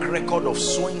track record of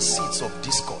sowing seeds of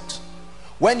discord,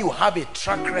 when you have a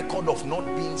track record of not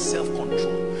being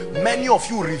self-controlled, many of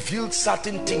you revealed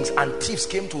certain things and thieves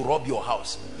came to rob your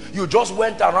house. You just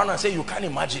went around and said, you can't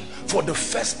imagine, for the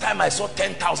first time I saw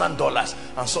 $10,000.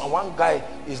 And so one guy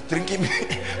is drinking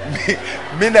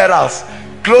minerals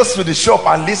close to the shop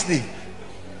and listening.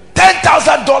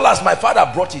 $10,000, my father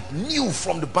brought it new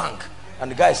from the bank.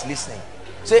 And the guy is listening.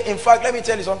 Say, in fact, let me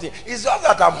tell you something. It's just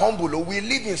that I'm humble. We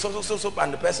live in so,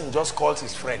 and the person just calls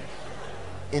his friend.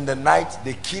 In the night,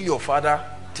 they kill your father,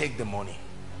 take the money.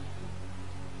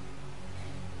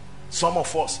 Some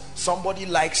of us, somebody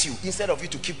likes you. Instead of you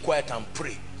to keep quiet and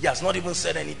pray, he has not even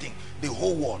said anything. The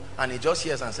whole world, and he just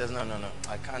hears and says, no,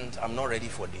 I can't, I'm not ready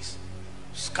for this.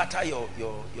 Scatter your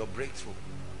breakthrough.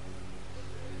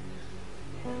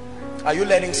 Are you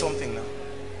learning something now?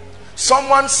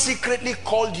 Someone secretly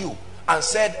called you and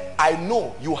said, I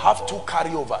know you have 2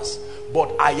 carryovers,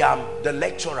 but I am the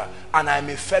lecturer and I'm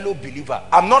a fellow believer.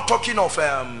 I'm not talking of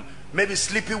maybe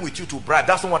sleeping with you to bribe.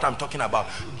 That's not what I'm talking about.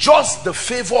 Just the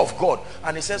favor of God.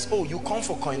 And he says, oh, you come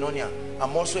for Koinonia.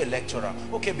 I'm also a lecturer.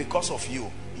 Okay, because of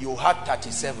you, you had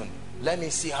 37. Let me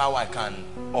see how I can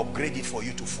upgrade it for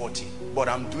you to 40. But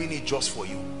I'm doing it just for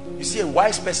you. You see, a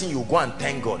wise person, you go and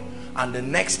thank God. And the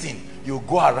next thing, you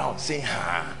go around saying,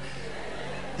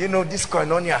 you know, this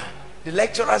Koinonia, the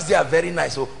lecturers, they are very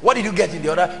nice. So what did you get in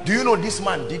the other? Do you know this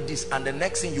man did this? And the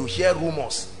next thing, you hear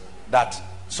rumors that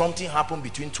something happened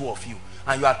between 2 of you,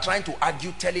 and you are trying to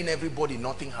argue, telling everybody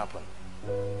nothing happened.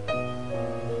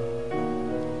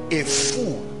 A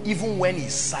fool, even when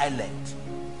he's silent,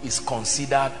 is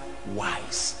considered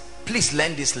wise. Please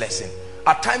learn this lesson.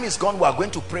 Our time is gone. We are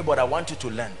going to pray, but I want you to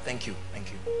learn. Thank you.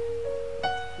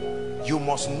 You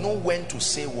must know when to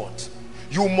say what.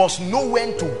 You must know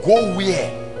when to go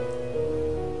where.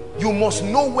 You must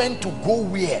know when to go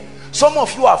where. Some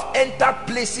of you have entered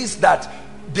places that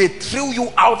they threw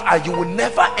you out, and you will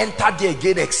never enter there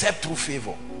again except through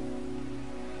favor,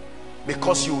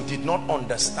 because you did not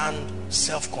understand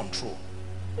self-control.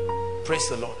 Praise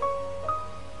the Lord.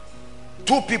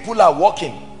 2 people are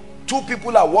walking,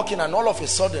 and all of a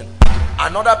sudden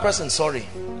another person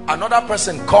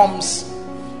comes,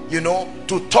 you know,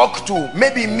 to talk to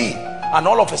maybe me, and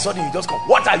all of a sudden you just go,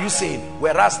 what are you saying?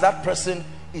 Whereas that person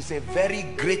is a very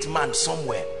great man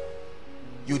somewhere.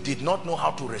 You did not know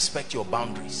how to respect your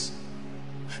boundaries.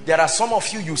 There are some of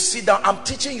you, you sit down, I'm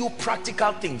teaching you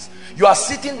practical things. You are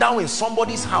sitting down in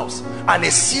somebody's house and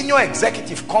a senior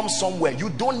executive comes somewhere. You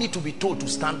don't need to be told to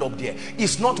stand up there.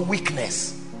 It's not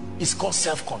weakness, it's called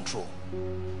self-control.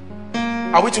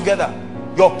 Are we together?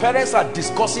 Your parents are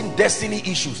discussing destiny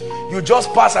issues. You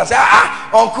just pass and say,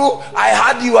 uncle, I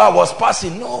heard you, I was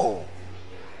passing. No.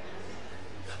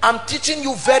 I'm teaching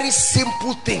you very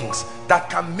simple things that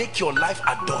can make your life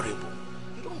adorable.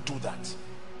 You don't do that.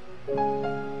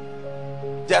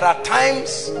 There are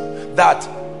times that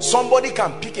somebody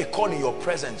can pick a call in your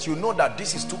presence. You know that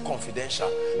this is too confidential.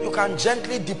 You can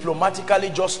gently, diplomatically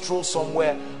just stroll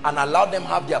somewhere and allow them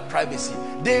have their privacy.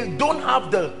 They don't have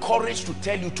the courage to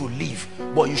tell you to leave,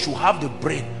 but you should have the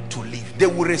brain to leave. They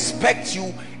will respect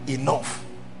you enough.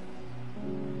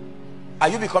 Are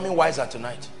you becoming wiser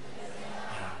tonight?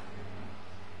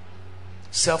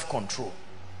 Self-control,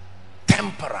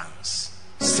 temperance,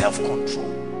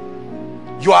 self-control.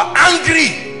 You are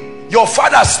angry, your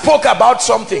father spoke about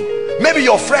something, maybe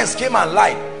your friends came and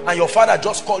lied, and your father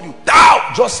just called you,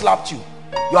 down, just slapped you.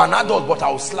 You are an adult, but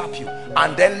I will slap you.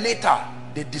 And then later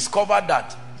they discovered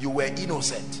that you were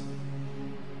innocent,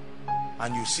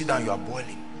 and you sit down, you are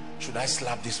boiling. Should I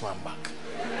slap this one back?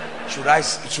 Should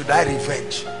I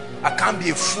revenge? I can't be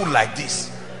a fool like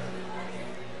this.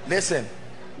 Listen,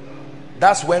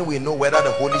 that's when we know whether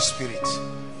the Holy Spirit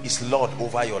is Lord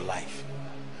over your life.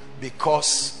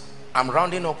 Because I'm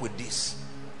rounding up with this.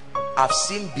 I've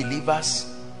seen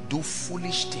believers do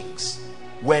foolish things.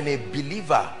 When a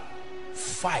believer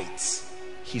fights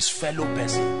his fellow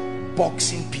person,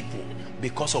 boxing people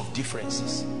because of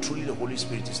differences, truly the Holy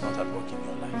Spirit is not at work in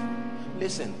your life.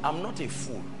 Listen, I'm not a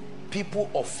fool. People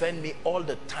offend me all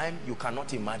the time, you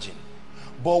cannot imagine.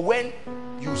 But when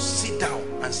you sit down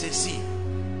and say, see,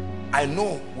 I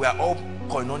know we are all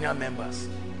Koinonia members.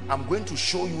 I'm going to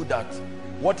show you that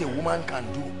what a woman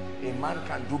can do, a man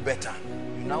can do better.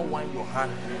 You now wind your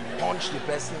hand, punch the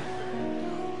person.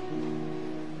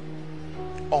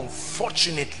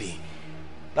 Unfortunately,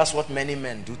 that's what many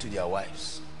men do to their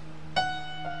wives.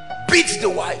 Beat the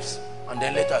wives, and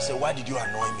then later say, why did you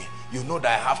annoy me? You know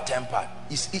that I have temper.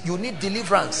 You need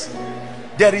deliverance.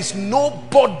 There is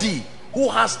nobody who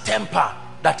has temper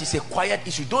that is a quiet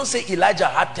issue. Don't say Elijah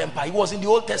had temper. He was in the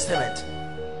Old Testament.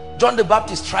 John the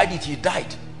Baptist tried it, he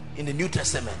died in the New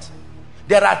Testament.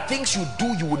 There are things you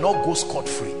do, you will not go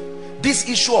scot-free. This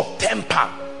issue of temper,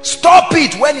 stop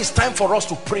it. When it's time for us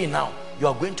to pray now, you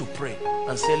are going to pray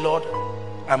and say, Lord,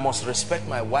 I must respect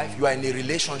my wife. You are in a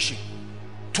relationship.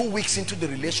 2 weeks into the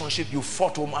relationship, you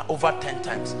fought over 10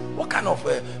 times. What kind of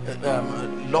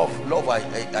love are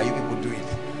you people doing?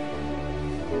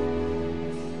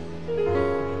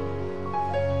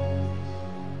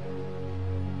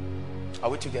 Are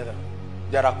we together?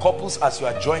 There are couples, as you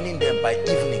are joining them by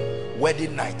evening,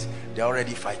 wedding night, they're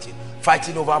already fighting.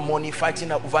 Fighting over money,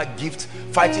 fighting over gifts,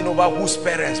 fighting over whose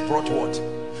parents brought what.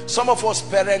 Some of us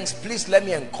parents, please let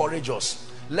me encourage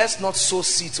us. Let's not sow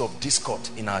seeds of discord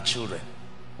in our children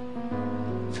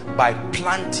by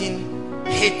planting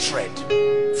hatred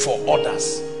for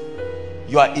others.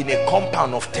 You are in a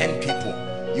compound of 10 people.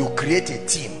 You create a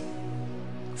team.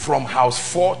 From house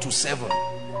 4 to 7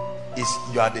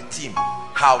 you are the team.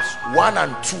 House 1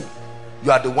 and 2,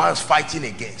 you are the ones fighting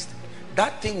against.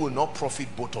 That thing will not profit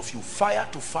both of you. Fire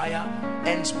to fire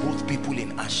ends both people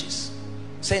in ashes.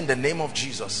 Say, in the name of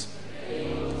Jesus,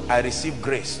 I receive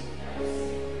grace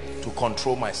to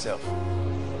control myself.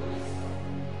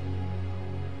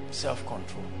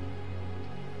 Self-control,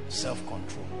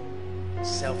 self-control,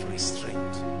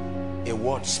 self-restraint. A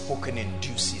word spoken in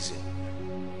due season.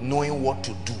 Knowing what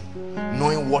to do,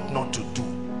 knowing what not to do,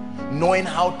 knowing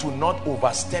how to not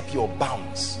overstep your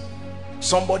bounds.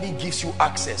 Somebody gives you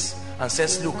access and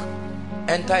says, look,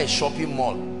 enter a shopping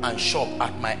mall and shop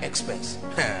at my expense.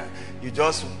 You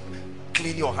just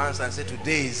clean your hands and say,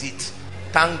 today is it.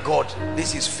 Thank God,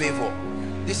 this is favor.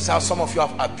 This is how some of you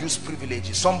have abused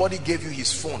privileges. Somebody gave you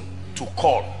his phone to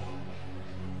call.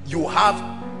 You have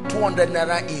 200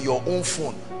 naira in your own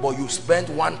phone, but you spent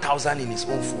 1,000 in his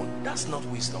own phone. That's not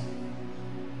wisdom.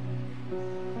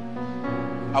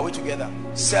 Are we together?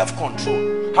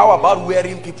 Self-control. How about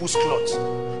wearing people's clothes?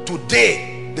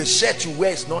 Today, the shirt you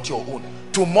wear is not your own.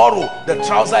 Tomorrow, the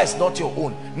trouser is not your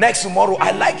own. Next tomorrow,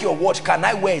 I like your watch. Can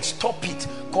I wear it? Stop it.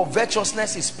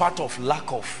 Covetousness is part of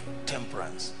lack of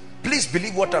temperance. Please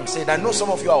believe what I'm saying. I know some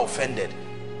of you are offended.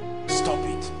 Stop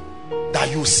it. That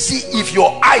you see, if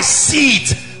your eyes see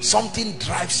it, something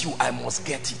drives you, I must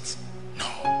get it.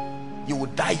 No. You will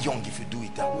die young if you do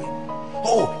it that way.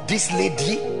 Oh, this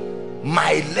lady,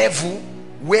 my level,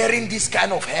 wearing this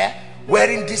kind of hair,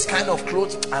 wearing this kind of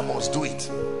clothes, I must do it.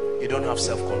 You don't have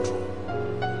self-control.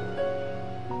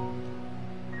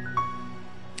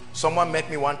 Someone met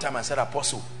me one time and said,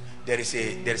 Apostle, there is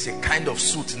a kind of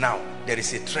suit now, there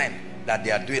is a trend that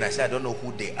they are doing. I said, I don't know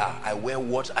who they are. I wear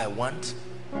what I want.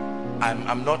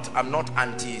 I'm not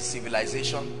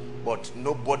anti-civilization, but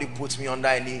nobody puts me under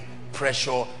any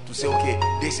pressure to say, okay,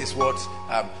 this is what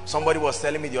somebody was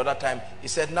telling me the other time. He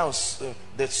said, now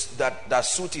that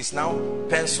suit is now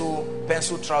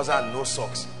pencil trouser and no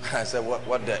socks. I said,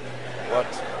 what the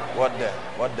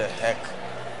heck?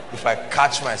 If I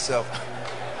catch myself,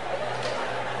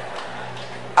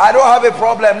 I don't have a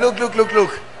problem. Look.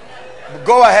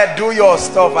 Go ahead, do your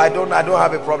stuff. I don't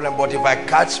have a problem. But if I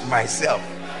catch myself,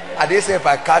 I didn't say if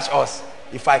I catch us,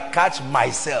 if I catch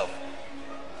myself.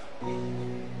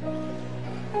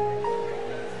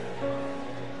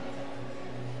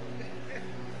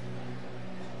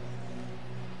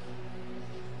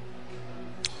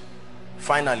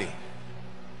 Finally,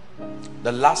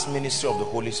 the last ministry of the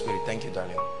Holy Spirit. Thank you,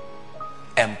 Daniel.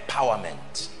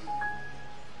 Empowerment.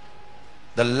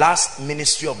 The last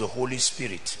ministry of the Holy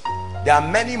Spirit. There are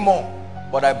many more,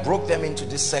 but I broke them into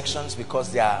these sections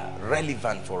because they are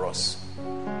relevant for us.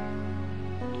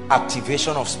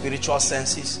 Activation of spiritual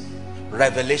senses,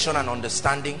 revelation and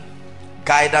understanding,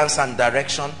 guidance and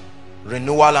direction,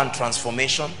 renewal and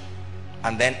transformation,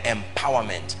 and then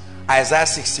empowerment. Isaiah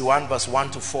 61 verse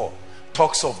 1 to 4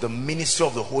 talks of the ministry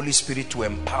of the Holy Spirit to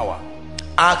empower.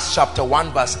 Acts chapter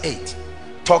 1 verse 8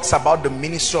 talks about the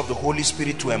ministry of the Holy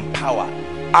Spirit to empower.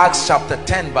 Acts chapter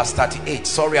 10 verse 38,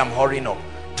 sorry I'm hurrying up,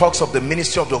 talks of the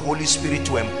ministry of the Holy Spirit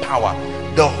to empower.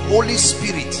 The Holy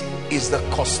Spirit is the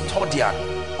custodian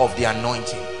of the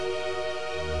anointing.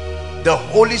 The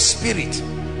Holy Spirit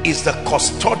is the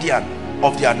custodian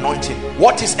of the anointing.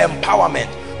 What is empowerment?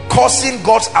 Causing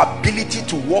God's ability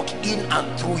to work in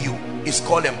and through you is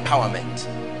called empowerment.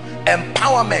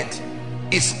 Empowerment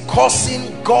is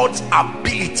causing God's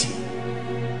ability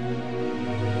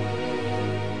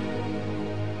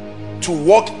to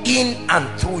work in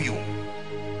and through you.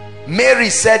 Mary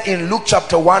said in Luke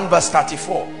chapter 1 verse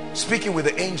 34, speaking with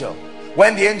the angel,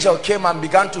 when the angel came and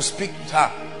began to speak with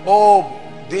her, oh,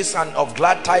 this and of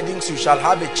glad tidings, you shall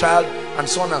have a child, and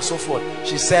so on and so forth.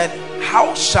 She said,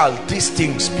 how shall these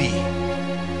things be?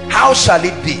 How shall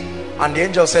it be? And the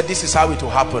angel said, this is how it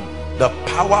will happen. The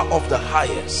power of the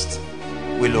highest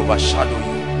will overshadow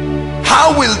you.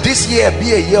 How will this year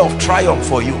be a year of triumph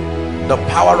for you? The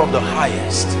power of the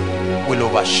highest will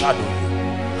overshadow you.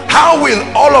 How will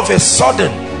all of a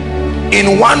sudden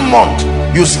in 1 month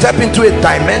you step into a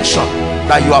dimension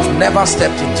that you have never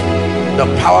stepped into? The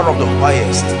power of the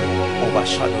highest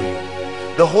overshadow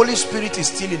you. The Holy Spirit is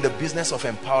still in the business of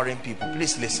empowering people.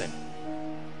 Please listen.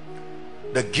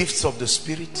 The gifts of the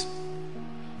Spirit,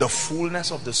 the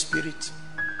fullness of the Spirit,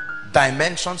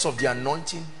 dimensions of the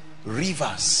anointing,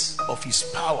 rivers of his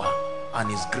power and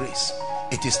his grace,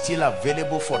 it is still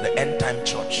available for the end time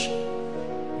church.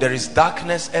 There is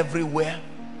darkness everywhere.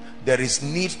 There is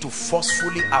need to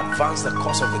forcefully advance the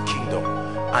cause of the kingdom,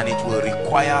 and it will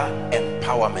require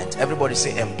empowerment. Everybody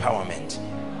say empowerment.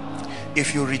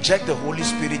 If you reject the Holy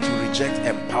Spirit, you reject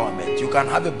empowerment. You can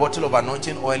have a bottle of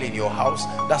anointing oil in your house,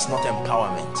 that's not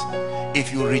empowerment.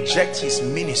 If you reject his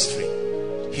ministry,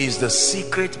 he is the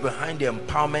secret behind the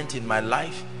empowerment in my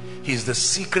life. He is the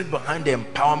secret behind the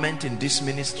empowerment in this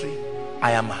ministry.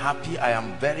 I am happy. I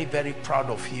am very, very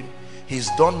proud of him. He's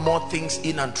done more things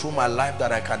in and through my life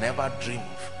that I can ever dream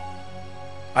of.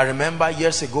 I remember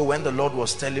years ago when the Lord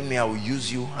was telling me, I will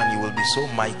use you and you will be so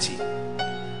mighty.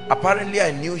 Apparently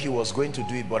I knew he was going to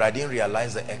do it, but I didn't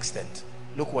realize the extent.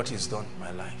 Look what he's done in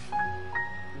my life.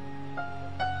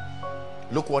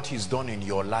 Look what he's done in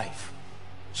your life.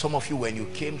 Some of you, when you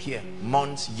came here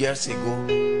months, years ago,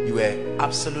 you were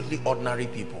absolutely ordinary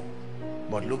people,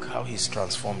 but look how he's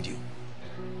transformed you.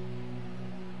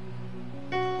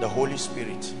 The Holy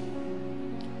Spirit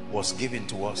was given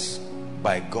to us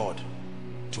by God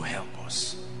to help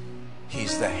us.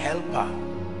 He's the helper.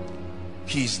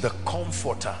 He's the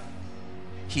comforter.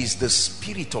 He's the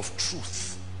Spirit of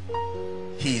truth.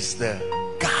 He's the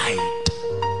guide.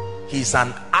 He's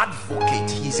an advocate.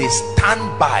 He's a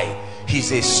standby.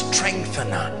 He's a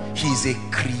strengthener. He's a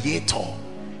creator.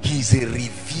 He's a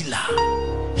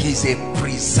revealer. He's a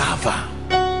preserver.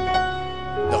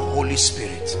 The Holy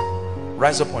Spirit.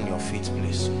 Rise up on your feet,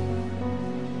 please.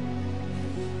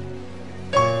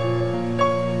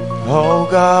 Oh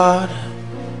God,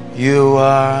 you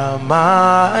are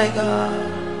my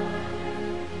God,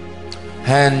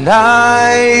 and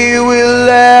I will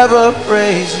ever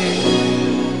praise you.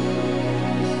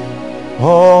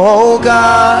 Oh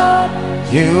God,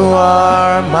 you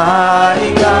are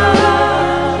my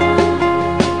God,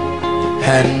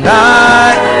 and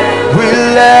I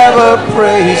will ever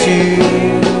praise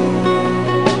you.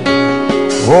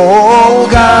 Oh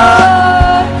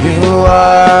God, you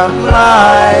are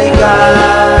my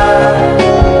God,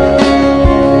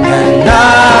 and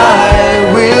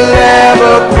I will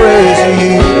ever praise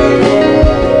you.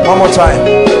 One more time.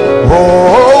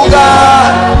 Oh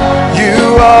God, you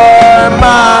are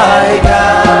my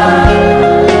God,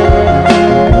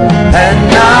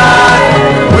 and I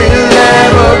will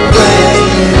ever praise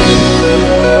you.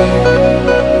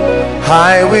 I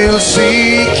will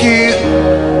seek you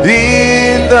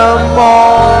in the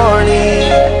morning,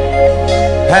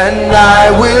 and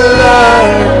I will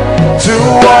learn to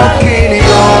walk in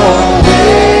your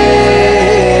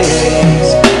ways.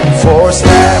 For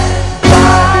step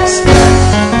by step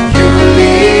you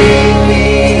lead me,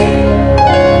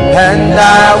 and I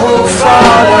will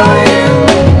follow you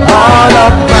all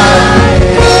of my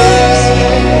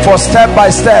days. For step by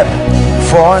step,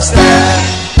 for step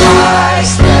by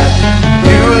step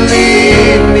you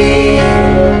lead me,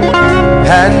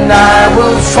 and I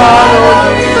will follow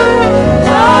you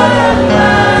all of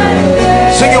my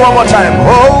days. Sing it one more time.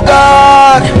 Oh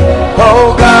God,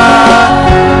 oh God,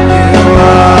 you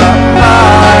are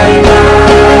my God,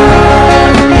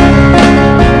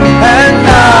 and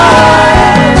I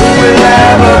will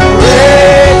ever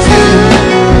praise you.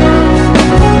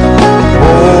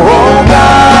 Oh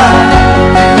God,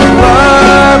 you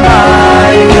are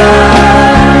my God,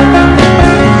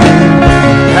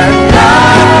 and I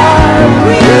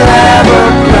will ever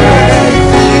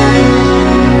praise you.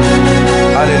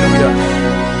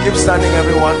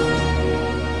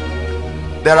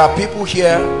 There are people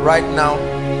here right now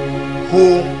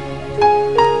who,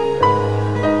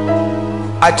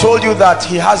 I told you that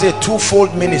he has a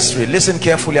twofold ministry. Listen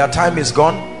carefully, our time is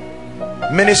gone.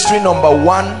 Ministry number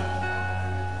one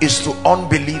is to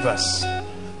unbelievers.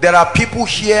 There are people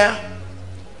here,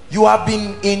 you have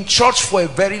been in church for a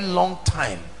very long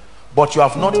time, but you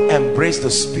have not embraced the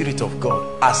Spirit of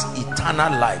God as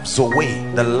eternal life,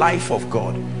 Zoe, the life of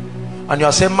God. And you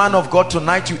are saying, man of God,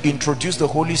 tonight you introduced the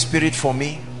Holy Spirit for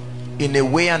me in a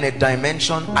way and a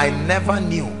dimension I never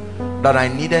knew that I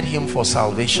needed him for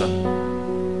salvation.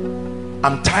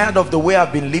 I'm tired of the way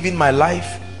I've been living my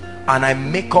life, and I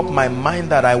make up my mind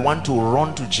that I want to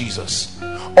run to Jesus.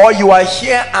 Or you are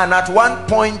here and at one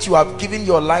point you have given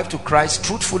your life to Christ,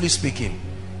 truthfully speaking,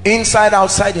 inside,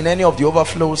 outside, in any of the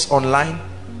overflows online,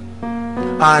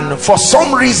 and for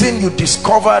some reason you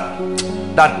discovered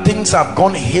that things have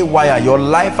gone haywire, your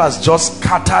life has just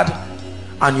scattered,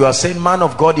 and you are saying, man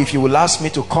of God, if you will ask me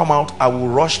to come out, I will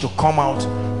rush to come out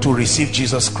to receive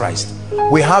Jesus Christ.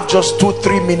 We have just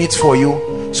 2-3 minutes for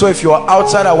you. So if you are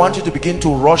outside, I want you to begin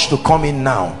to rush to come in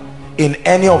now in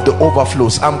any of the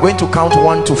overflows. I'm going to count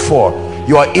 1 to 4.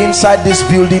 You are inside this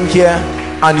building here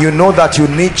and you know that you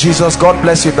need Jesus. God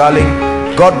bless you, darling.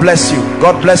 God bless you.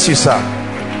 God bless you, sir.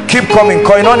 Keep coming.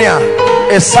 Koinonia,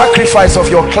 a sacrifice of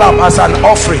your clap as an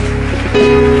offering.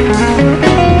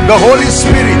 The Holy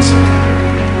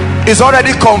Spirit is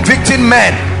already convicting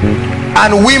men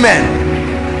and women.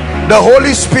 The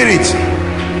Holy Spirit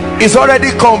is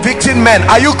already convicting men.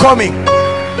 Are you coming?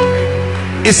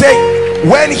 He said,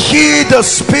 when he, the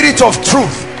Spirit of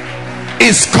truth,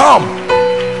 is come,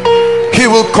 he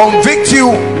will convict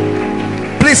you.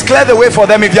 Please clear the way for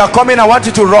them. If you are coming, I want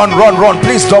you to run.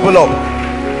 Please double up.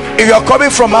 If you are coming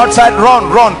from outside,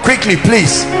 run quickly,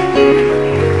 please.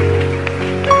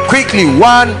 Quickly.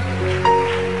 1,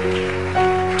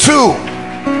 2,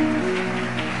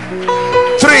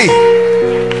 3.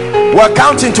 We're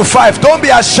counting to 5. Don't be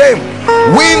ashamed.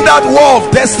 Win that war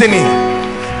of destiny.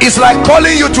 It's like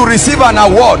calling you to receive an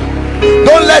award.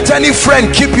 Don't let any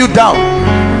friend keep you down.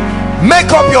 Make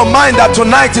up your mind that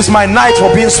tonight is my night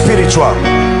for being spiritual.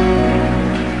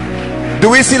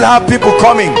 Do we still have people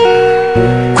coming?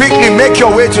 Quickly make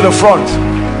your way to the front.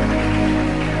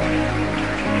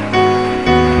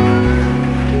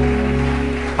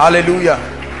 Hallelujah.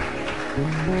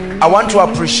 I want to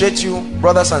appreciate you,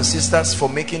 brothers and sisters, for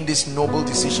making this noble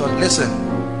decision. Listen,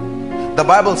 the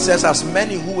Bible says, as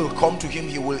many who will come to him,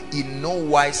 he will in no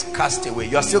wise cast away.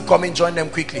 You are still coming, join them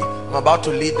quickly. I'm about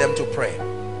to lead them to pray.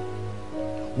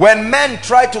 When men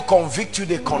try to convict you,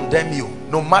 they condemn you,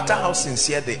 no matter how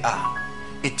sincere they are.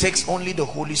 It takes only the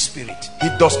Holy Spirit. He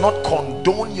does not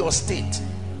condone your state,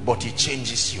 but he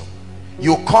changes you.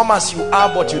 You come as you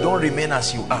are, but you don't remain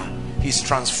as you are. His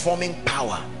transforming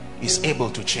power is able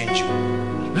to change you.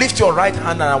 Lift your right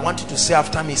hand and I want you to say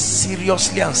after me,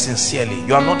 seriously and sincerely.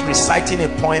 You are not reciting a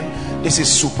poem. This is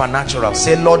supernatural.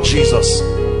 Say, Lord Jesus,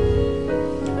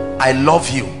 I love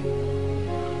you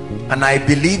and I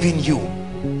believe in you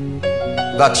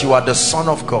that you are the Son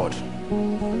of God.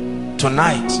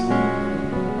 Tonight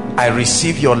I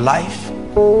receive your life.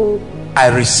 I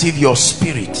receive your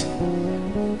Spirit.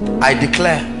 I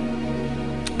declare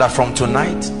that from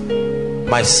tonight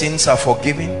my sins are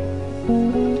forgiven.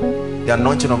 The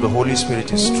anointing of the Holy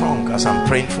Spirit is strong as I'm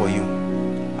praying for you.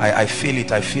 I feel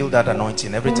it. I feel that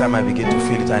anointing. Every time I begin to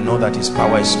feel it, I know that his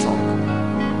power is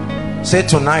strong. Say,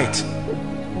 tonight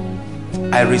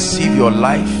I receive your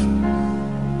life.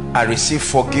 I receive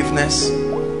forgiveness.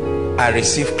 I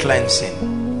receive cleansing.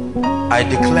 I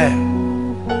declare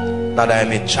that I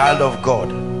am a child of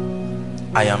God.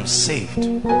 I am saved.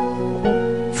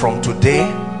 From today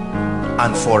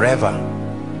and forever,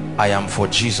 I am for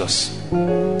Jesus.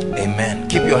 Amen.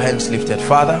 Keep your hands lifted.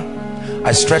 Father,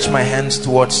 I stretch my hands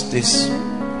towards these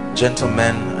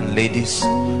gentlemen and ladies.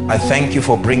 I thank you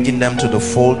for bringing them to the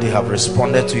fold. They have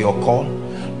responded to your call.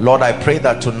 Lord, I pray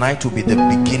that tonight will be the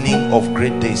beginning of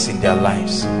great days in their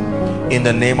lives. In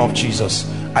the name of Jesus,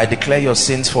 I declare your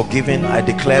sins forgiven. I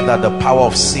declare that the power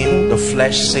of sin, the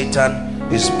flesh, Satan,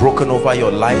 is broken over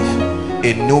your life.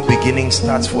 A new beginning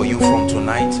starts for you from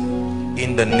tonight.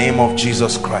 In the name of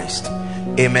Jesus Christ.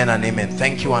 Amen and amen.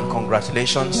 Thank you and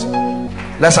congratulations.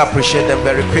 Let's appreciate them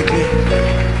very quickly.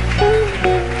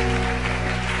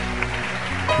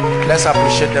 Let's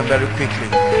appreciate them very quickly.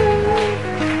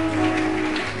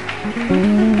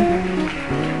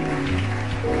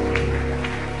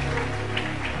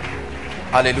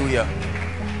 Hallelujah.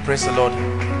 Praise the Lord.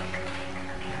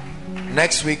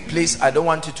 Next week, please, I don't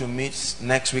want you to miss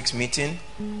next week's meeting.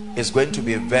 It's going to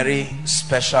be a very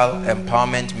special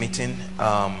empowerment meeting.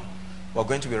 We're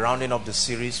going to be rounding up the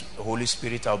series, the Holy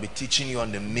Spirit. I'll be teaching you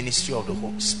on the ministry of the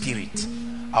Holy Spirit.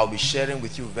 I'll be sharing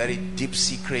with you very deep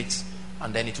secrets,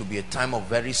 and then it will be a time of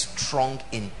very strong,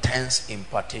 intense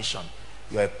impartation.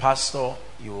 You're a pastor,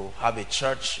 you have a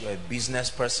church, you're a business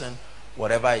person,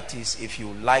 whatever it is. If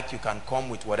you like, you can come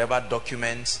with whatever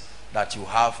documents that you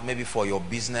have, maybe for your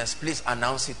business. Please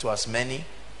announce it to as many.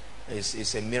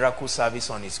 It's a miracle service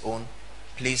on its own.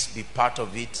 Please be part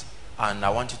of it, and I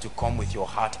want you to come with your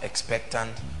heart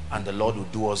expectant, and the Lord will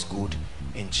do us good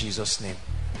in Jesus' name.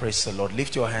 Praise the Lord.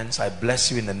 Lift your hands. I bless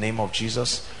you in the name of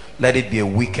Jesus. Let it be a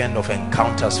weekend of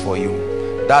encounters for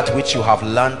you. That which you have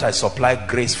learned, I supply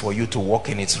grace for you to walk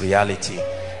in its reality.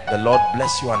 The Lord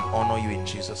bless you and honor you in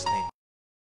Jesus' name.